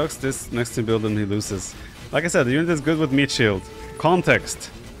unit sucks, this next to build him he loses. Like I said, the unit is good with meat shield. Context.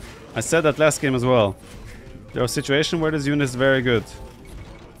 I said that last game as well. There was a situation where this unit is very good.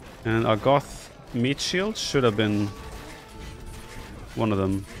 And our Goth meat shield should have been one of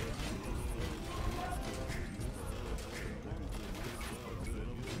them.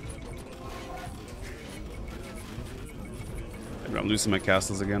 Maybe I'm losing my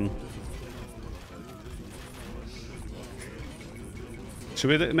castles again. Should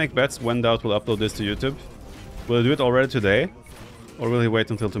we make bets when Doubt will upload this to YouTube? Will he do it already today? Or will he wait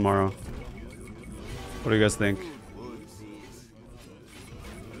until tomorrow? What do you guys think?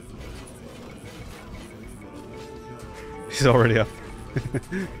 He's already up.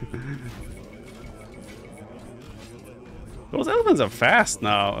 Those elephants are fast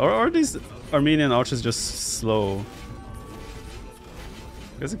now. Or are these Armenian archers just slow?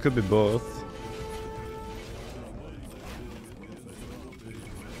 I guess it could be both.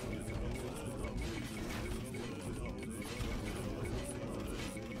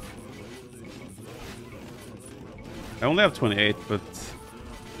 I only have 28, but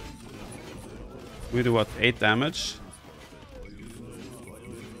we do what, 8 damage?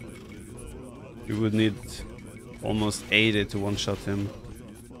 You would need almost 80 to one-shot him.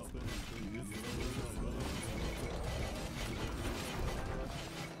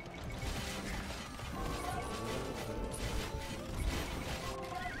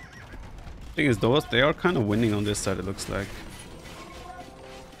 Thing is, those they are kind of winning on this side. It looks like.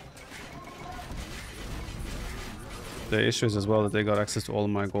 The issue is as well that they got access to all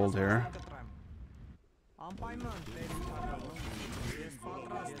my gold here.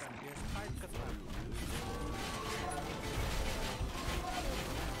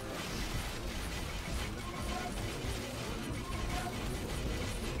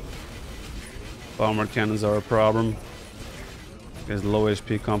 Bomber cannons are a problem. There's low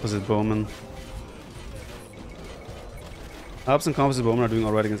HP composite bowmen. Alps and composite bowmen are doing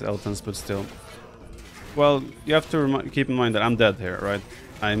alright against elephants, but still. Well, you have to keep in mind that I'm dead here, right?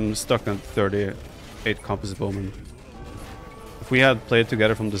 I'm stuck on 38 composite bowmen. If we had played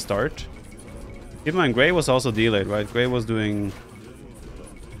together from the start, keep in mind Grey was also delayed, right? Grey was doing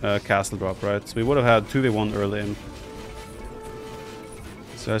castle drop, right? So we would have had 2v1 early in.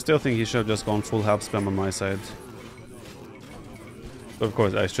 So I still think he should have just gone full help spam on my side. But of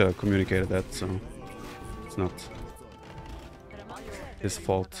course I should have communicated that, so it's not his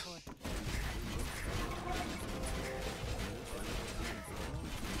fault.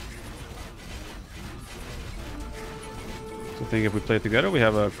 So I think if we play together we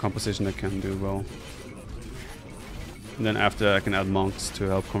have a composition that can do well. And then after I can add monks to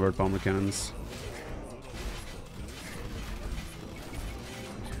help convert bomber cannons.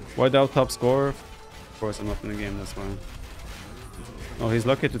 White out top score. Of course I'm not in the game, that's why. Oh, he's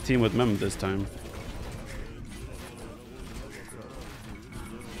lucky to team with Mem this time.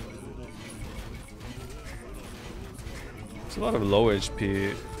 There's a lot of low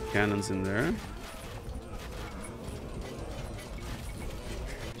HP cannons in there.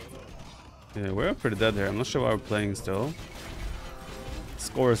 Yeah, we're pretty dead here. I'm not sure why we're playing still.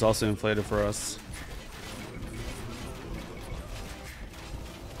 Score is also inflated for us.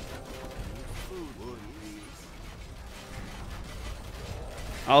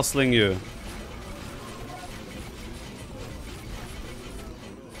 I'll sling you.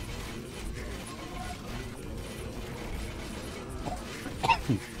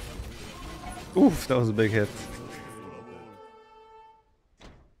 Oof, that was a big hit.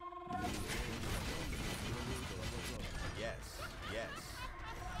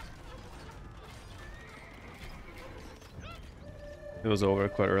 It was over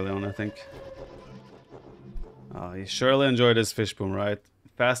quite early on, I think. Oh, he surely enjoyed his fish boom, right?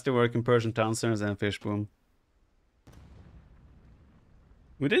 Faster working Persian town centers and fish boom.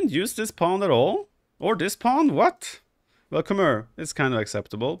 We didn't use this pawn at all? Or this pawn? What? Well, Khmer is kind of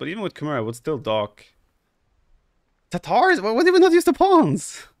acceptable, but even with Khmer, I would still dock. Tatars? Why did we not use the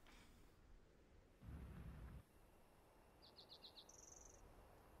pawns?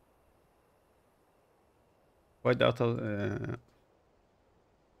 Why doubt?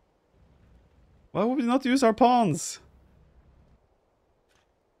 Why would we not use our pawns?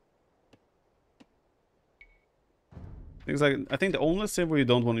 Things like, I think the only sim where you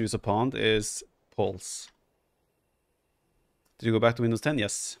don't want to use a pawn is Pulse. Did you go back to Windows 10?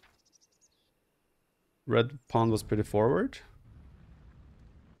 Yes. Red pawn was pretty forward.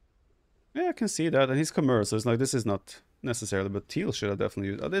 Yeah, I can see that. And he's Khmer, so it's like, this is not necessarily, but teal should have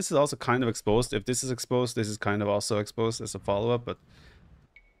definitely used. Oh, this is also kind of exposed. If this is exposed, this is kind of also exposed as a follow-up, but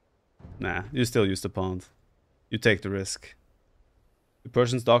nah, you still use the pawn. You take the risk. The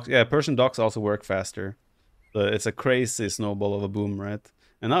Persian docks, yeah, Persian docks also work faster. But it's a crazy snowball of a boom, right?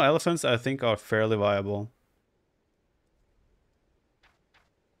 And now elephants, I think, are fairly viable.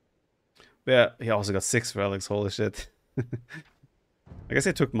 But yeah, he also got 6 relics, holy shit. I guess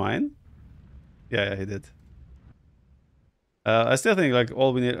he took mine. Yeah, he did. I still think like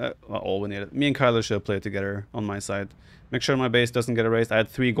all we need, me and Kyler should play together on my side. Make sure my base doesn't get erased. I had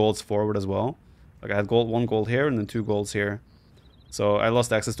 3 golds forward as well. Like I had 1 gold here and then 2 golds here. So I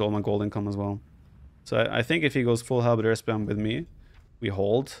lost access to all my gold income as well. So I think if he goes full halberdier spam with me, we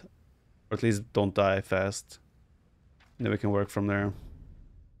hold. Or at least don't die fast. And then we can work from there.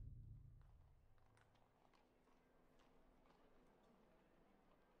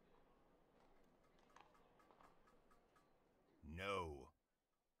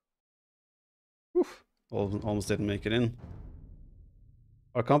 Oof, almost didn't make it in.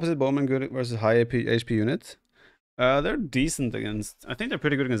 Are composite bowmen good versus high HP unit? They're decent against... I think they're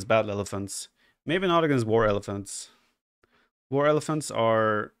pretty good against battle elephants. Maybe not against war elephants. War elephants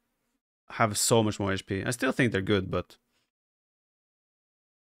have so much more HP. I still think they're good, but...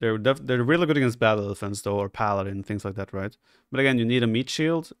 They're really good against battle elephants, though, or paladin, things like that, right? But again, you need a meat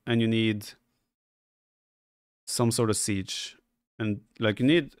shield, and you need some sort of siege. And, like, you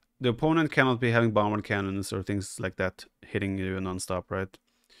need... The opponent cannot be having bomber cannons or things like that hitting you non-stop, right?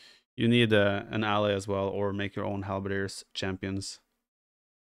 You need an ally as well, or make your own halberdiers champions.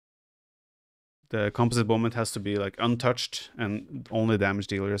 the composite moment has to be like untouched and only damage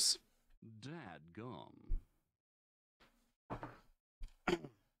dealers. Dadgum.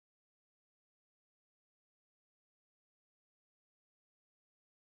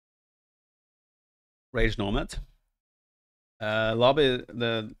 Rage Nomad. Lobby,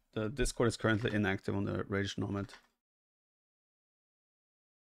 the Discord is currently inactive on the Rage Nomad.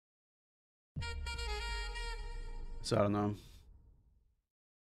 So I don't know.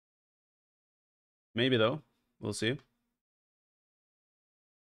 Maybe though. We'll see.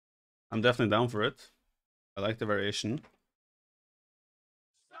 I'm definitely down for it. I like the variation.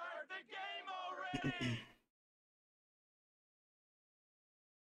 Start the game already!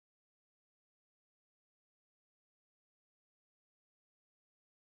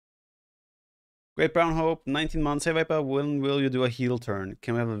 Great Brown Hope, 19 months. Hey Viper, when will you do a heel turn?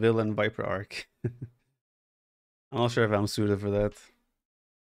 Can we have a villain Viper arc? I'm not sure if I'm suited for that.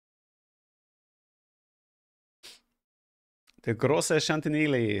 The Grosse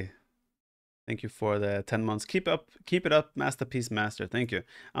Chantinili. Thank you for the 10 months. Keep it up, Masterpiece Master. Thank you.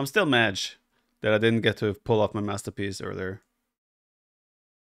 I'm still mad that I didn't get to pull off my Masterpiece earlier.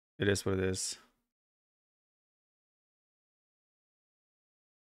 It is what it is.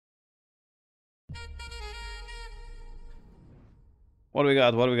 What do we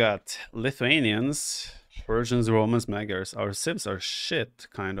got? What do we got? Lithuanians, Persians, Romans, Magyars. Our civs are shit,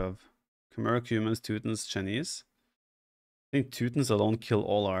 kind of. Khmer, Cumans, Teutons, Chinese. I think Teutons alone kill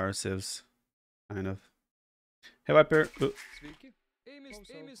all our civs, kind of. Hey Viper.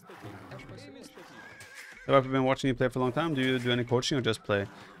 Have I been watching you play for a long time? Do you do any coaching or just play?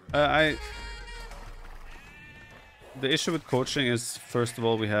 The issue with coaching is, first of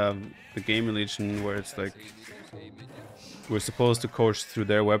all, we have the game religion where it's like we're supposed to coach through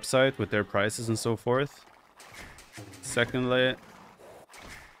their website with their prices and so forth. Secondly,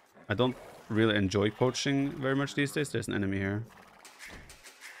 I don't really enjoy coaching very much these days. There's an enemy here.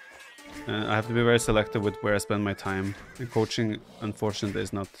 I have to be very selective with where I spend my time. And coaching, unfortunately,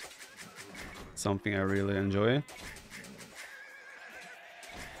 is not something I really enjoy.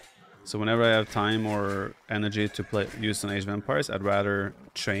 So whenever I have time or energy to use an Age of Empires, I'd rather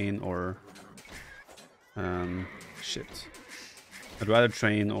train or I'd rather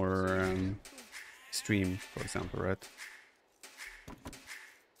train or stream, for example, right?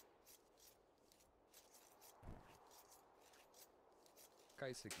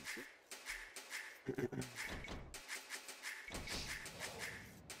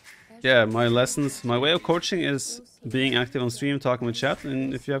 Yeah, my lessons, my way of coaching is being active on stream, talking with chat,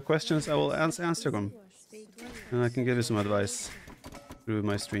 and if you have questions, I will answer them. And I can give you some advice through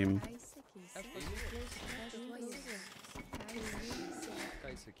my stream.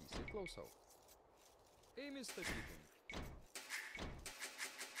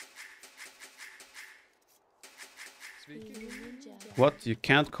 What? You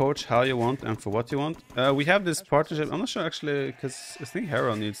can't coach how you want and for what you want? We have this partnership. I'm not sure actually, because I think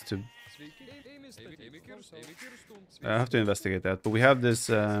Hero needs to... I have to investigate that. But we have this...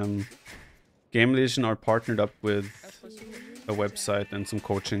 Game Legion are partnered up with a website and some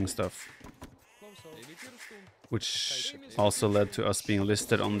coaching stuff. Which also led to us being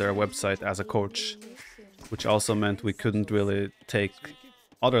listed on their website as a coach. Which also meant we couldn't really take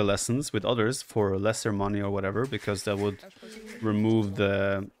other lessons with others for lesser money or whatever, because that would remove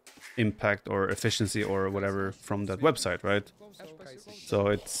the impact or efficiency or whatever from that website, right? So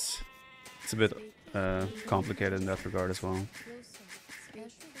it's a bit complicated in that regard as well.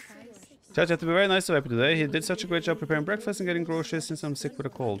 Chat, you have to be very nice to Viper today. He did such a great job preparing breakfast and getting groceries since I'm sick with a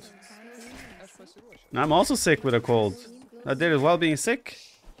cold. And I'm also sick with a cold. I did it while being sick.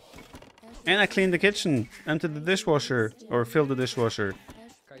 And I cleaned the kitchen, emptied the dishwasher, or filled the dishwasher.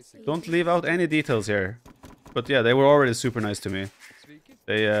 Don't leave out any details here. But yeah, they were already super nice to me.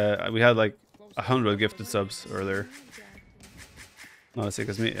 They we had like 100 gifted subs earlier. Not as sick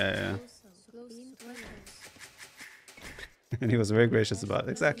as me. Yeah. And he was very gracious about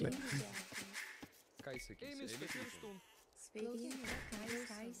it. Exactly.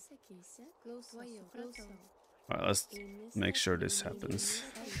 Alright, let's make sure this happens.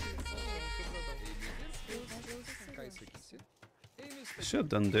 I should have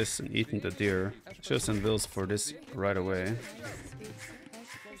done this and eaten the deer. I should have sent Wills for this right away.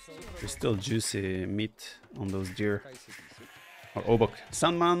 There's still juicy meat on those deer. Or Obok.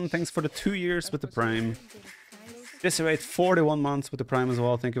 Sandman, thanks for the 2 years with the Prime. Disarrayed 41 months with the Prime as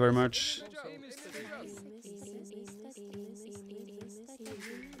well. Thank you very much.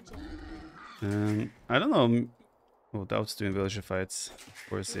 I don't know. Oh, Doubt's doing villager fights. Of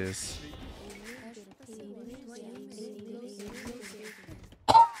course he is.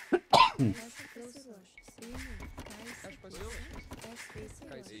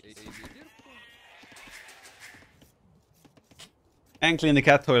 And clean the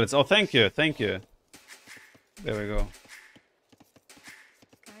cat toilets. Oh, thank you, thank you. There we go.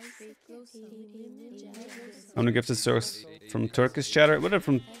 I'm gonna give this source from Turkish chatter, whether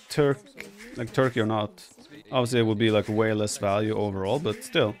from Turkey or not. Obviously, it would be like way less value overall, but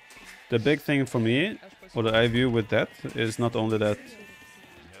still, the big thing for me, what I view with that, is not only that.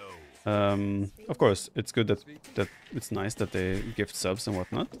 Of course, it's good that it's nice that they gift subs and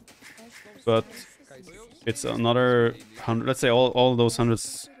whatnot, but it's another 100. Let's say all those 100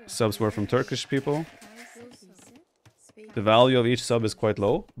 subs were from Turkish people. The value of each sub is quite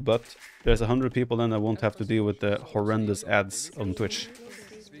low, but there's 100 people then that won't have to deal with the horrendous ads on Twitch.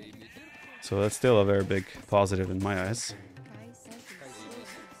 So that's still a very big positive in my eyes.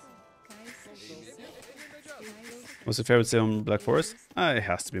 What's your favorite sim on Black Forest? It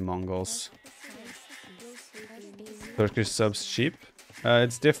has to be Mongols. Turkish subs cheap.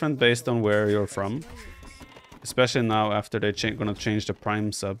 It's different based on where you're from. Especially now after they're gonna change the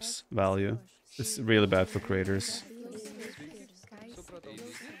Prime subs value. It's really bad for creators.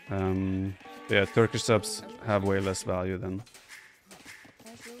 Yeah, Turkish subs have way less value than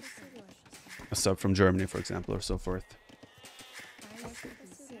a sub from Germany, for example, or so forth.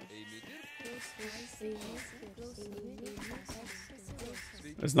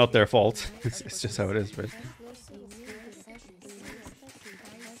 It's not their fault. It's just how it is, right?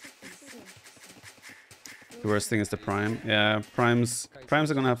 The worst thing is the Prime. Yeah, Primes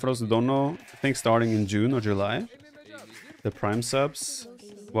are gonna have, for those who don't know, I think starting in June or July. The Prime subs,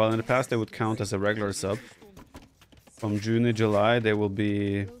 while in the past they would count as a regular sub. From June to July they will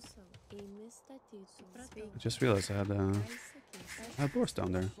be... I just realized I had doors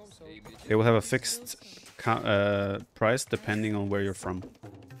down there. They will have a fixed price depending on where you're from.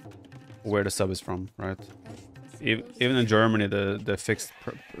 Where the sub is from, right? Even in Germany the fixed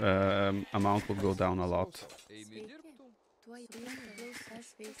amount will go down a lot.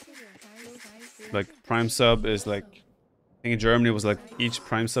 Like Prime sub is like... I think in Germany it was like each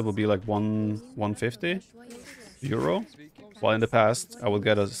Prime sub will be like 150 euro, while in the past I would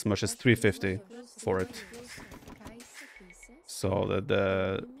get as much as 350 for it. So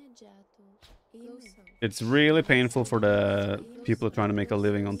that it's really painful for the people trying to make a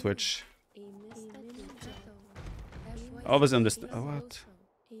living on Twitch. Obviously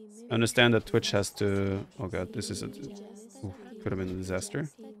understand that Twitch has to... Oh god, this is could have been a disaster.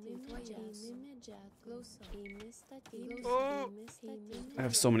 I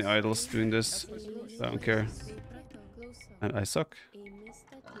have so many idols doing this. I don't care. And I suck.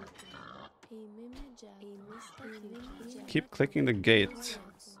 Keep clicking the gate.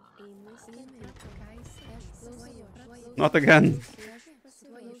 Not again.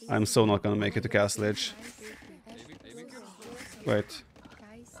 I'm so not gonna make it to Castle Edge. Wait.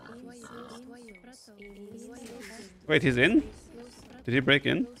 Wait, he's in? Did he break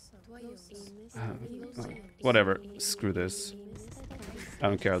in? Whatever. Screw this. I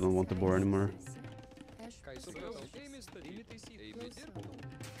don't care. I don't want the boar anymore.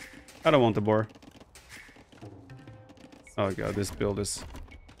 I don't want the boar. Oh god, this build is...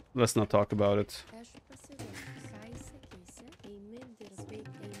 Let's not talk about it.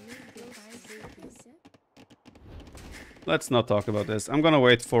 Let's not talk about this. I'm gonna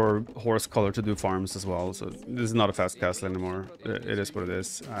wait for Horse Color to do farms as well. So this is not a fast castle anymore. It is what it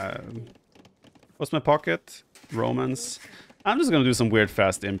is. What's my pocket? Romance. I'm just gonna do some weird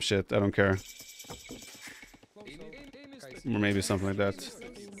fast imp shit. I don't care. Or maybe something like that.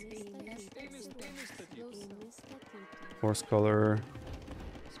 Horse Color.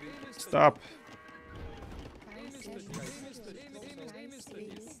 Stop.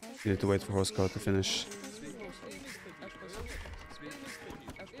 You need to wait for Horse Color to finish.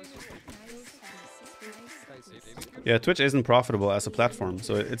 Yeah, Twitch isn't profitable as a platform,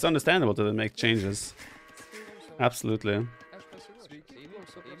 so it's understandable to make changes. Absolutely.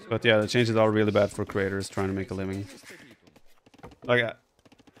 But yeah, the changes are really bad for creators trying to make a living. Like,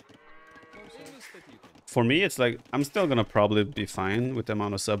 for me, it's like, I'm still gonna probably be fine with the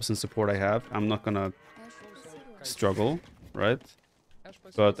amount of subs and support I have. I'm not gonna struggle, right?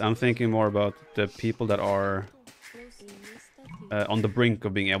 But I'm thinking more about the people that are on the brink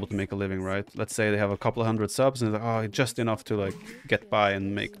of being able to make a living, right? Let's say they have a couple of 100 subs and they're like, oh, just enough to like get by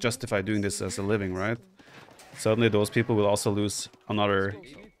and justify doing this as a living, right? Suddenly those people will also lose another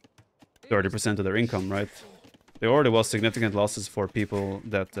 30% of their income, right? There already was significant losses for people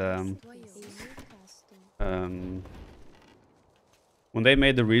that when they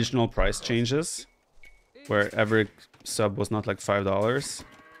made the regional price changes, where every sub was not like $5,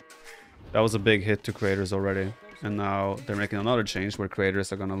 that was a big hit to creators already. And now they're making another change where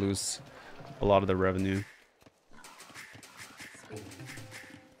creators are gonna lose a lot of their revenue.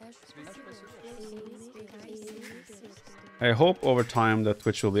 I hope over time that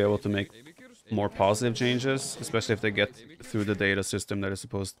Twitch will be able to make more positive changes, especially if they get through the data system that is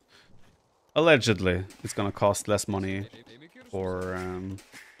supposed... Allegedly, it's gonna cost less money for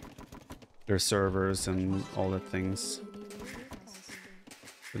their servers and all that things.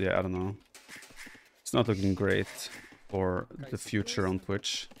 But yeah, I don't know. It's not looking great for the future on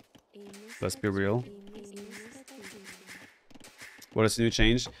Twitch. Let's be real. What is the new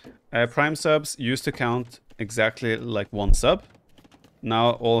change? Prime subs used to count exactly like one sub.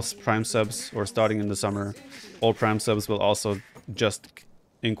 Now all Prime subs, or starting in the summer, all Prime subs will also just,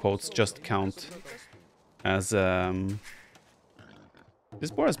 in quotes, just count as... This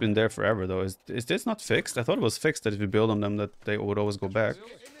board has been there forever though. Is this not fixed? I thought it was fixed that if you build on them that they would always go back.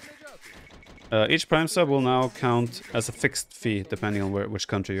 Each Prime sub will now count as a fixed fee depending on which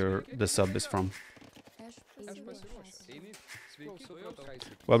country the sub is from.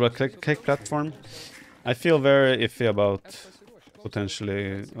 What about click platform? I feel very iffy about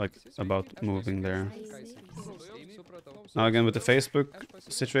potentially about moving there. Now again with the Facebook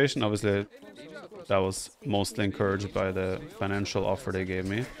situation, obviously that was mostly encouraged by the financial offer they gave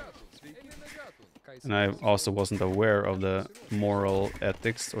me. And I also wasn't aware of the moral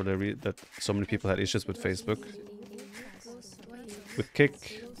ethics or that so many people had issues with Facebook. With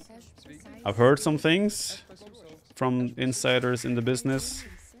Kick, I've heard some things from insiders in the business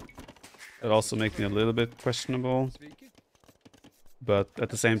that also make me a little bit questionable. But at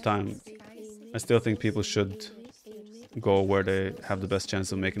the same time, I still think people should go where they have the best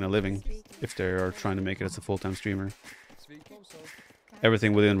chance of making a living if they are trying to make it as a full-time streamer.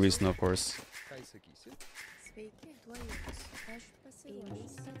 Everything within reason, of course.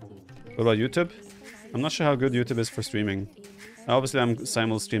 What about YouTube? I'm not sure how good YouTube is for streaming. Obviously, I'm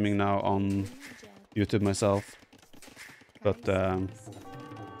simul streaming now on YouTube myself. But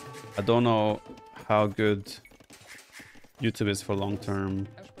I don't know how good YouTube is for long-term.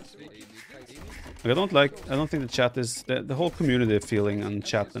 I don't think the chat is... The whole community feeling on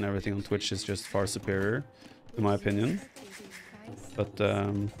chat and everything on Twitch is just far superior, in my opinion. But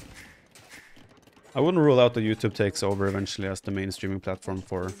I wouldn't rule out that YouTube takes over eventually as the main streaming platform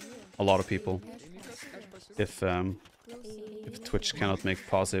for a lot of people. If Twitch cannot make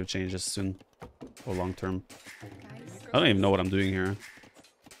positive changes soon or long term. I don't even know what I'm doing here.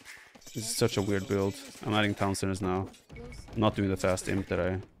 This is such a weird build. I'm adding town centers now. I'm not doing the fast imp that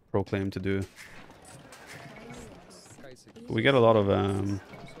I proclaim to do. But we get a lot of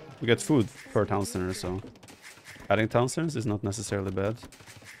we get food per town center, so adding town centers is not necessarily bad.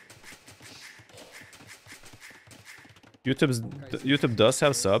 YouTube does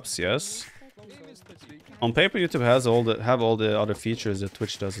have subs, yes. On paper, YouTube has all the other features that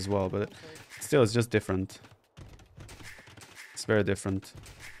Twitch does as well, but still, it's just different. It's very different.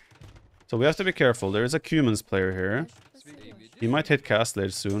 So we have to be careful. There is a Cumans player here. He might hit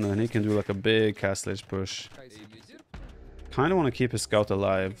Castlage soon, and he can do like a big Castlage push. Kind of want to keep his scout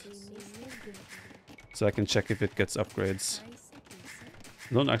alive, so I can check if it gets upgrades.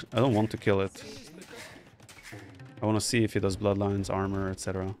 I don't want to kill it. I want to see if he does bloodlines, armor,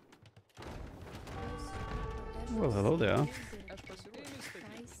 etc. Well, hello there.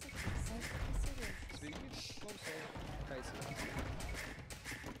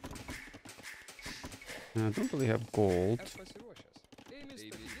 I don't really have gold.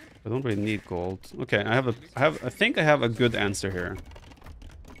 I don't really need gold. Okay, I think I have a good answer here.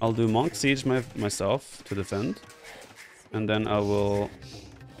 I'll do Monk Siege myself to defend, and then I will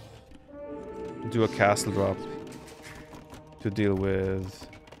do a castle drop to deal with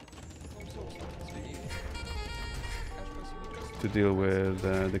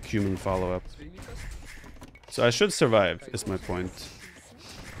the Cuman follow-up. So I should survive, is my point.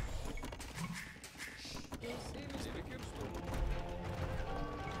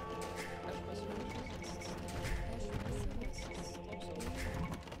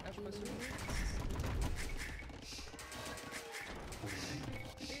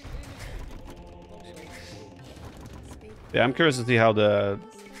 Yeah, I'm curious to see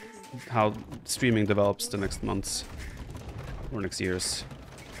how streaming develops the next months or next years,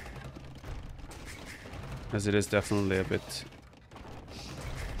 as it is definitely a bit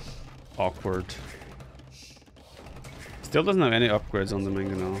awkward. Still doesn't have any upgrades on the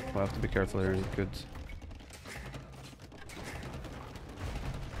manga now. We'll have to be careful here. Good.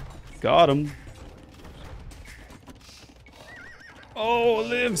 Got him. Oh,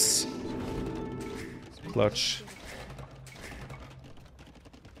 lives. Clutch.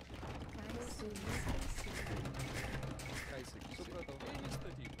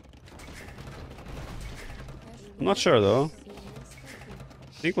 I'm not sure though.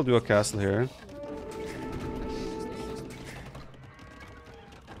 I think we'll do a castle here.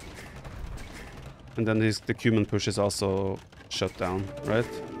 And then the Cumin push is also shut down, right?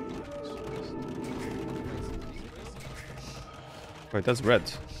 Wait, that's red.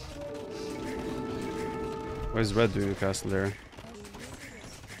 Why is red doing a castle there?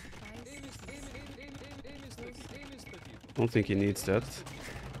 Don't think he needs that.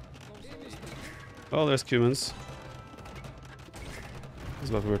 Oh, there's Cumins. This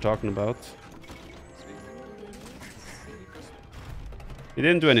is what we were talking about. He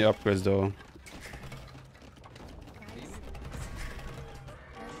didn't do any upgrades though.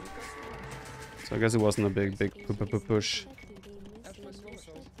 So I guess it wasn't a big push.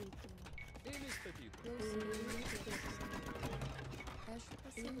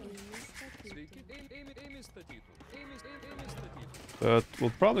 But we're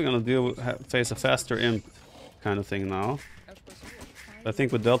probably gonna face a faster imp kind of thing now. I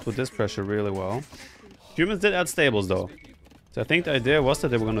think we dealt with this pressure really well. Humans did add stables though. So I think the idea was that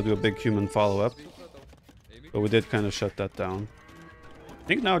they were gonna do a big human follow-up. But we did kind of shut that down. I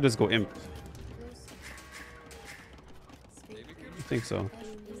think now just go imp. I think so.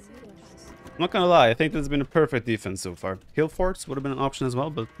 I'm not gonna lie, I think this has been a perfect defense so far. Hill forts would have been an option as well,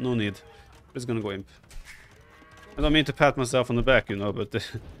 but no need. Just gonna go imp. I don't mean to pat myself on the back, you know, but this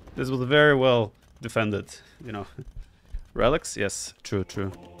was very well defended, you know. Relics? Yes, true,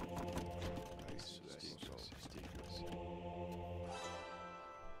 true.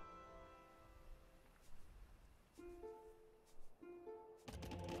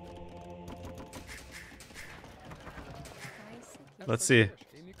 Let's see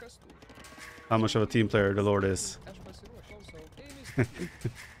how much of a team player the Lord is.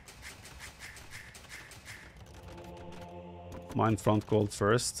 Mine front gold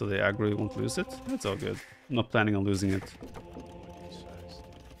first, so the aggro won't lose it. That's all good. I'm not planning on losing it.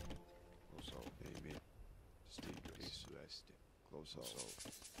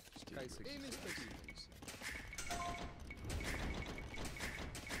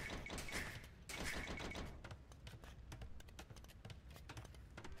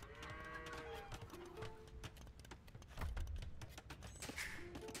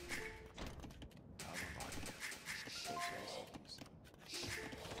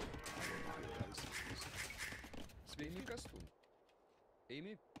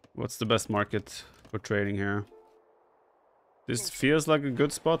 What's the best market for trading here? This feels like a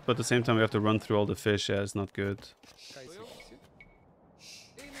good spot, but at the same time we have to run through all the fish. Yeah, it's not good.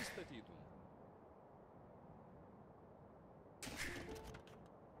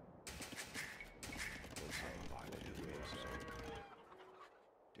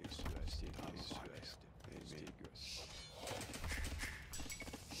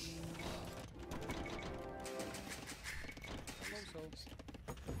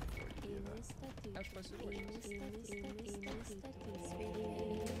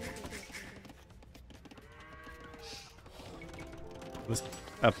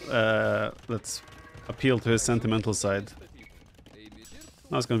 Let's appeal to his sentimental side.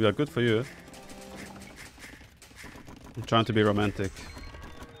 Now it's gonna be good for you. I'm trying to be romantic.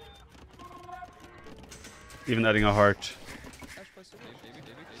 Even adding a heart.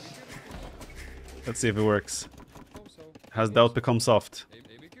 Let's see if it works. Has doubt become soft?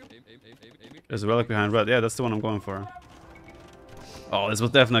 There's a relic behind red. Yeah, that's the one I'm going for. Oh, this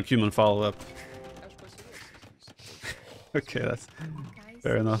was definitely a human follow-up. Okay, that's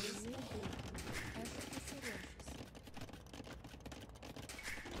fair enough.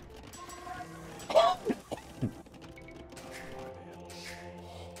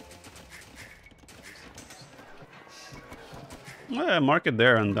 Yeah, market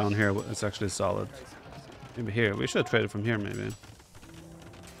there and down here it's actually solid. Maybe here. We should have traded from here, maybe.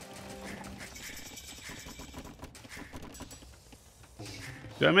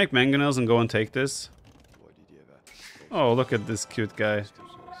 Do I make mangonels and go and take this? Oh, look at this cute guy.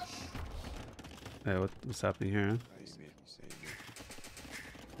 Hey, what's happening here?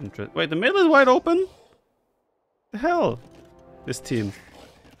 Wait, the middle is wide open? The hell? This team.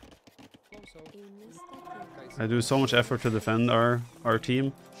 I do so much effort to defend our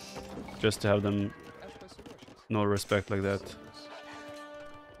team, just to have them no respect like that.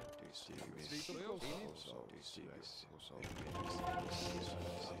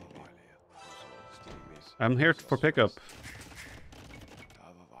 I'm here for pickup.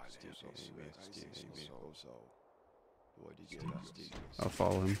 I'll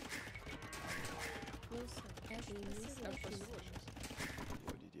follow him.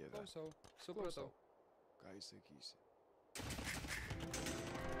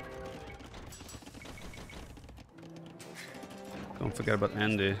 Don't forget about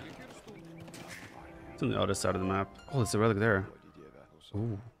Andy. It's on the other side of the map. Oh, there's a relic there.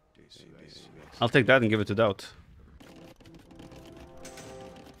 Ooh. I'll take that and give it to Doubt.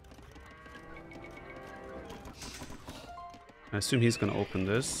 I assume he's gonna open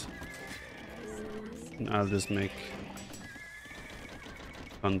this. And I'll just make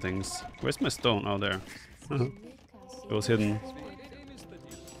fun things. Where's my stone? Oh, there. It was hidden.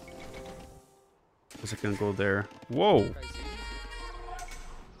 Guess I can go there. Whoa!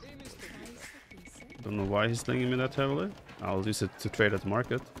 Don't know why he's slinging me that heavily. I'll use it to trade at the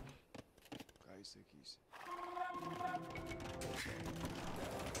market.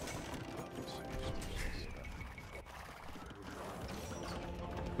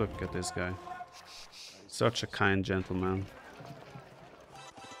 Look at this guy. Such a kind gentleman.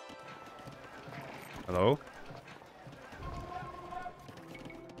 Hello?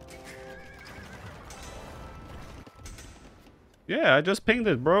 Yeah, I just pinged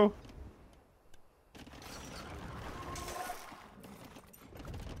it, bro.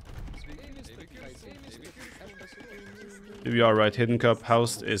 If you are right, Hidden Cup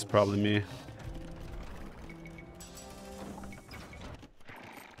housed is probably me.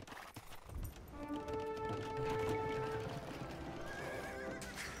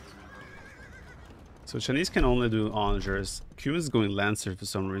 So Chinese can only do onagers. Q is going Lancer for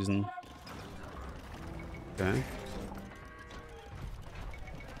some reason. Okay.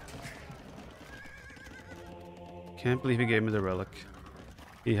 Can't believe he gave me the relic.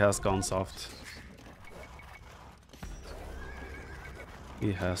 He has gone soft.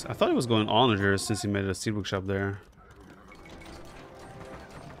 He has. I thought he was going onagers since he made a steelbook shop there.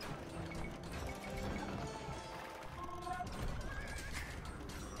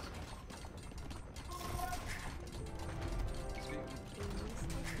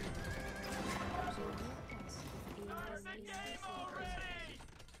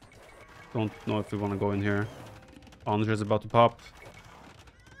 Don't know if we want to go in here. Onager is about to pop.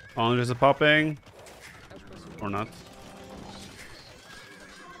 Onager is popping. Or not.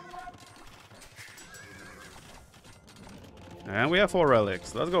 And we have 4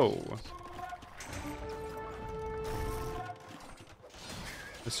 relics. Let's go.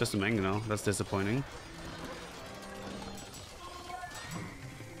 It's just a mango. That's disappointing.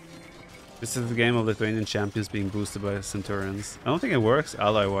 This is the game of Lithuanian champions being boosted by Centurions. I don't think it works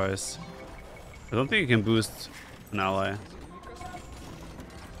ally-wise. I don't think you can boost an ally.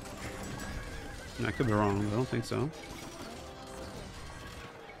 I could be wrong, but I don't think so.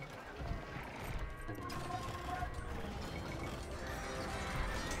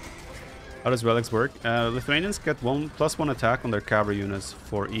 How does relics work? Lithuanians get +1 attack on their cavalry units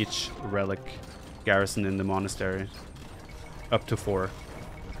for each relic garrison in the monastery. Up to 4.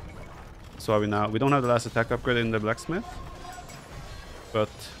 So we don't have the last attack upgrade in the blacksmith. But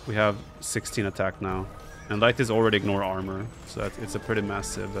we have 16 attack now. And light is already ignore armor. So it's a pretty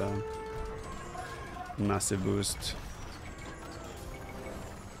massive massive boost.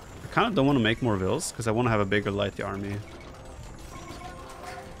 I kind of don't want to make more vills because I want to have a bigger lighty army.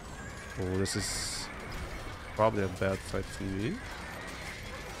 Oh, this is probably a bad fight for me.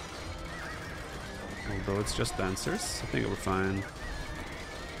 Although it's just dancers, I think it will be fine.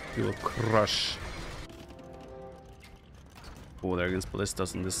 We will crush. Oh, they're against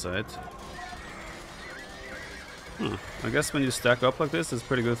ballistas on this side. Huh. I guess when you stack up like this, it's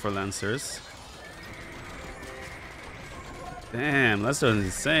pretty good for lancers. Damn, Lancer is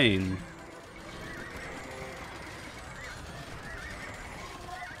insane.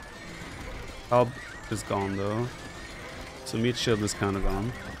 Hub is gone though. So meat shield is kind of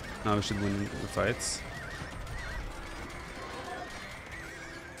gone. Now we should win the fights.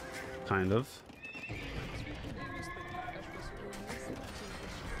 Kind of.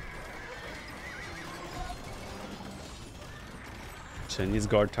 Chinese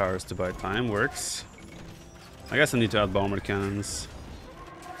guard towers to buy time works. I guess I need to add bomber cannons.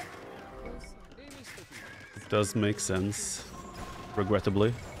 It does make sense,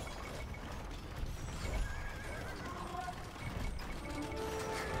 regrettably.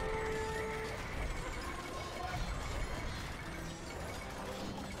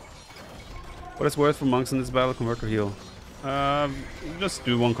 What is worth for monks in this battle? Convert or heal? Just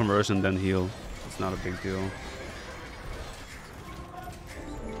do 1 conversion, then heal. It's not a big deal.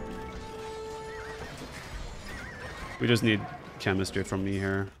 We just need chemistry from me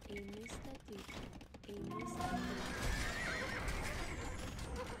here.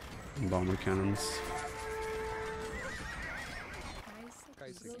 Bomber cannons.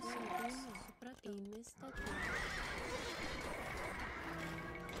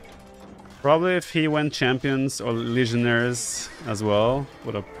 Probably if he went champions or legionnaires as well,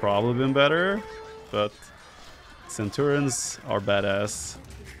 would have probably been better. But Centurions are badass.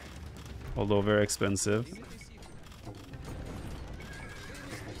 although very expensive.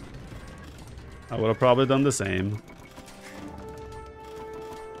 I would have probably done the same.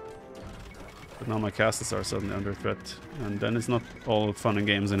 But now my castles are suddenly under threat, and then it's not all fun and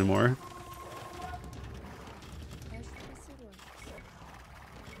games anymore.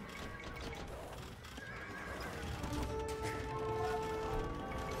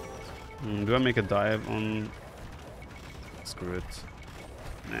 Do I make a dive on... Screw it.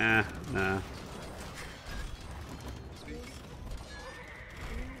 Nah.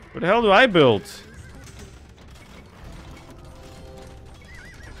 What the hell do I build?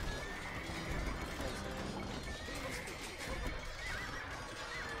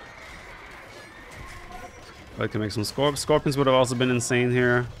 I'd like to make some scorpions would have also been insane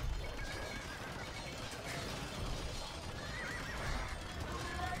here.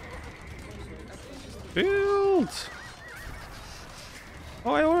 Build!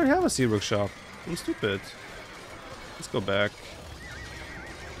 Oh, I already have a sea rook shop. I'm stupid. Let's go back.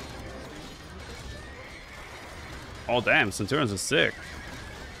 Oh damn, Centurions are sick.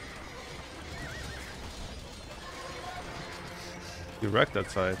 You wrecked that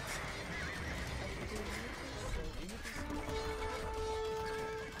fight.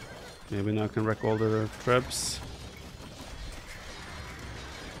 Maybe now I can wreck all the traps.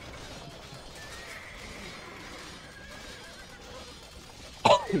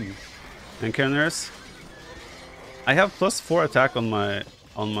 And Canners. I have +4 attack on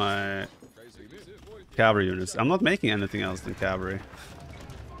my cavalry units. I'm not making anything else than cavalry.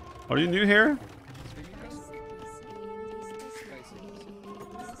 Are you new here?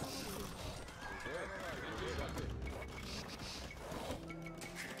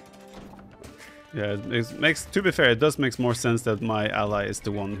 Yeah, it makes, to be fair, it does make more sense that my ally is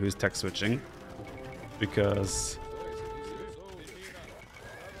the one who's tech switching, because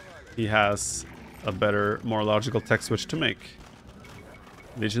he has a better, more logical tech switch to make.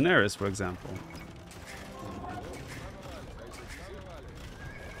 Legionaries, for example.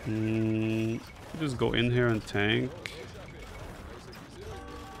 Just go in here and tank.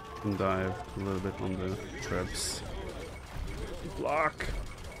 And dive a little bit on the traps. Block.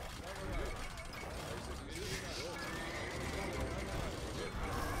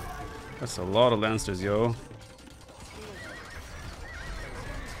 That's a lot of Lancers, yo.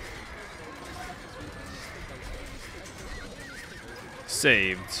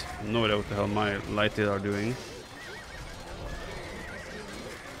 Saved. No idea what the hell my lighted are doing.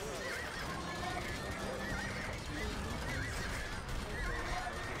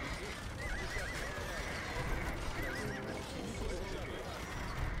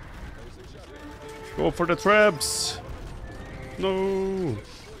 Go for the traps. No.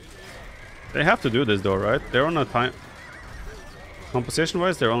 They have to do this though, right? They're on a time. Composition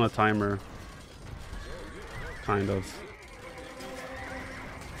wise, they're on a timer. Kind of.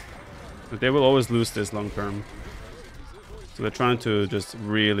 But they will always lose this long term. So they're trying to just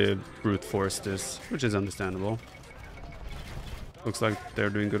really brute force this, which is understandable. Looks like they're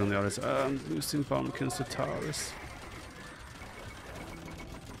doing good on the other side. I'm losing pumpkins to towers.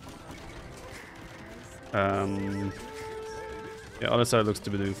 Yeah, other side looks to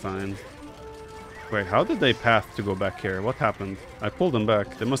be doing fine. Wait, how did they path to go back here? What happened? I pulled them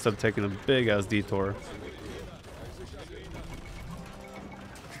back. They must have taken a big ass detour.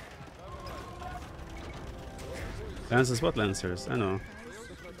 Lancers? What Lancers? I know.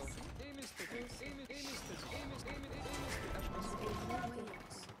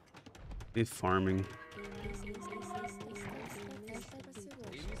 Be farming.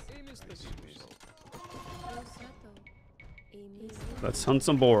 Let's hunt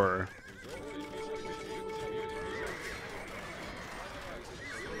some boar.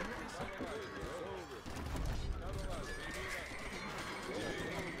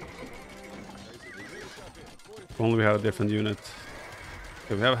 If only we had a different unit.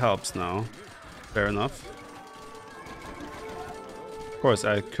 Okay, we have helps now. Fair enough. Of course,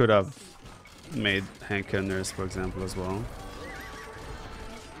 I could have made Handcannons, for example, as well.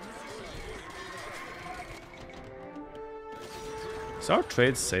 Is our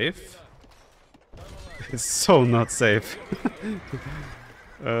trade safe? It's so not safe.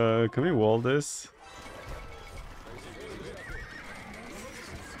 Can we wall this?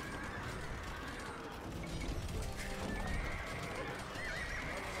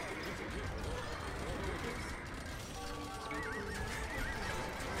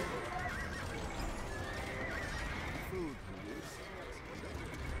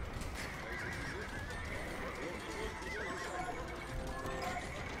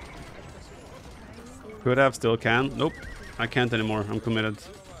 Could have, still can. Nope, I can't anymore. I'm committed.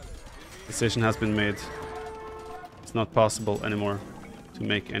 Decision has been made. It's not possible anymore to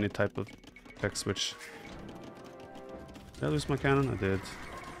make any type of tech switch. Did I lose my cannon? I did.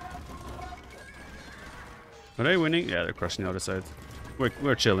 Are they winning? Yeah, they're crushing the other side.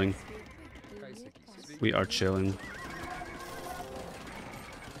 We're chilling. We are chilling.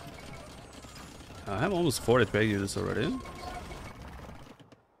 I have almost 40 trade units already.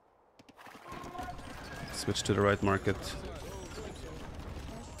 Switch to the right market.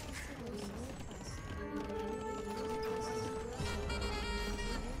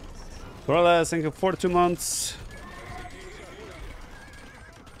 Corella, thank you for 42 months.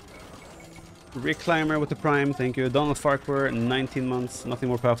 Reclaimer with the Prime, thank you. Donald Farquhar, 19 months. Nothing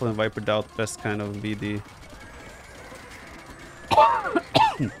more powerful than Viper Doubt. Best kind of BD.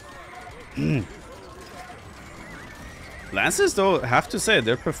 Lances, though, have to say,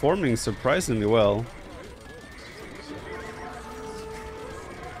 they're performing surprisingly well.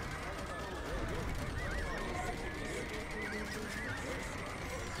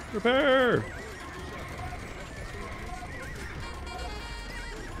 Prepare!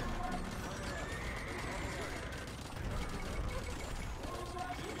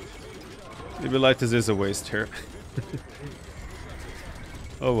 Maybe Lightus is a waste here.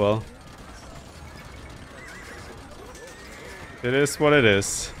 Oh well. It is what it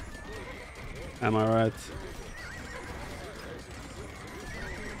is. Am I right?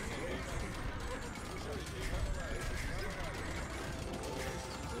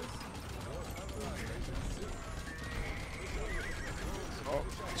 Oh,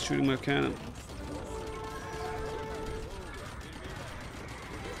 shooting my cannon.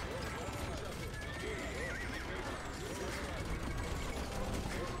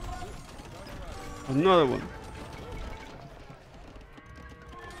 Another one.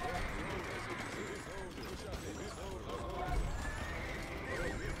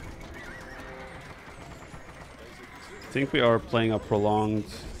 I think we are playing a prolonged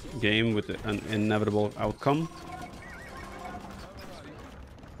game with an inevitable outcome.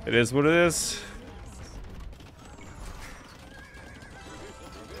 It is what it is.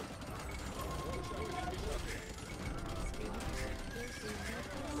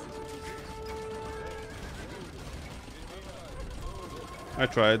 I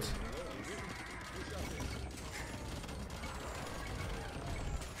tried.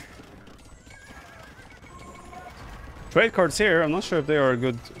 Trade cards here. I'm not sure if they are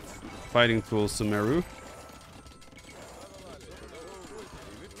good fighting tools, Sumeru.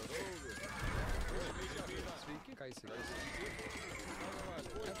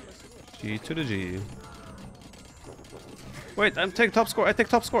 G to the G. Wait, I'm taking top score. I take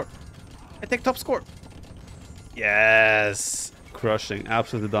top score. I take top score. Yes. Crushing.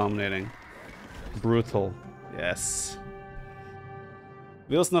 Absolutely dominating. Brutal. Yes.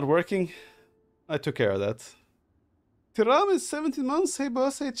 Wheel's not working. I took care of that. Tiramis, 17 months. Hey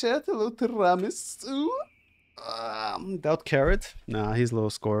boss, hey chat. Hello, Tiramis. Doubt Carrot. Nah, he's low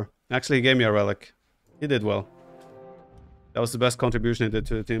score. Actually, he gave me a relic. He did well. That was the best contribution he did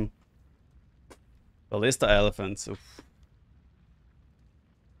to the team. Ballista Elephants. Oof.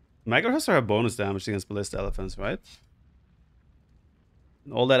 Megahuster have bonus damage against Ballista Elephants, right?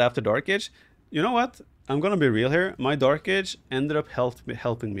 All that after Dark Age. You know what? I'm gonna be real here. My Dark Age ended up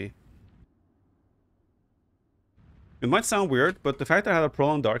helping me. It might sound weird, but the fact that I had a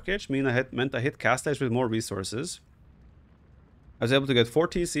prolonged Dark Age meant I hit cast stage with more resources. I was able to get 4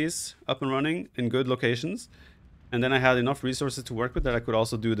 TCs up and running in good locations. And then I had enough resources to work with that I could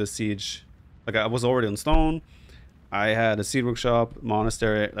also do the siege. Like, I was already on stone. I had a seed workshop,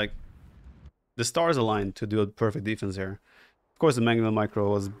 monastery. Like, the stars aligned to do a perfect defense here. Of course, the Mangonel Micro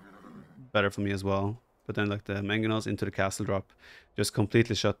was better for me as well. But then, like, the Mangonels into the castle drop just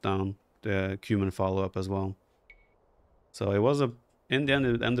completely shut down the Cuman follow-up as well. So it was in the end,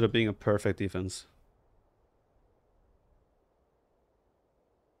 it ended up being a perfect defense.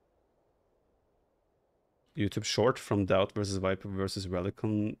 YouTube short from Doubt versus Viper versus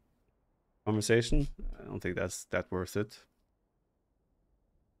Relicon conversation. I don't think that's that worth it.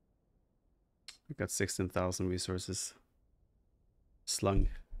 We got 16,000 resources slung.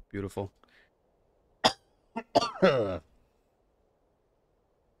 Beautiful.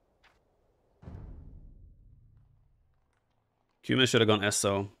 Cuman should have gone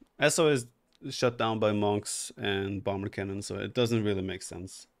SO. SO is shut down by monks and bomber cannon, so it doesn't really make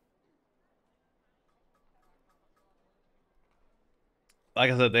sense. Like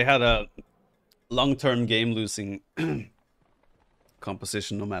I said, they had a long-term game losing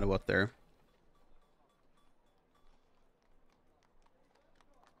composition no matter what there.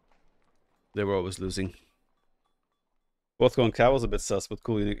 They were always losing. Both going cow was a bit sus, but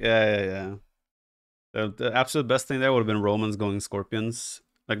cool. Yeah. The absolute best thing there would have been Romans going Scorpions.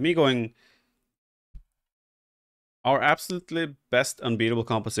 Like me going... Our absolutely best unbeatable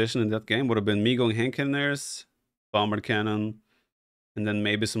composition in that game would have been me going Handcannoners, Bombard Cannon, and then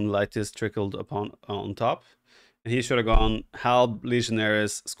maybe some Lightest trickled upon on top. And he should have gone Halb,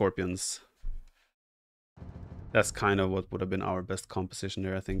 Legionaries, Scorpions. That's kind of what would have been our best composition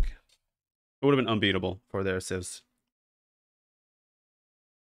there, I think. It would have been unbeatable for their civs.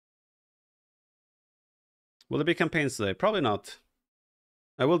 Will there be campaigns today? Probably not.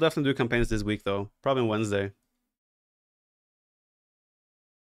 I will definitely do campaigns this week though. Probably on Wednesday.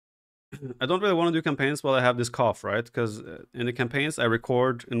 I don't really want to do campaigns while I have this cough, right? Because in the campaigns I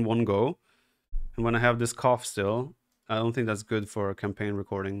record in one go. And when I have this cough still, I don't think that's good for a campaign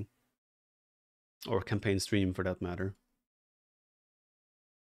recording. Or campaign stream for that matter.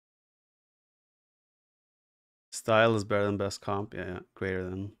 Style is better than best comp. Yeah, greater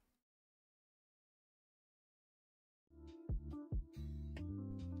than.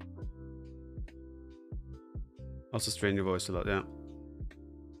 Also strain your voice a lot, yeah.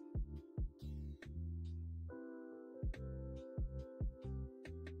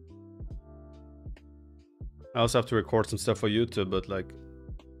 I also have to record some stuff for YouTube, but like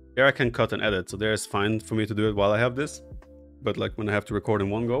here I can cut and edit, so there's fine for me to do it while I have this. But like when I have to record in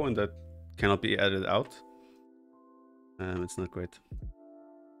one go and that cannot be edited out, it's not great.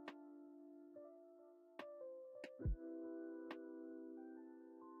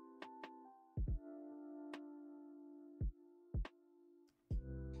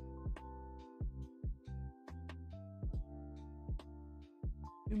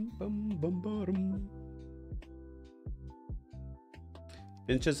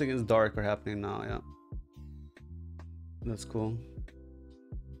 Inches against Dark are happening now, yeah. That's cool.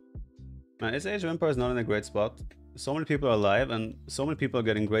 Man, is Age of Empires not in a great spot? So many people are alive and so many people are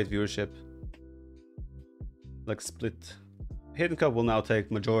getting great viewership. Like split. Hidden Cup will now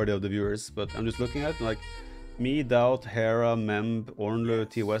take majority of the viewers, but I'm just looking at like me, Doubt, Hera, Memb, Ornlu,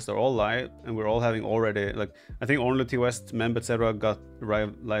 T-West are all live, and we're all having already, like, I think Ornlu, T-West, Memb, etc. got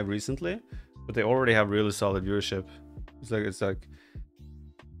live recently, but they already have really solid viewership. It's like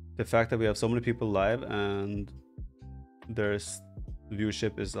the fact that we have so many people live and there's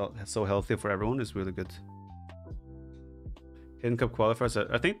viewership is so healthy for everyone is really good. Hidden Cup qualifiers,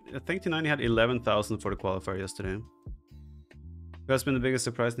 I think T90 had 11,000 for the qualifier yesterday. Who has been the biggest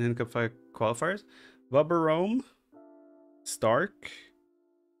surprise in Hidden Cup 5 qualifiers? Vubber Rome, Stark,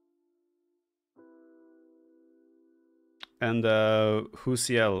 and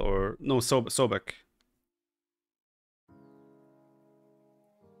Husiel, or no, Sobek.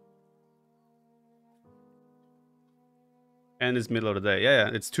 And it's middle of the day. Yeah,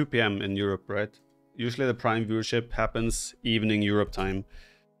 it's 2 PM in Europe, right? Usually the prime viewership happens evening Europe time.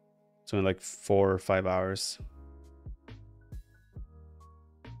 So in like 4 or 5 hours.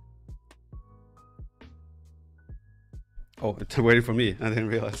 Oh, it's waiting for me. I didn't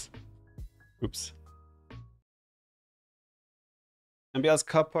realize. Oops. NBL's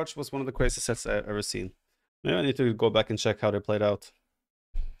Cup Watch was one of the craziest sets I've ever seen. Maybe I need to go back and check how they played out.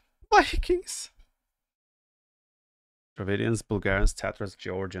 Vikings! Dravidians, Bulgarians, Tatars,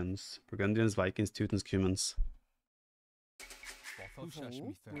 Georgians, Burgundians, Vikings, Teutons, Cumans.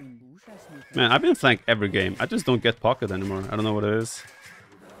 Man, I've been flanked every game. I just don't get pocket anymore. I don't know what it is.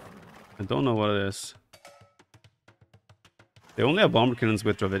 I don't know what it is. They only have bomber cannons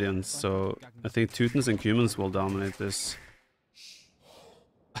with Dravidians, so I think Teutons and Cumans will dominate this.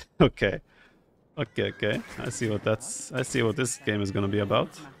 Okay. Okay. I see what this game is gonna be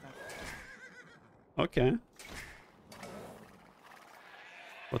about. Okay.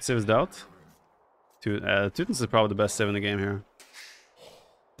 What civ is Doubt? Teutons is probably the best civ in the game here.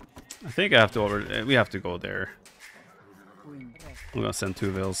 I think I have to we have to go there. I'm gonna send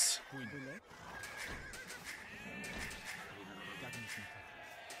 2 Vils.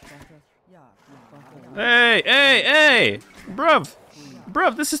 Hey!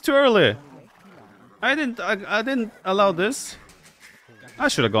 Bruv, this is too early. I didn't allow this. I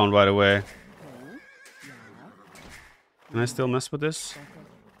should have gone right away. Can I still mess with this?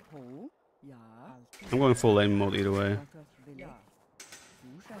 I'm going full aim mode either way.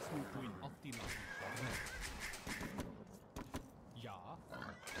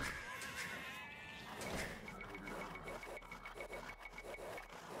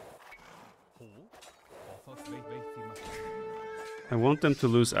 I want them to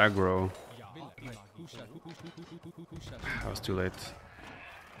lose aggro. That was too late.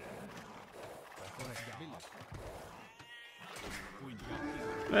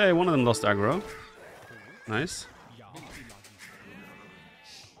 Hey, one of them lost aggro. Nice.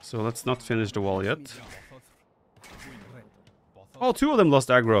 So let's not finish the wall yet. Oh, two of them lost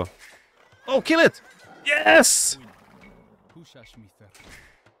aggro. Oh, kill it! Yes!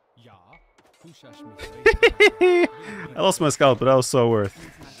 I lost my scalp, but that was so worth.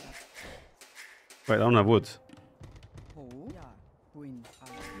 Wait, I don't have wood.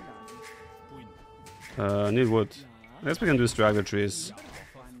 Need wood. I guess we can do straggler trees.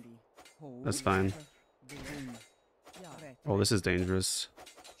 That's fine. Oh, this is dangerous.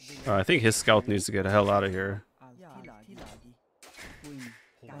 I think his scout needs to get the hell out of here.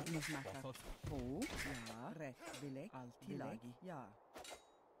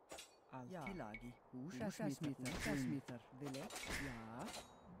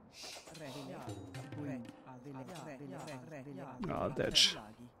 Ah, ditch.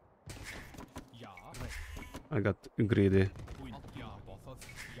 I got greedy.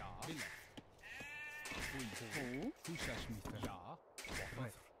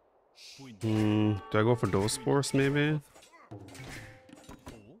 Do I go for those spores maybe?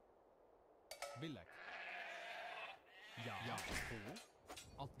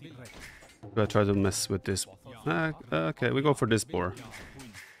 Do I try to mess with this? Okay, we go for this spore.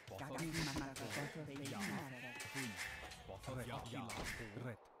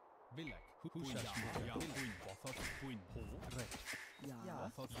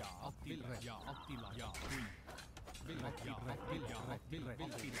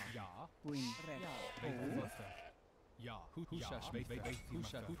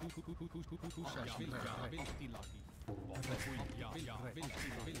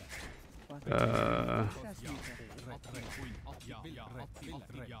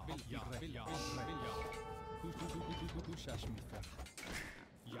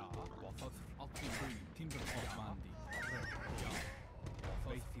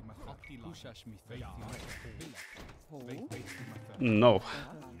 No.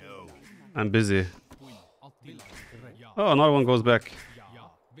 I'm busy. Oh, another one goes back.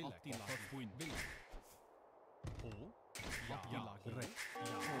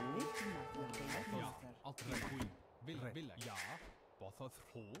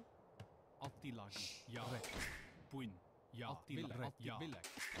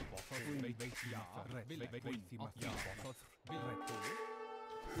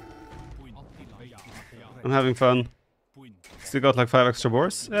 I'm having fun. Still got like 5 extra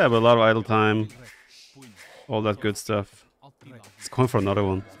boars? Yeah, but a lot of idle time. All that good stuff. It's going for another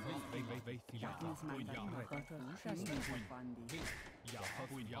one.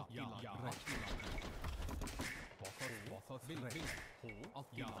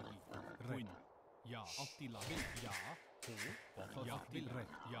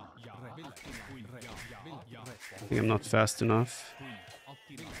 I think I'm not fast enough.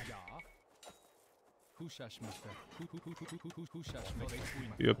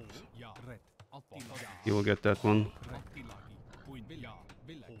 Yep. You will get that one.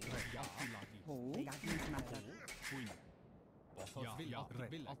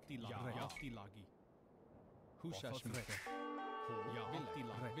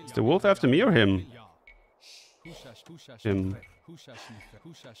 Is the wolf after me or him? Him.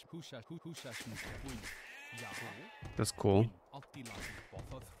 That's cool.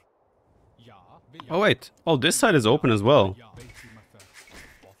 Oh wait. Oh, this side is open as well.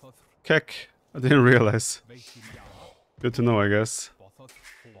 Keck. I didn't realize. Good to know, I guess.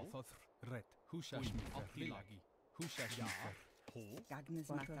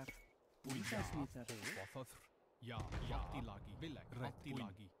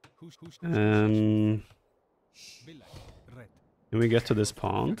 Can we get to this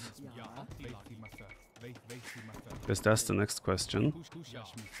pond? Guess that's the next question.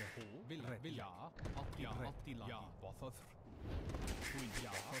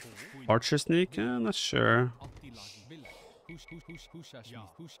 Archer sneak? Not sure.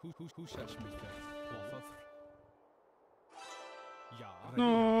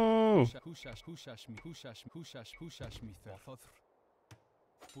 No!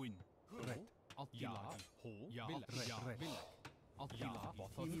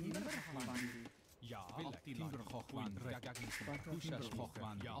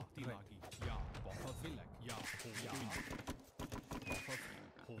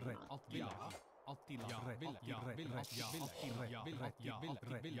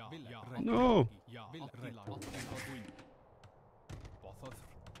 No!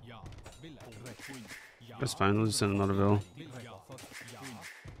 That's fine, I'll just send another bill.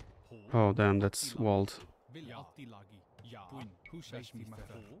 Oh damn, that's walled.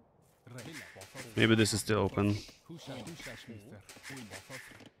 Maybe this is still open. Do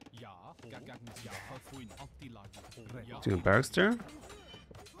you have barracks there?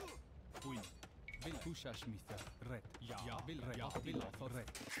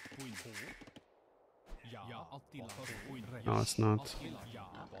 No, it's not.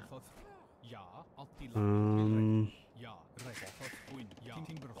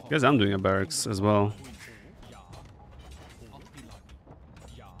 Guess I'm doing a barracks as well.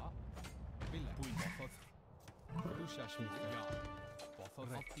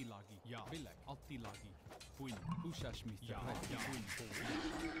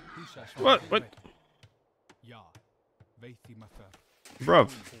 What? What?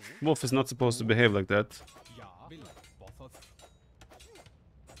 Bruv, Wolf is not supposed to behave like that.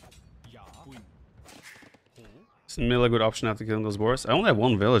 Isn't Mill a good option after killing those boars? I only have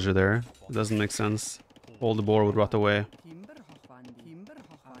one villager there. It doesn't make sense. All the boar would rot away.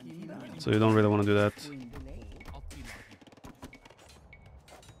 So you don't really want to do that.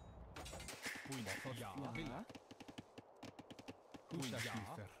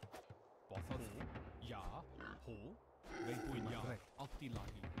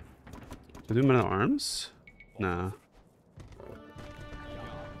 Do I do men at arms? Nah.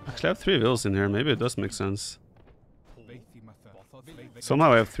 Actually, I have 3 vills in here. Maybe it does make sense.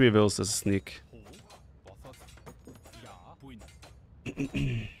 Somehow I have 3 vills as a sneak.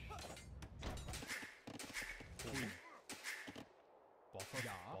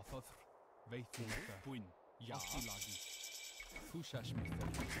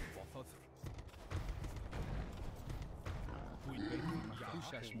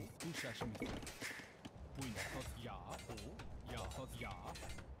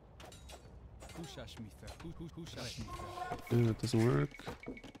 That doesn't work.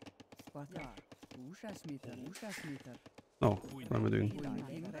 Oh, what am I doing?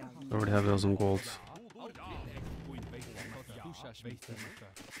 I already have those on gold.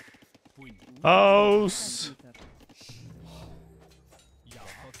 House!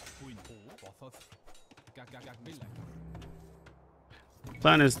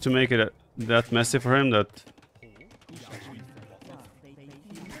 Plan is to make it that messy for him that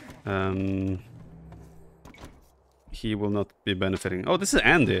he will not be benefiting. Oh, this is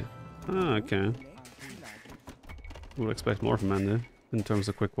Andy. Ah, okay. We'll expect more from Andy in terms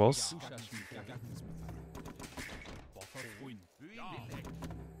of quick walls.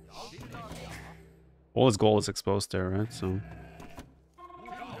 All his gold is exposed there, right? So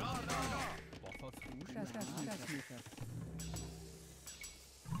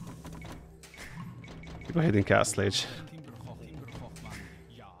people hitting Castle Age.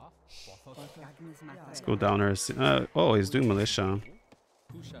 Let's go down here. Oh, he's doing militia.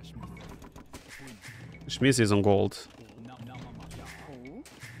 Which means he's on gold.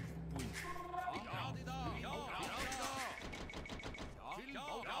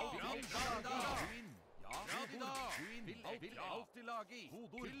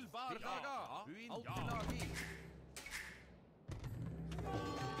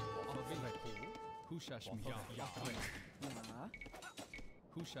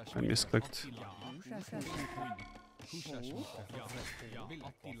 I misclicked.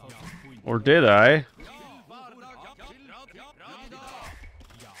 Or did I?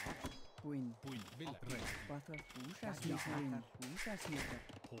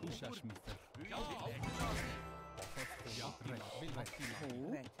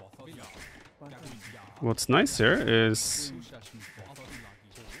 What's nice here is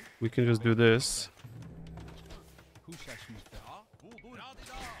we can just do this.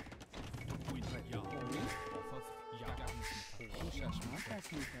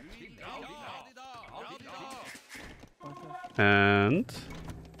 And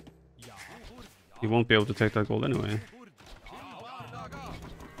he won't be able to take that gold anyway.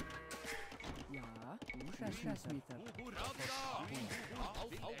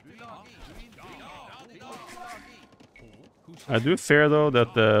 I do fear though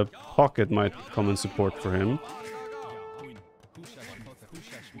that the pocket might come in support for him.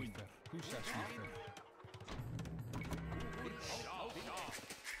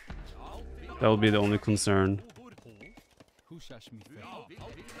 That will be the only concern.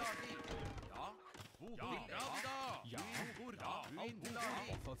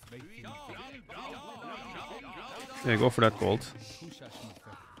 Yeah, go for that gold.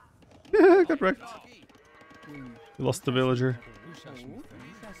 Yeah, got wrecked. We lost the villager.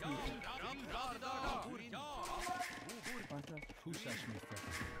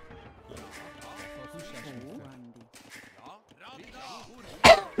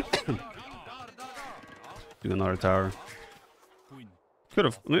 Do another tower. Could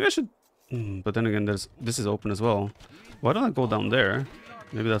have. Maybe I should. But then again, this is open as well. Why don't I go down there?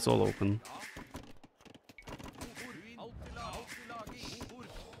 Maybe that's all open.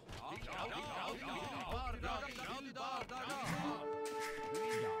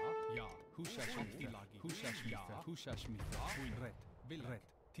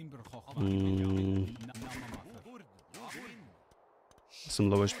 Some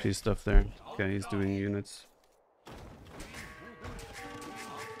low HP stuff there. Okay, he's doing units.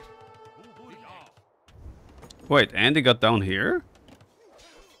 Wait, Andy got down here?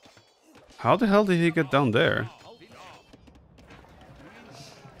 How the hell did he get down there?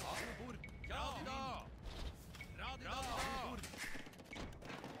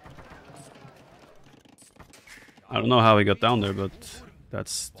 I don't know how he got down there, but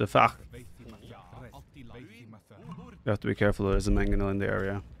that's the fact. You have to be careful, there's a mangonel in the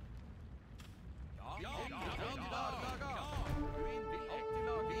area.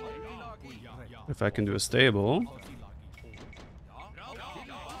 If I can do a stable.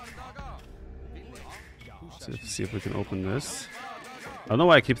 See if we can open this. I don't know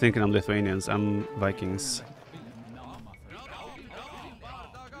why I keep thinking I'm Lithuanians. I'm Vikings.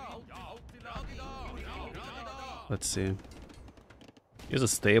 Let's see. Here's a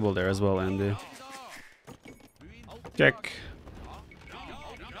stable there as well, Andy. Check.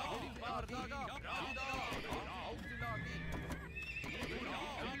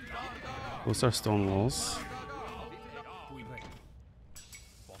 Those are stone walls.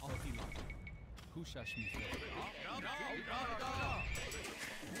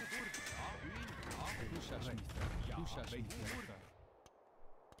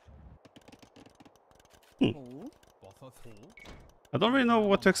 I don't really know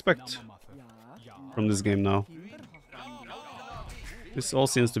what to expect from this game now. This all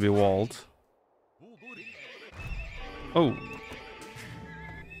seems to be walled. Oh!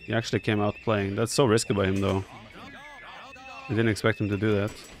 He actually came out playing. That's so risky by him though. I didn't expect him to do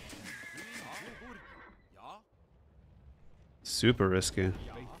that. Super risky.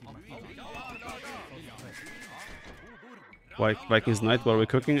 Vikings Night while we're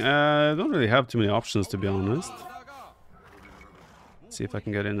cooking? I don't really have too many options, to be honest. Let's see if I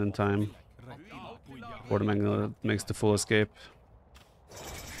can get in time. Or the Magna makes the full escape.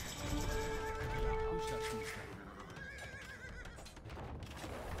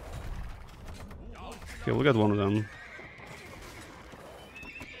 Okay, we'll get one of them.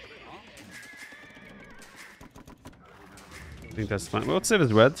 I think that's fine. Well, let's save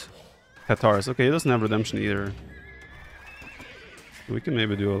it red. Qatars. Okay, he doesn't have redemption either. We can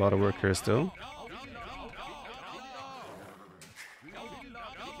maybe do a lot of work here still.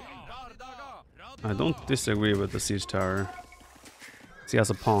 I don't disagree with the siege tower. He has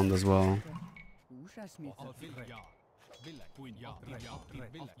a pond as well.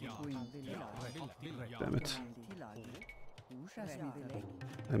 Damn it.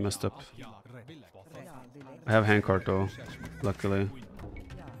 I messed up. I have handcart though, luckily.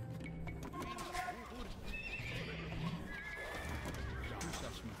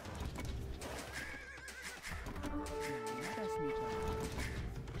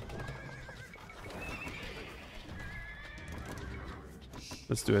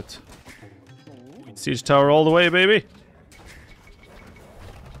 Let's do it. Siege tower all the way, baby!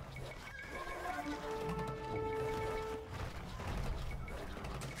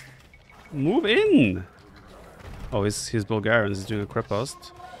 Move in! Oh, he's Bulgarian. He's doing a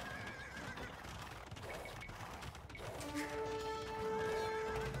crepost.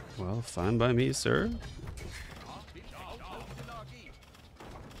 Well, fine by me, sir.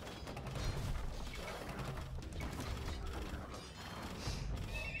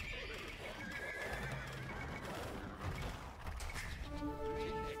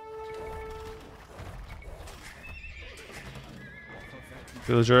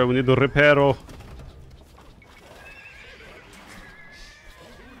 Villager, we need to reparo.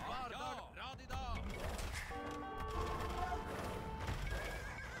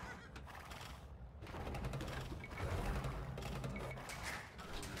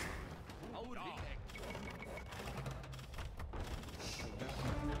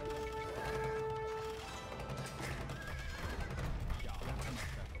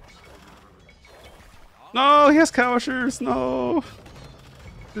 No, he has cowshers. No.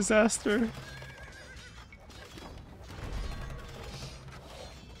 Disaster.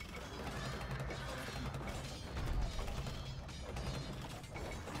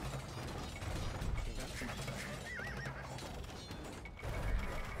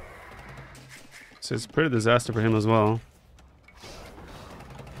 So it's a pretty disaster for him as well.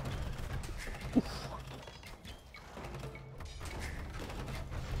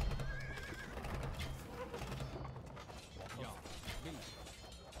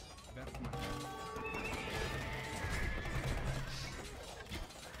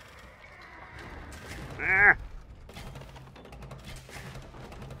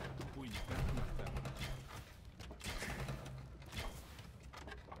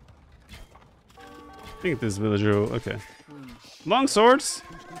 I think this villager. Okay. Long swords.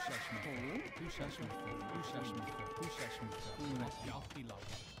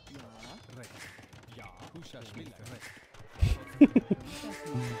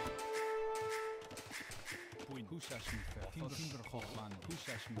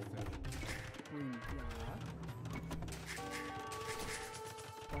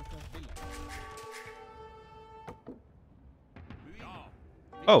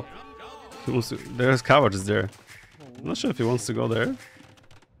 Oh, he wants to, there's cowards there. I'm not sure if he wants to go there.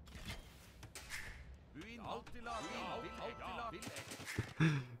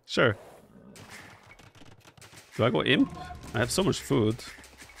 Sure. Do I go imp? I have so much food.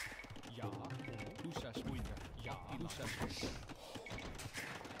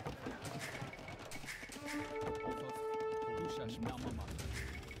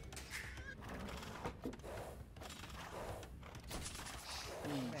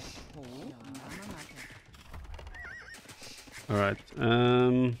 All right.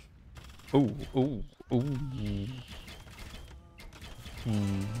 Oh.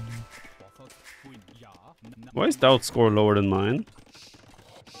 Why is Doubt score lower than mine?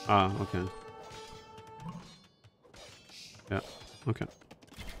 Ah, okay. Yeah, okay.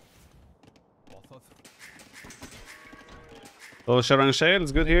 Oh, Sharang Shale,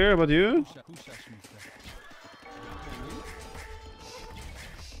 it's good here. How about you?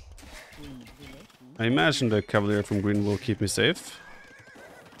 I imagine the Cavalier from green will keep me safe.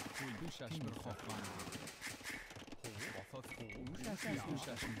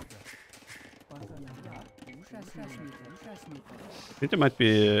 I think there might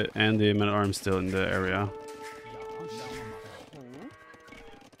be Andy Man at Arms still in the area.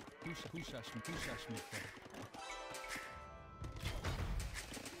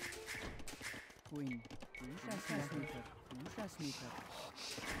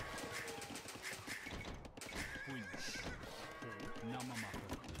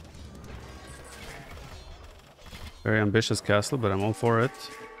 Very ambitious castle, but I'm all for it.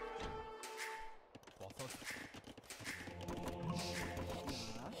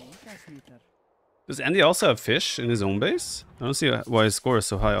 Does Andy also have fish in his own base? I don't see why his score is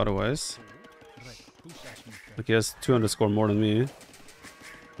so high otherwise. Like he has 200 score more than me. And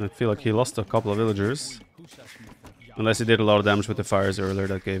I feel like he lost a couple of villagers. Unless he did a lot of damage with the fires earlier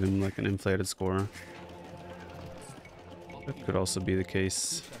that gave him like an inflated score. That could also be the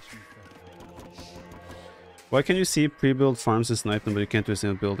case. Why can you see pre-built farms and snipe them, but you can't do a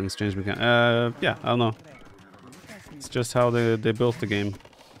single buildings? Change mechanic. Yeah, I don't know. It's just how they built the game.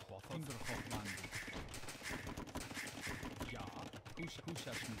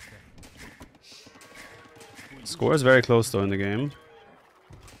 Score is very close though in the game.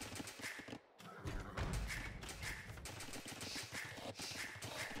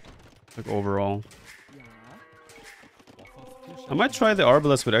 Like overall. I might try the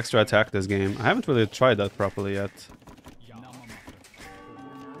Arbalest with extra attack this game. I haven't really tried that properly yet.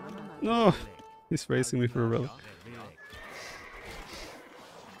 No! He's racing me for a relic.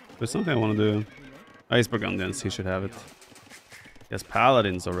 There's something I want to do. Ice Burgundians, he should have it. He has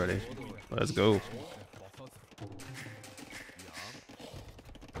Paladins already. Let's go.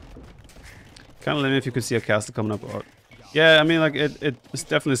 Kind of lame if you could see a castle coming up. Yeah, I mean, like, it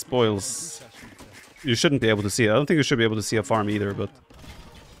definitely spoils. You shouldn't be able to see it. I don't think you should be able to see a farm either, but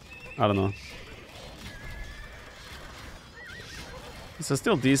I don't know. These are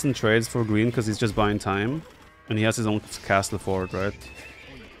still decent trades for green because he's just buying time. And he has his own castle for it, right?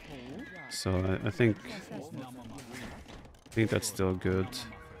 So I think that's still good.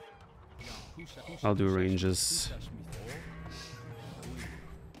 I'll do ranges.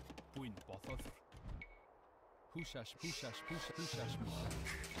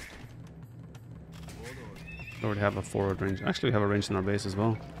 We already have a forward range. Actually, we have a range in our base as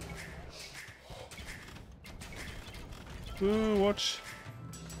well. Ooh, watch.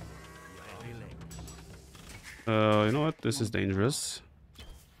 You know what? This is dangerous.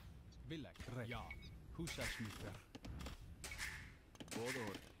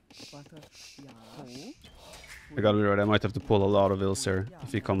 I gotta be right. I might have to pull a lot of ills here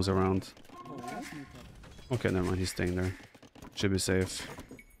if he comes around. Okay, never mind. He's staying there. Should be safe.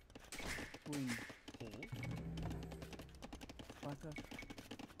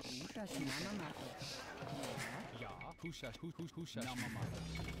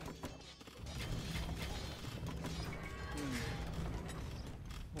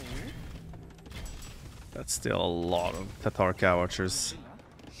 That's still a lot of Tatar cow archers.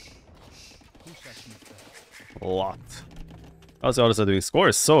 A lot. How's the others are doing? Score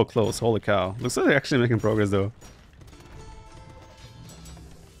is so close. Holy cow. Looks like they're actually making progress though.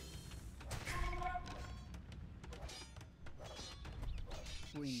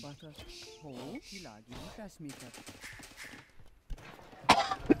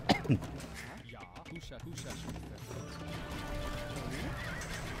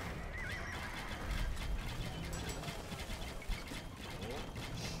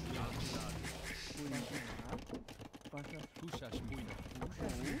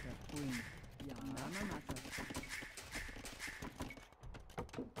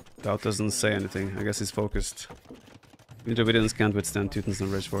 Doubt doesn't say anything. I guess he's focused. Individuals can't withstand Teutons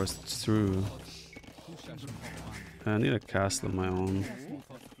and Rage Forest. It's true. I need a castle of my own.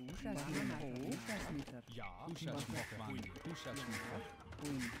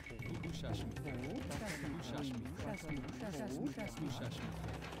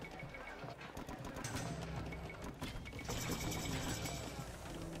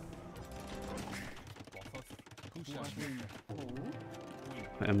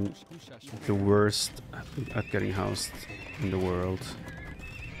 I am the worst at getting housed in the world.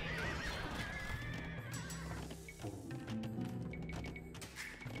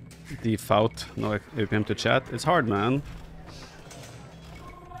 Default, no APM to chat. It's hard, man.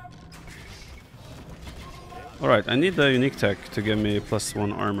 Alright, I need the unique tech to give me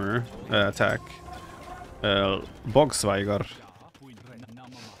 +1 armor attack. Bogsveigar.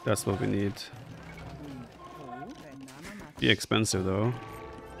 That's what we need. Be expensive though.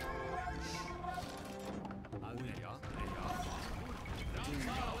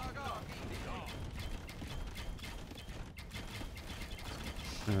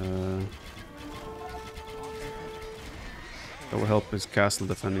 That will help his castle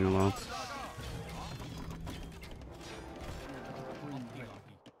defending a lot.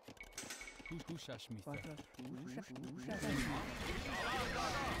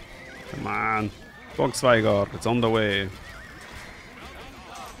 Come on, Bogsveigar, it's on the way.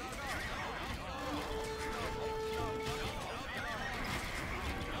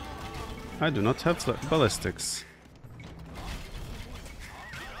 I do not have ballistics.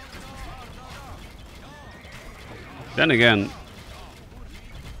 Then again,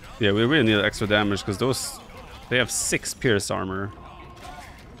 yeah, we really need extra damage because those, they have 6 pierce armor.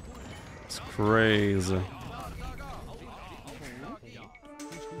 It's crazy.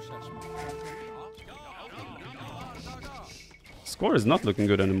 Score is not looking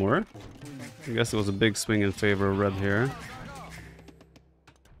good anymore. I guess it was a big swing in favor of red here.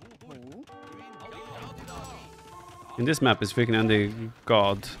 In this map is freaking Andy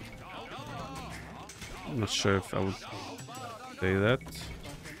God. I'm not sure if I would say that.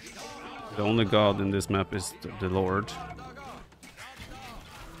 The only god in this map is the Lord.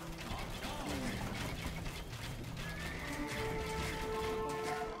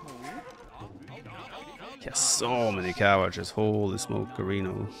 Yeah, so many cowards. Holy smoke,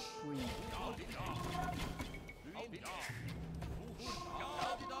 Carino.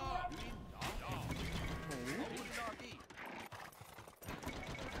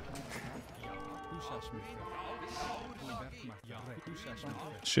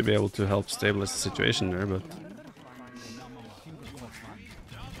 Should be able to help stabilize the situation there, but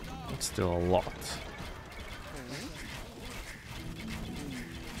it's still a lot.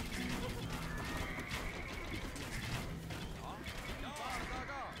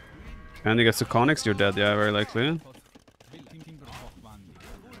 And he gets the Conics, you're dead, yeah, very likely.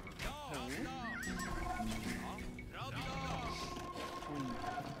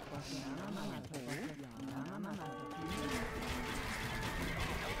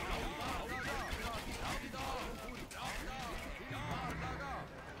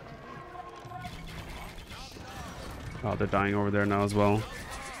 Oh, they're dying over there now as well.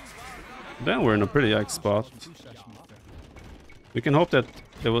 Then we're in a pretty yikes spot. We can hope that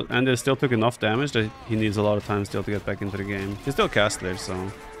they will, and they still took enough damage that he needs a lot of time still to get back into the game. He's still castler,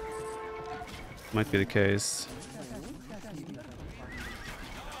 so might be the case.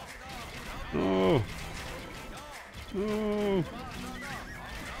 Oh, oh.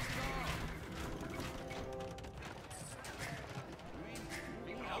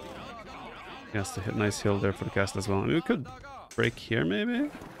 Yes, the nice hill there for the castle as well. I mean, we could break here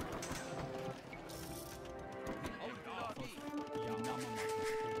maybe.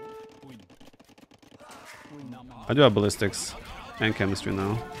 I do have ballistics and chemistry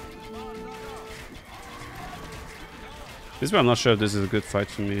now. This is why I'm not sure if this is a good fight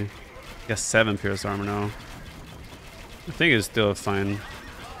for me. I guess 7 pierce armor now. I think it's still a fine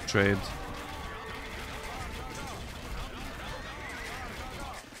trade.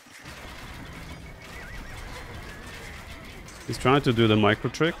 He's trying to do the micro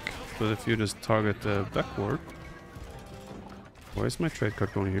trick, but if you just target the backward. Why is my trade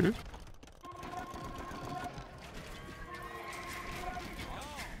card going here?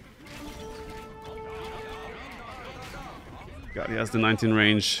 God, he has the 19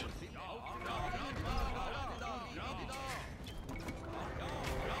 range.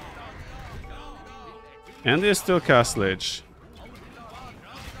 And there's still Castle Age.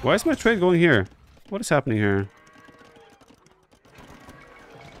 Why is my trade going here? What is happening here?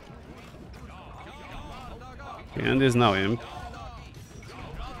 Okay, and is now Imp.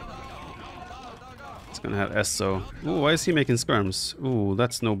 It's gonna have Esso. Ooh, why is he making skirms? Ooh,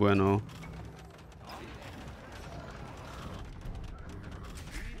 that's no bueno.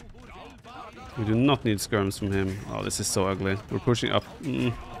 We do not need skirms from him. Oh, this is so ugly. We're pushing up.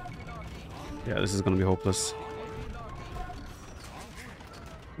 Yeah, this is gonna be hopeless.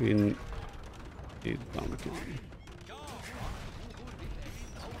 We need Dominican.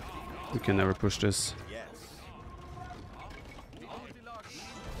 We can never push this.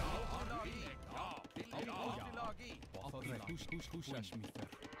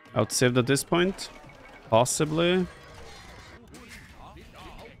 Outsaved at this point? Possibly.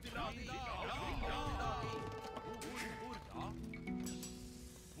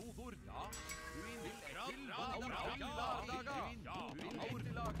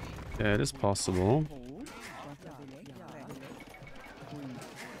 Yeah, it is possible.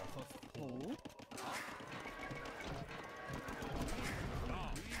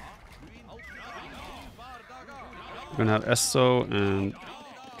 We're gonna have Esso and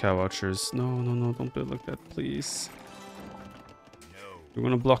Cow Watchers. No, no, no, don't build like that, please. We're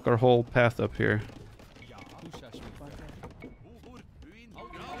gonna block our whole path up here.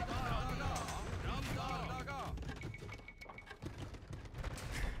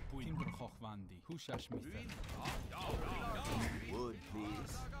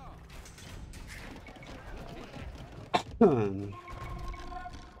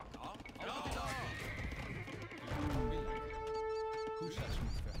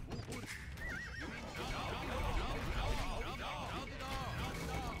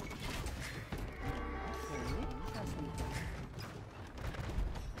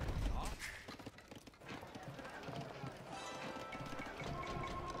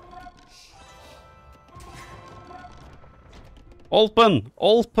 Open!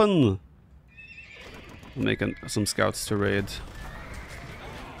 Open! I'm making some scouts to raid.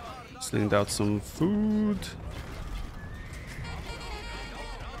 Slinged out some food.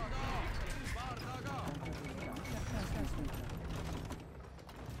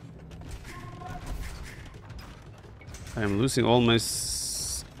 I am losing all my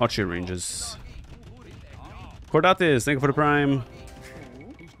archery ranges. Cordatis, thank you for the prime.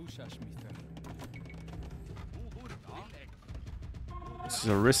 This is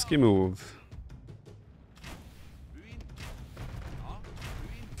a risky move.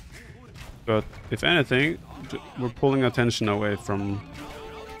 But if anything, we're pulling attention away from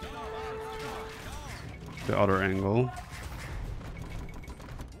the other angle.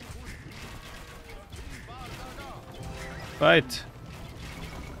 Fight!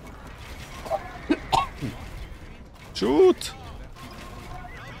 Shoot!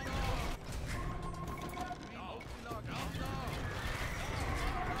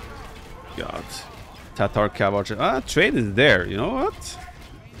 God. Tatar Cavalry. Ah, trade is there, you know what?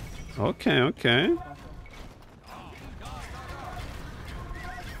 Okay, okay.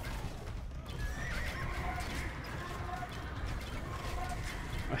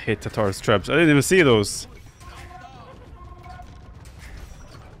 I hate Tatar's traps. I didn't even see those.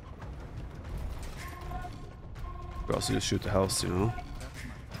 We also just shoot the house, you know.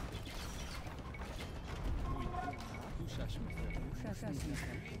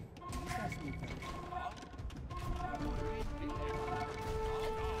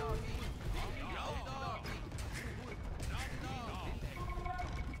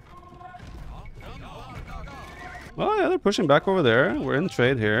 Oh yeah, they're pushing back over there. We're in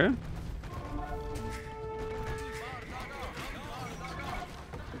trade here.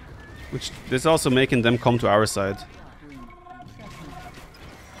 Which is also making them come to our side.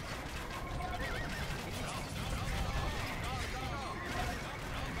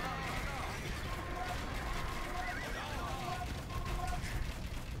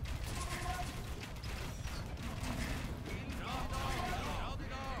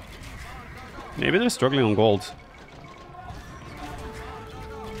 Maybe they're struggling on gold.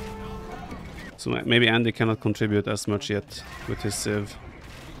 So maybe Andy cannot contribute as much yet with his civ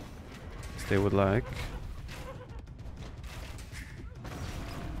as they would like.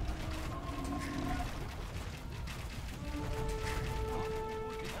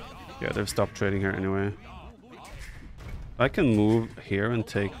 Yeah, they've stopped trading here anyway. I can move here and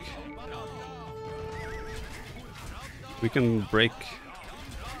take... We can break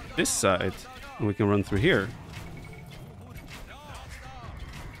this side and we can run through here.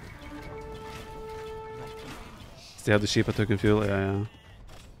 They have the sheep I took in fuel. Yeah.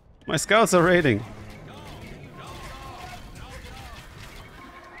 My scouts are raiding.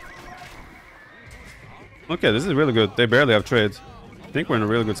 Okay, this is really good. They barely have trade. I think we're in a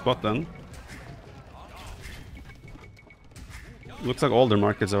really good spot then. Looks like all their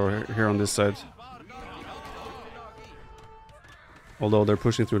markets are here on this side. Although they're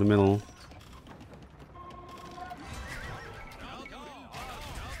pushing through the middle.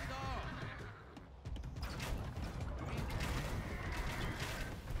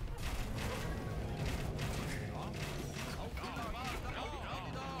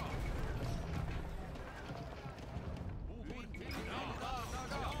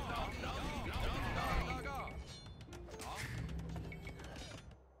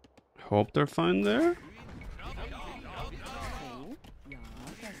 Hope they're fine there.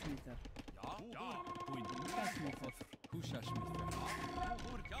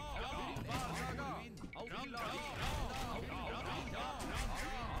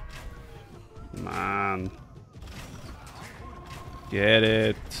 Man. Get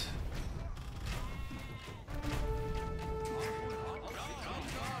it.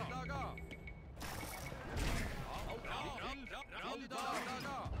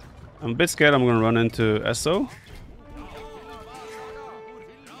 I'm a bit scared I'm gonna run into SO.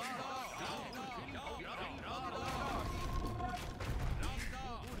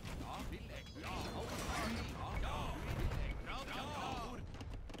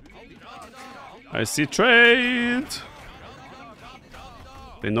 I see trade.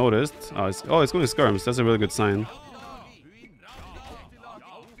 They noticed. Oh, it's going to skirms. That's a really good sign.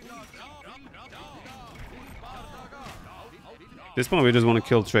 At this point, we just want to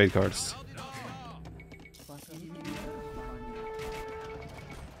kill trade cards.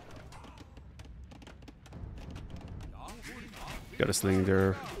 Got a sling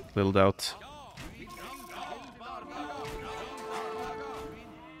there, little doubt.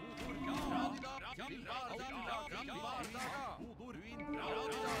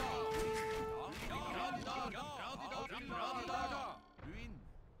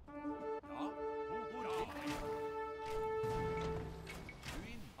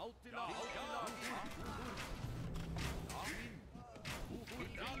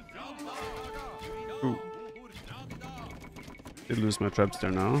 Ooh. Did lose my traps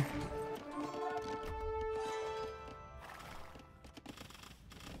there now.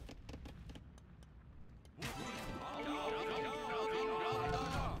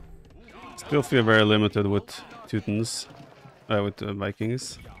 Still feel very limited with Teutons, with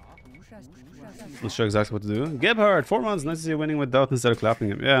Vikings. Not sure exactly what to do. Gebhardt, 4 months, nice to see you winning with doubt instead of clapping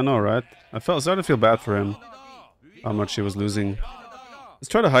him. Yeah, I know, right? I started to feel bad for him. How much he was losing. Let's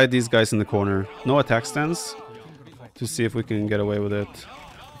try to hide these guys in the corner. No attack stance. To see if we can get away with it.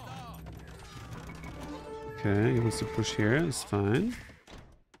 Okay, he wants to push here. It's fine.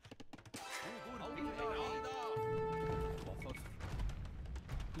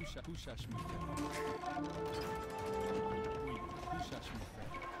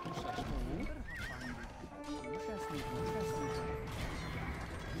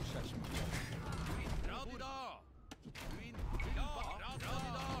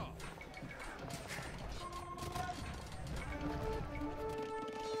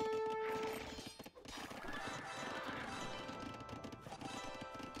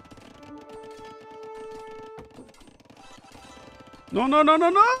 No, no, no, no,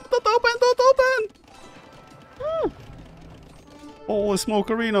 no! Don't open! Don't open! Holy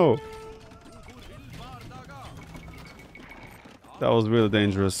smokerino! That was really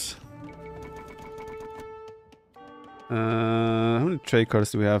dangerous. How many trade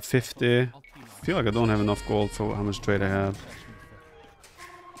cards do we have? 50. I feel like I don't have enough gold for how much trade I have.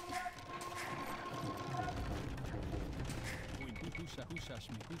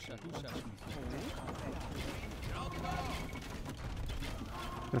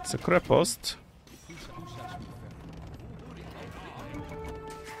 That's a crepost.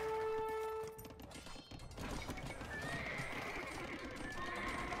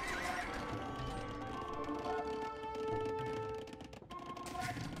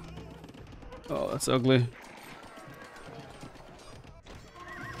 Oh, that's ugly.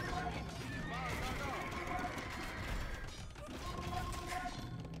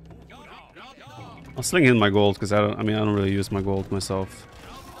 I'll sling in my gold because I don't really use my gold myself.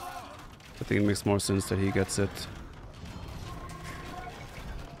 I think it makes more sense that he gets it.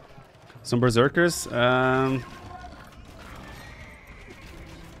 Some berserkers.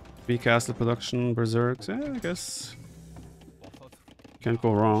 B-castle production, berserks. I guess can't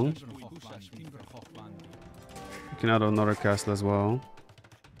go wrong. You can add another castle as well.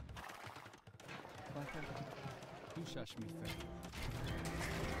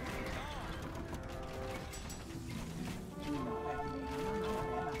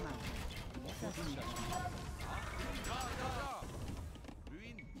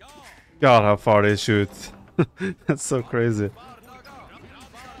 God, how far they shoot. That's so crazy.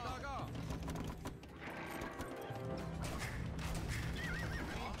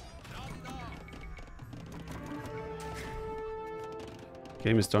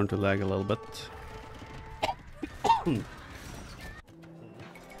 Game is starting to lag a little bit.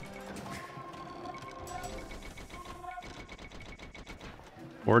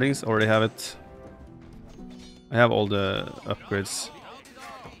 Boardings, already have it. I have all the upgrades.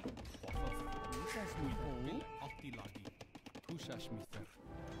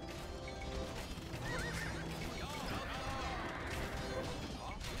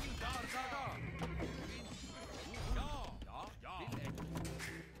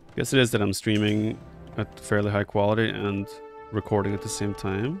 Guess it is that I'm streaming at fairly high quality and recording at the same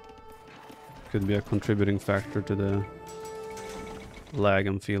time. Could be a contributing factor to the lag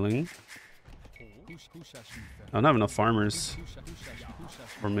I'm feeling. I don't have enough farmers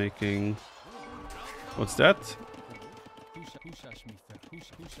for making... What's that?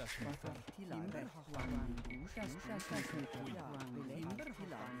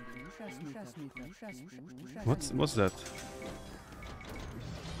 What's that?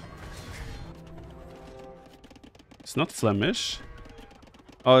 It's not Flemish.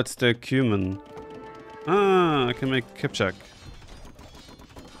 Oh, it's the cumin. Ah, I can make kipchak.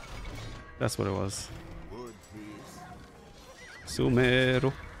 That's what it was.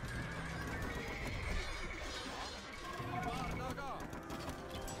 Sumero.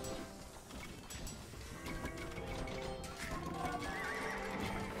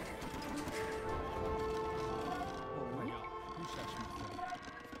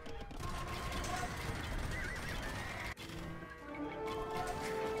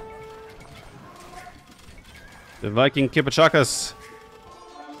 The Viking Kipachakas.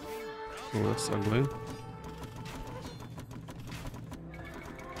 Oh, that's ugly.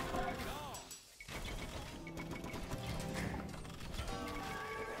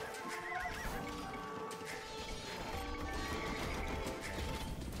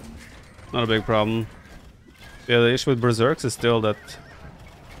 Not a big problem. Yeah, the issue with Berserks is still that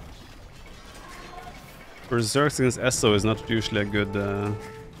Berserks against Esso is not usually a good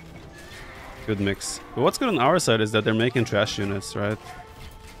good mix. But what's good on our side is that they're making trash units, right?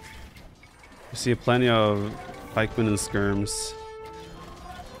 You see plenty of pikemen and skirms.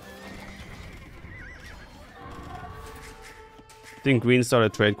 I think Green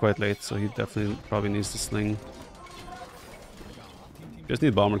started trade quite late, so he definitely probably needs to sling. Just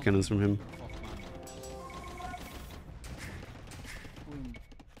need bomber cannons from him.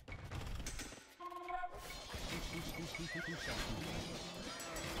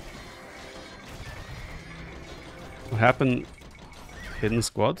 What happened? Hidden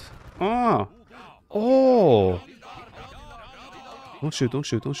squad? Ah! Oh! Don't shoot, don't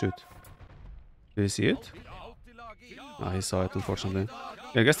shoot, don't shoot. Did he see it? Ah, he saw it, unfortunately.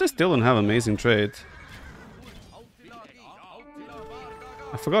 Yeah, I guess they still don't have amazing trade.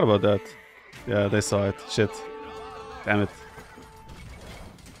 I forgot about that. Yeah, they saw it. Shit. Damn it.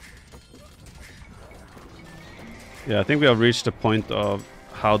 Yeah, I think we have reached the point of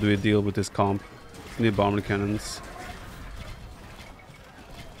how do we deal with this comp. We need bomber cannons.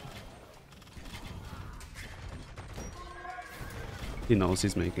 He knows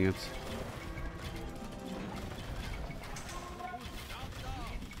he's making it.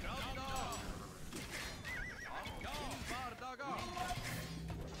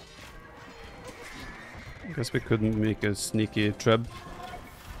 I guess we couldn't make a sneaky treb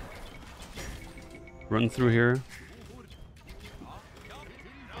run through here.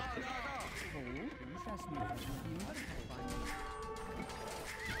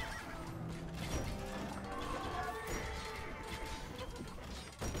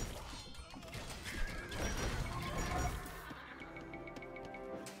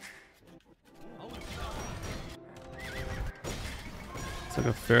 It's like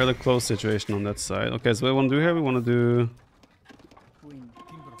a fairly close situation on that side. Okay, so what we want to do here, we want to do...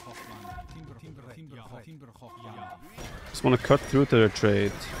 Just want to cut through to their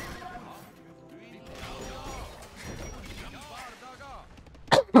trade.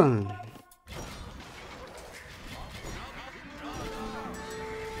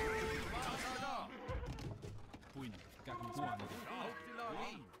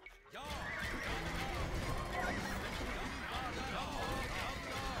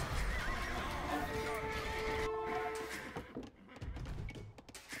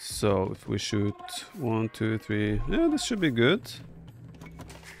 So if we shoot 1, 2, 3, yeah, this should be good.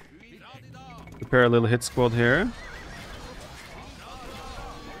 Prepare a little hit squad here.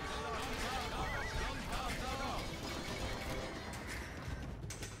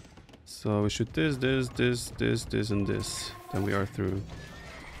 So we shoot this, and this. Then we are through.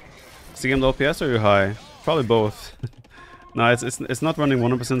 Is the game low PS or are you high? Probably both. No, it's not running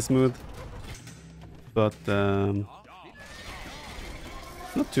 100% smooth. But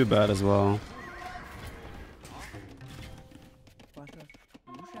not too bad as well.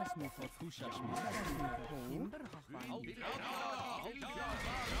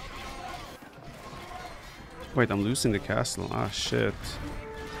 Wait, I'm losing the castle. Ah, shit.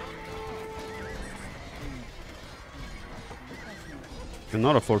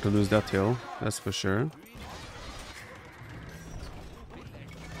 Cannot afford to lose that hill, that's for sure.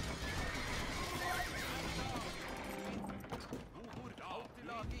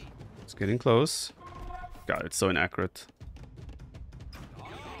 It's getting close. God, it's so inaccurate.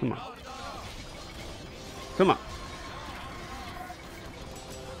 Come on. Come on.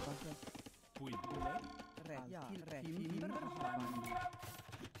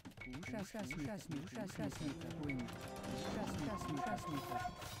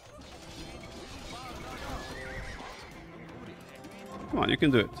 Come on, you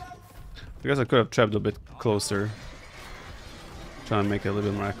can do it. I guess I could have trapped a bit closer. Try and make it a little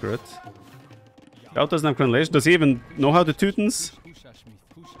bit more accurate. Scout doesn't have crenellation. Does he even know how to Teutons?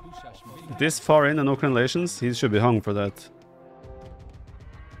 This far in and no crennellations? He should be hung for that.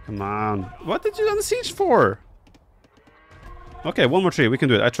 Come on. What did you unsiege for? Okay, one more tree. We can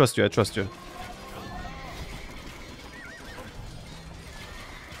do it. I trust you. I trust you.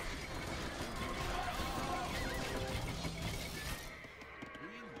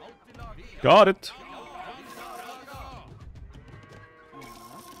 Got it.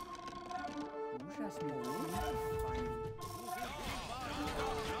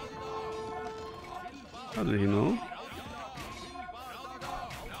 How did he know?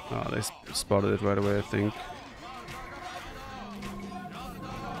 Oh, they spotted it right away, I think.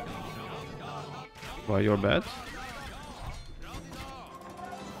 Why, you're bad?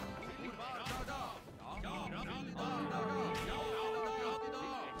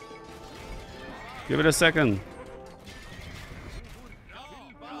 Give it a second.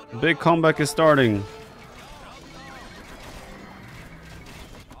 Big comeback is starting.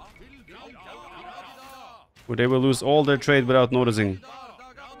 Where they will lose all their trade without noticing.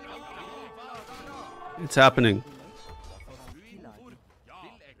 It's happening.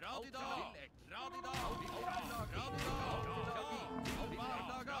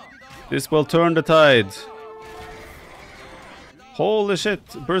 This will turn the tide. Holy shit,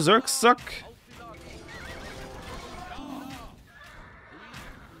 Berserk suck.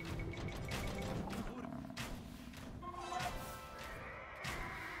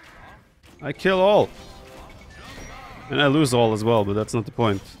 I kill all. And I lose all as well, but that's not the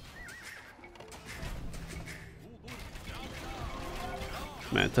point.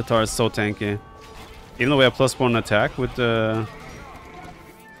 Man, Tatar is so tanky. Even though we have +1 attack with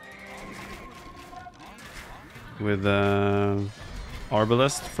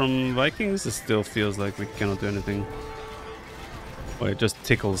Arbalest from Vikings, it still feels like we cannot do anything. Or it just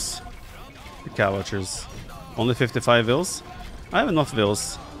tickles the cow watchers. Only 55 vills? I have enough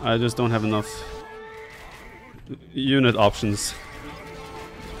vills. I just don't have enough unit options.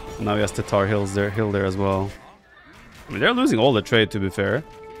 Now he has Tatar hill there as well. I mean, they're losing all the trade, to be fair.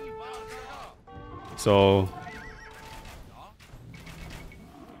 So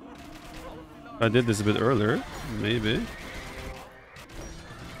if I did this a bit earlier, maybe.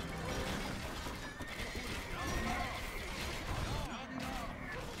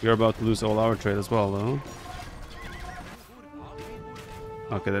 We're about to lose all our trade as well, though.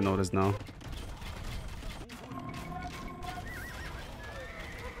 Okay, they noticed now.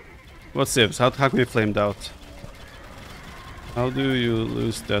 What civs? How can we flamed out? How do you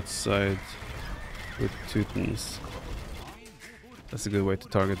lose that side with Teutons? That's a good way to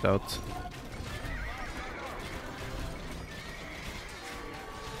target out.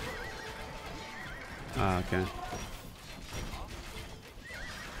 Ah, okay.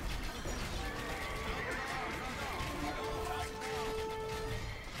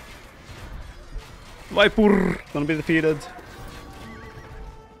 Viper gonna be defeated.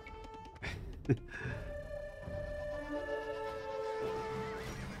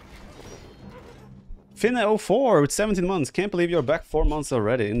 Finna04 with 17 months. Can't believe you're back 4 months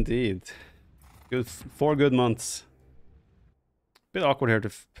already. Indeed. Good, 4 good months. Bit awkward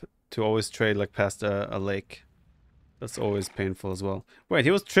here to always trade like past a lake. That's always painful as well. Wait,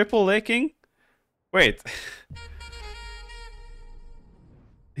 he was triple laking? Wait.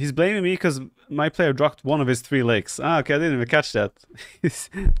 He's blaming me because my player dropped one of his 3 lakes. Ah, okay, I didn't even catch that. He's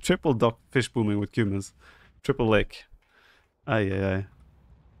triple dock fish booming with cubes. Triple lake. Aye, aye, aye.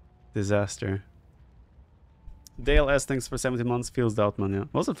 Disaster. Dale S, thanks for 17 months. Feels doubt, man. Yeah,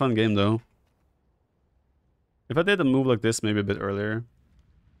 it was a fun game though. If I did a move like this maybe a bit earlier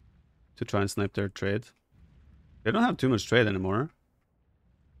to try and snipe their trade. They don't have too much trade anymore.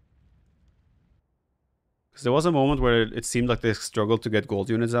 Because there was a moment where it seemed like they struggled to get gold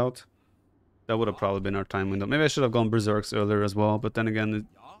units out. That would have probably been our time window. Maybe I should have gone berserks earlier as well, but then again,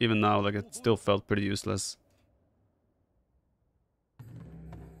 even now, like, it still felt pretty useless.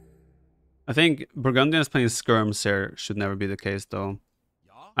 I think Burgundians playing skirms here should never be the case, though.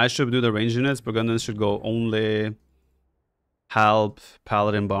 I should do the range units. Burgundians should go only Halb,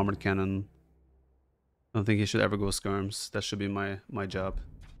 Paladin, Bomber Cannon. I don't think he should ever go skirms. That should be my job.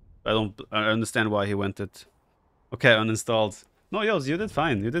 I understand why he went it. Okay, uninstalled. No, Yos, you did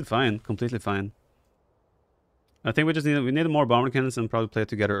fine. You did fine. Completely fine. I think we needed more bomber cannons and probably play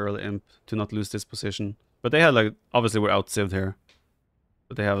together early imp to not lose this position. But they had, like, obviously we're out-cived here.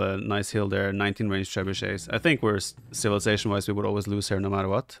 But they have a nice hill there, 19 range trebuchets. I think we're civilization-wise we would always lose here no matter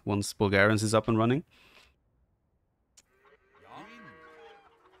what, once Bulgarians is up and running.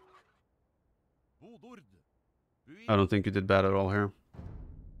 I don't think you did bad at all here.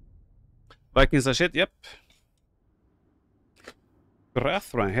 Vikings are shit, yep.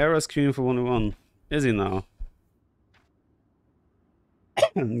 Brathra, Hera's queuing for 1v1. Is he now?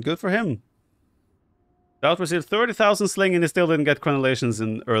 Good for him. Doubt received 30,000 sling and he still didn't get crenellations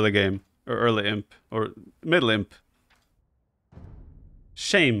in early game. Or early imp. Or middle imp.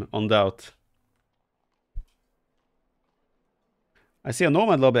 Shame on Doubt. I see a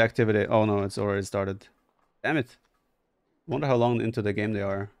Nomad lobby activity. Oh no, it's already started. Damn it. Wonder how long into the game they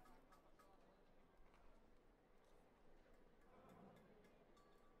are.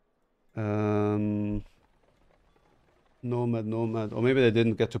 Nomad. Or maybe they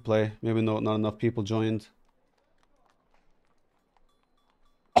didn't get to play. Maybe not enough people joined.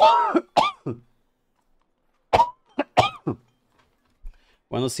 Why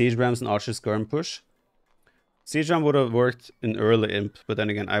not Siege Rams and Archer Skirm push? Siege Ram would have worked in early imp, but then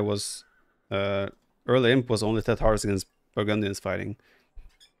again, early imp was only that hard against Burgundians fighting.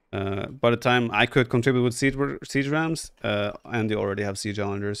 By the time I could contribute with Siege Rams, and they already have Siege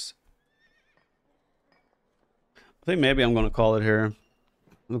Islanders. I think maybe I'm gonna call it here.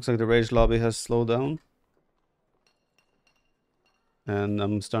 Looks like the Rage lobby has slowed down. And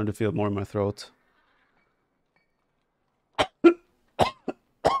I'm starting to feel it more in my throat.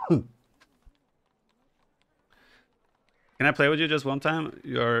 Can I play with you just one time?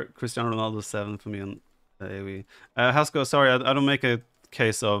 You're Cristiano Ronaldo 7 for me on AoE. Hasko, sorry, I don't make a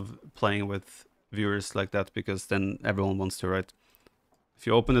case of playing with viewers like that because then everyone wants to, right? If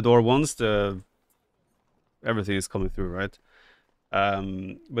you open the door once, everything is coming through, right?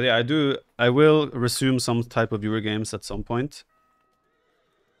 But yeah, I will resume some type of viewer games at some point.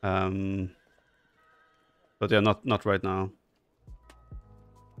 But yeah, not right now.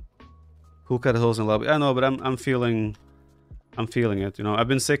 Who cut holes in lobby? I know, but I'm feeling it, you know. I've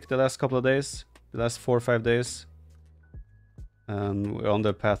been sick the last couple of days, the last 4 or 5 days. We're on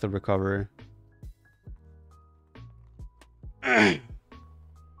the path of recovery.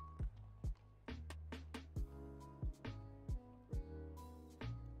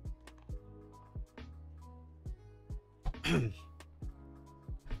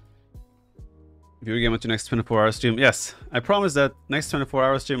 Viewer game at your next 24-hour stream. Yes, I promise that next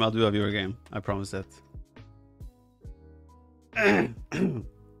 24-hour stream I'll do a viewer game. I promise that.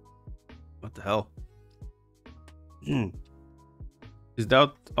 What the hell? Is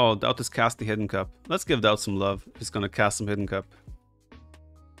Doubt... Oh, Doubt is casting Hidden Cup. Let's give Doubt some love. He's gonna cast some Hidden Cup.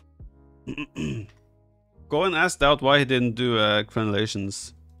 Go and ask Doubt why he didn't do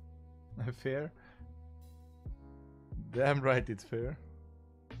crenellations. Fair. Damn right it's fair.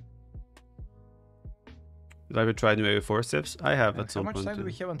 Did I ever try new AV4 sips? I have at some point. How much time do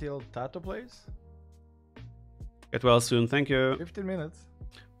we too. have until Tato plays? Get well soon, thank you. 15 minutes.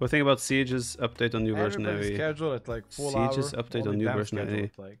 What think about Siege's update on new version Everybody's AV? scheduled at like full Siege's hour. update on Only new damn version AV.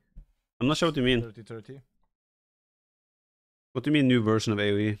 scheduled, like I'm not sure what you mean. 30. What do you mean new version of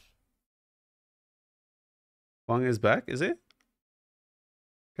AoE? Wang is back, is he?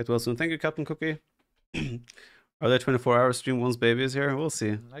 Get well soon. Thank you, Captain Cookie. Are there 24-hour stream once baby is here? We'll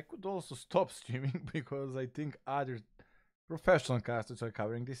see. I could also stop streaming because I think other professional casters are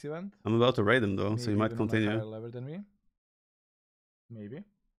covering this event. I'm about to raid him though, so you might even on a continue. higher level than me. Maybe.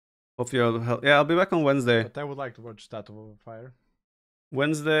 Hopefully I'll be back on Wednesday. But I would like to watch Tattoo of Fire.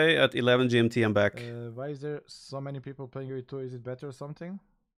 Wednesday at 11 GMT I'm back. Why is there so many people playing UE2? Is it better or something?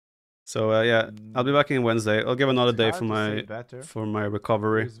 So yeah, I'll be back in Wednesday. I'll give another day for my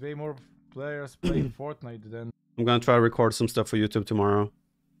recovery. There's way more players playing Fortnite than... I'm gonna try to record some stuff for YouTube tomorrow.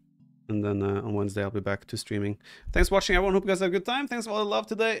 And then on Wednesday, I'll be back to streaming. Thanks for watching, everyone. Hope you guys have a good time. Thanks for all the love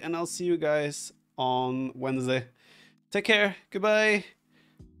today. And I'll see you guys on Wednesday. Take care. Goodbye.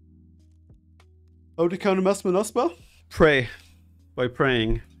 How to counter Masmanaspa? Pray. By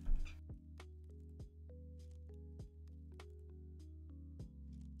praying.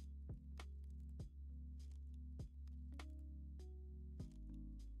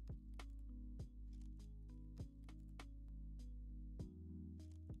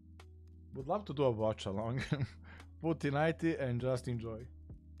 Would love to do a watch along. Put in IT and just enjoy.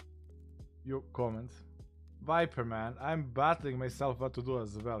 Your comment. Viper man, I'm battling myself what to do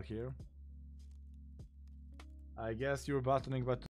as well here. I guess you're battling what to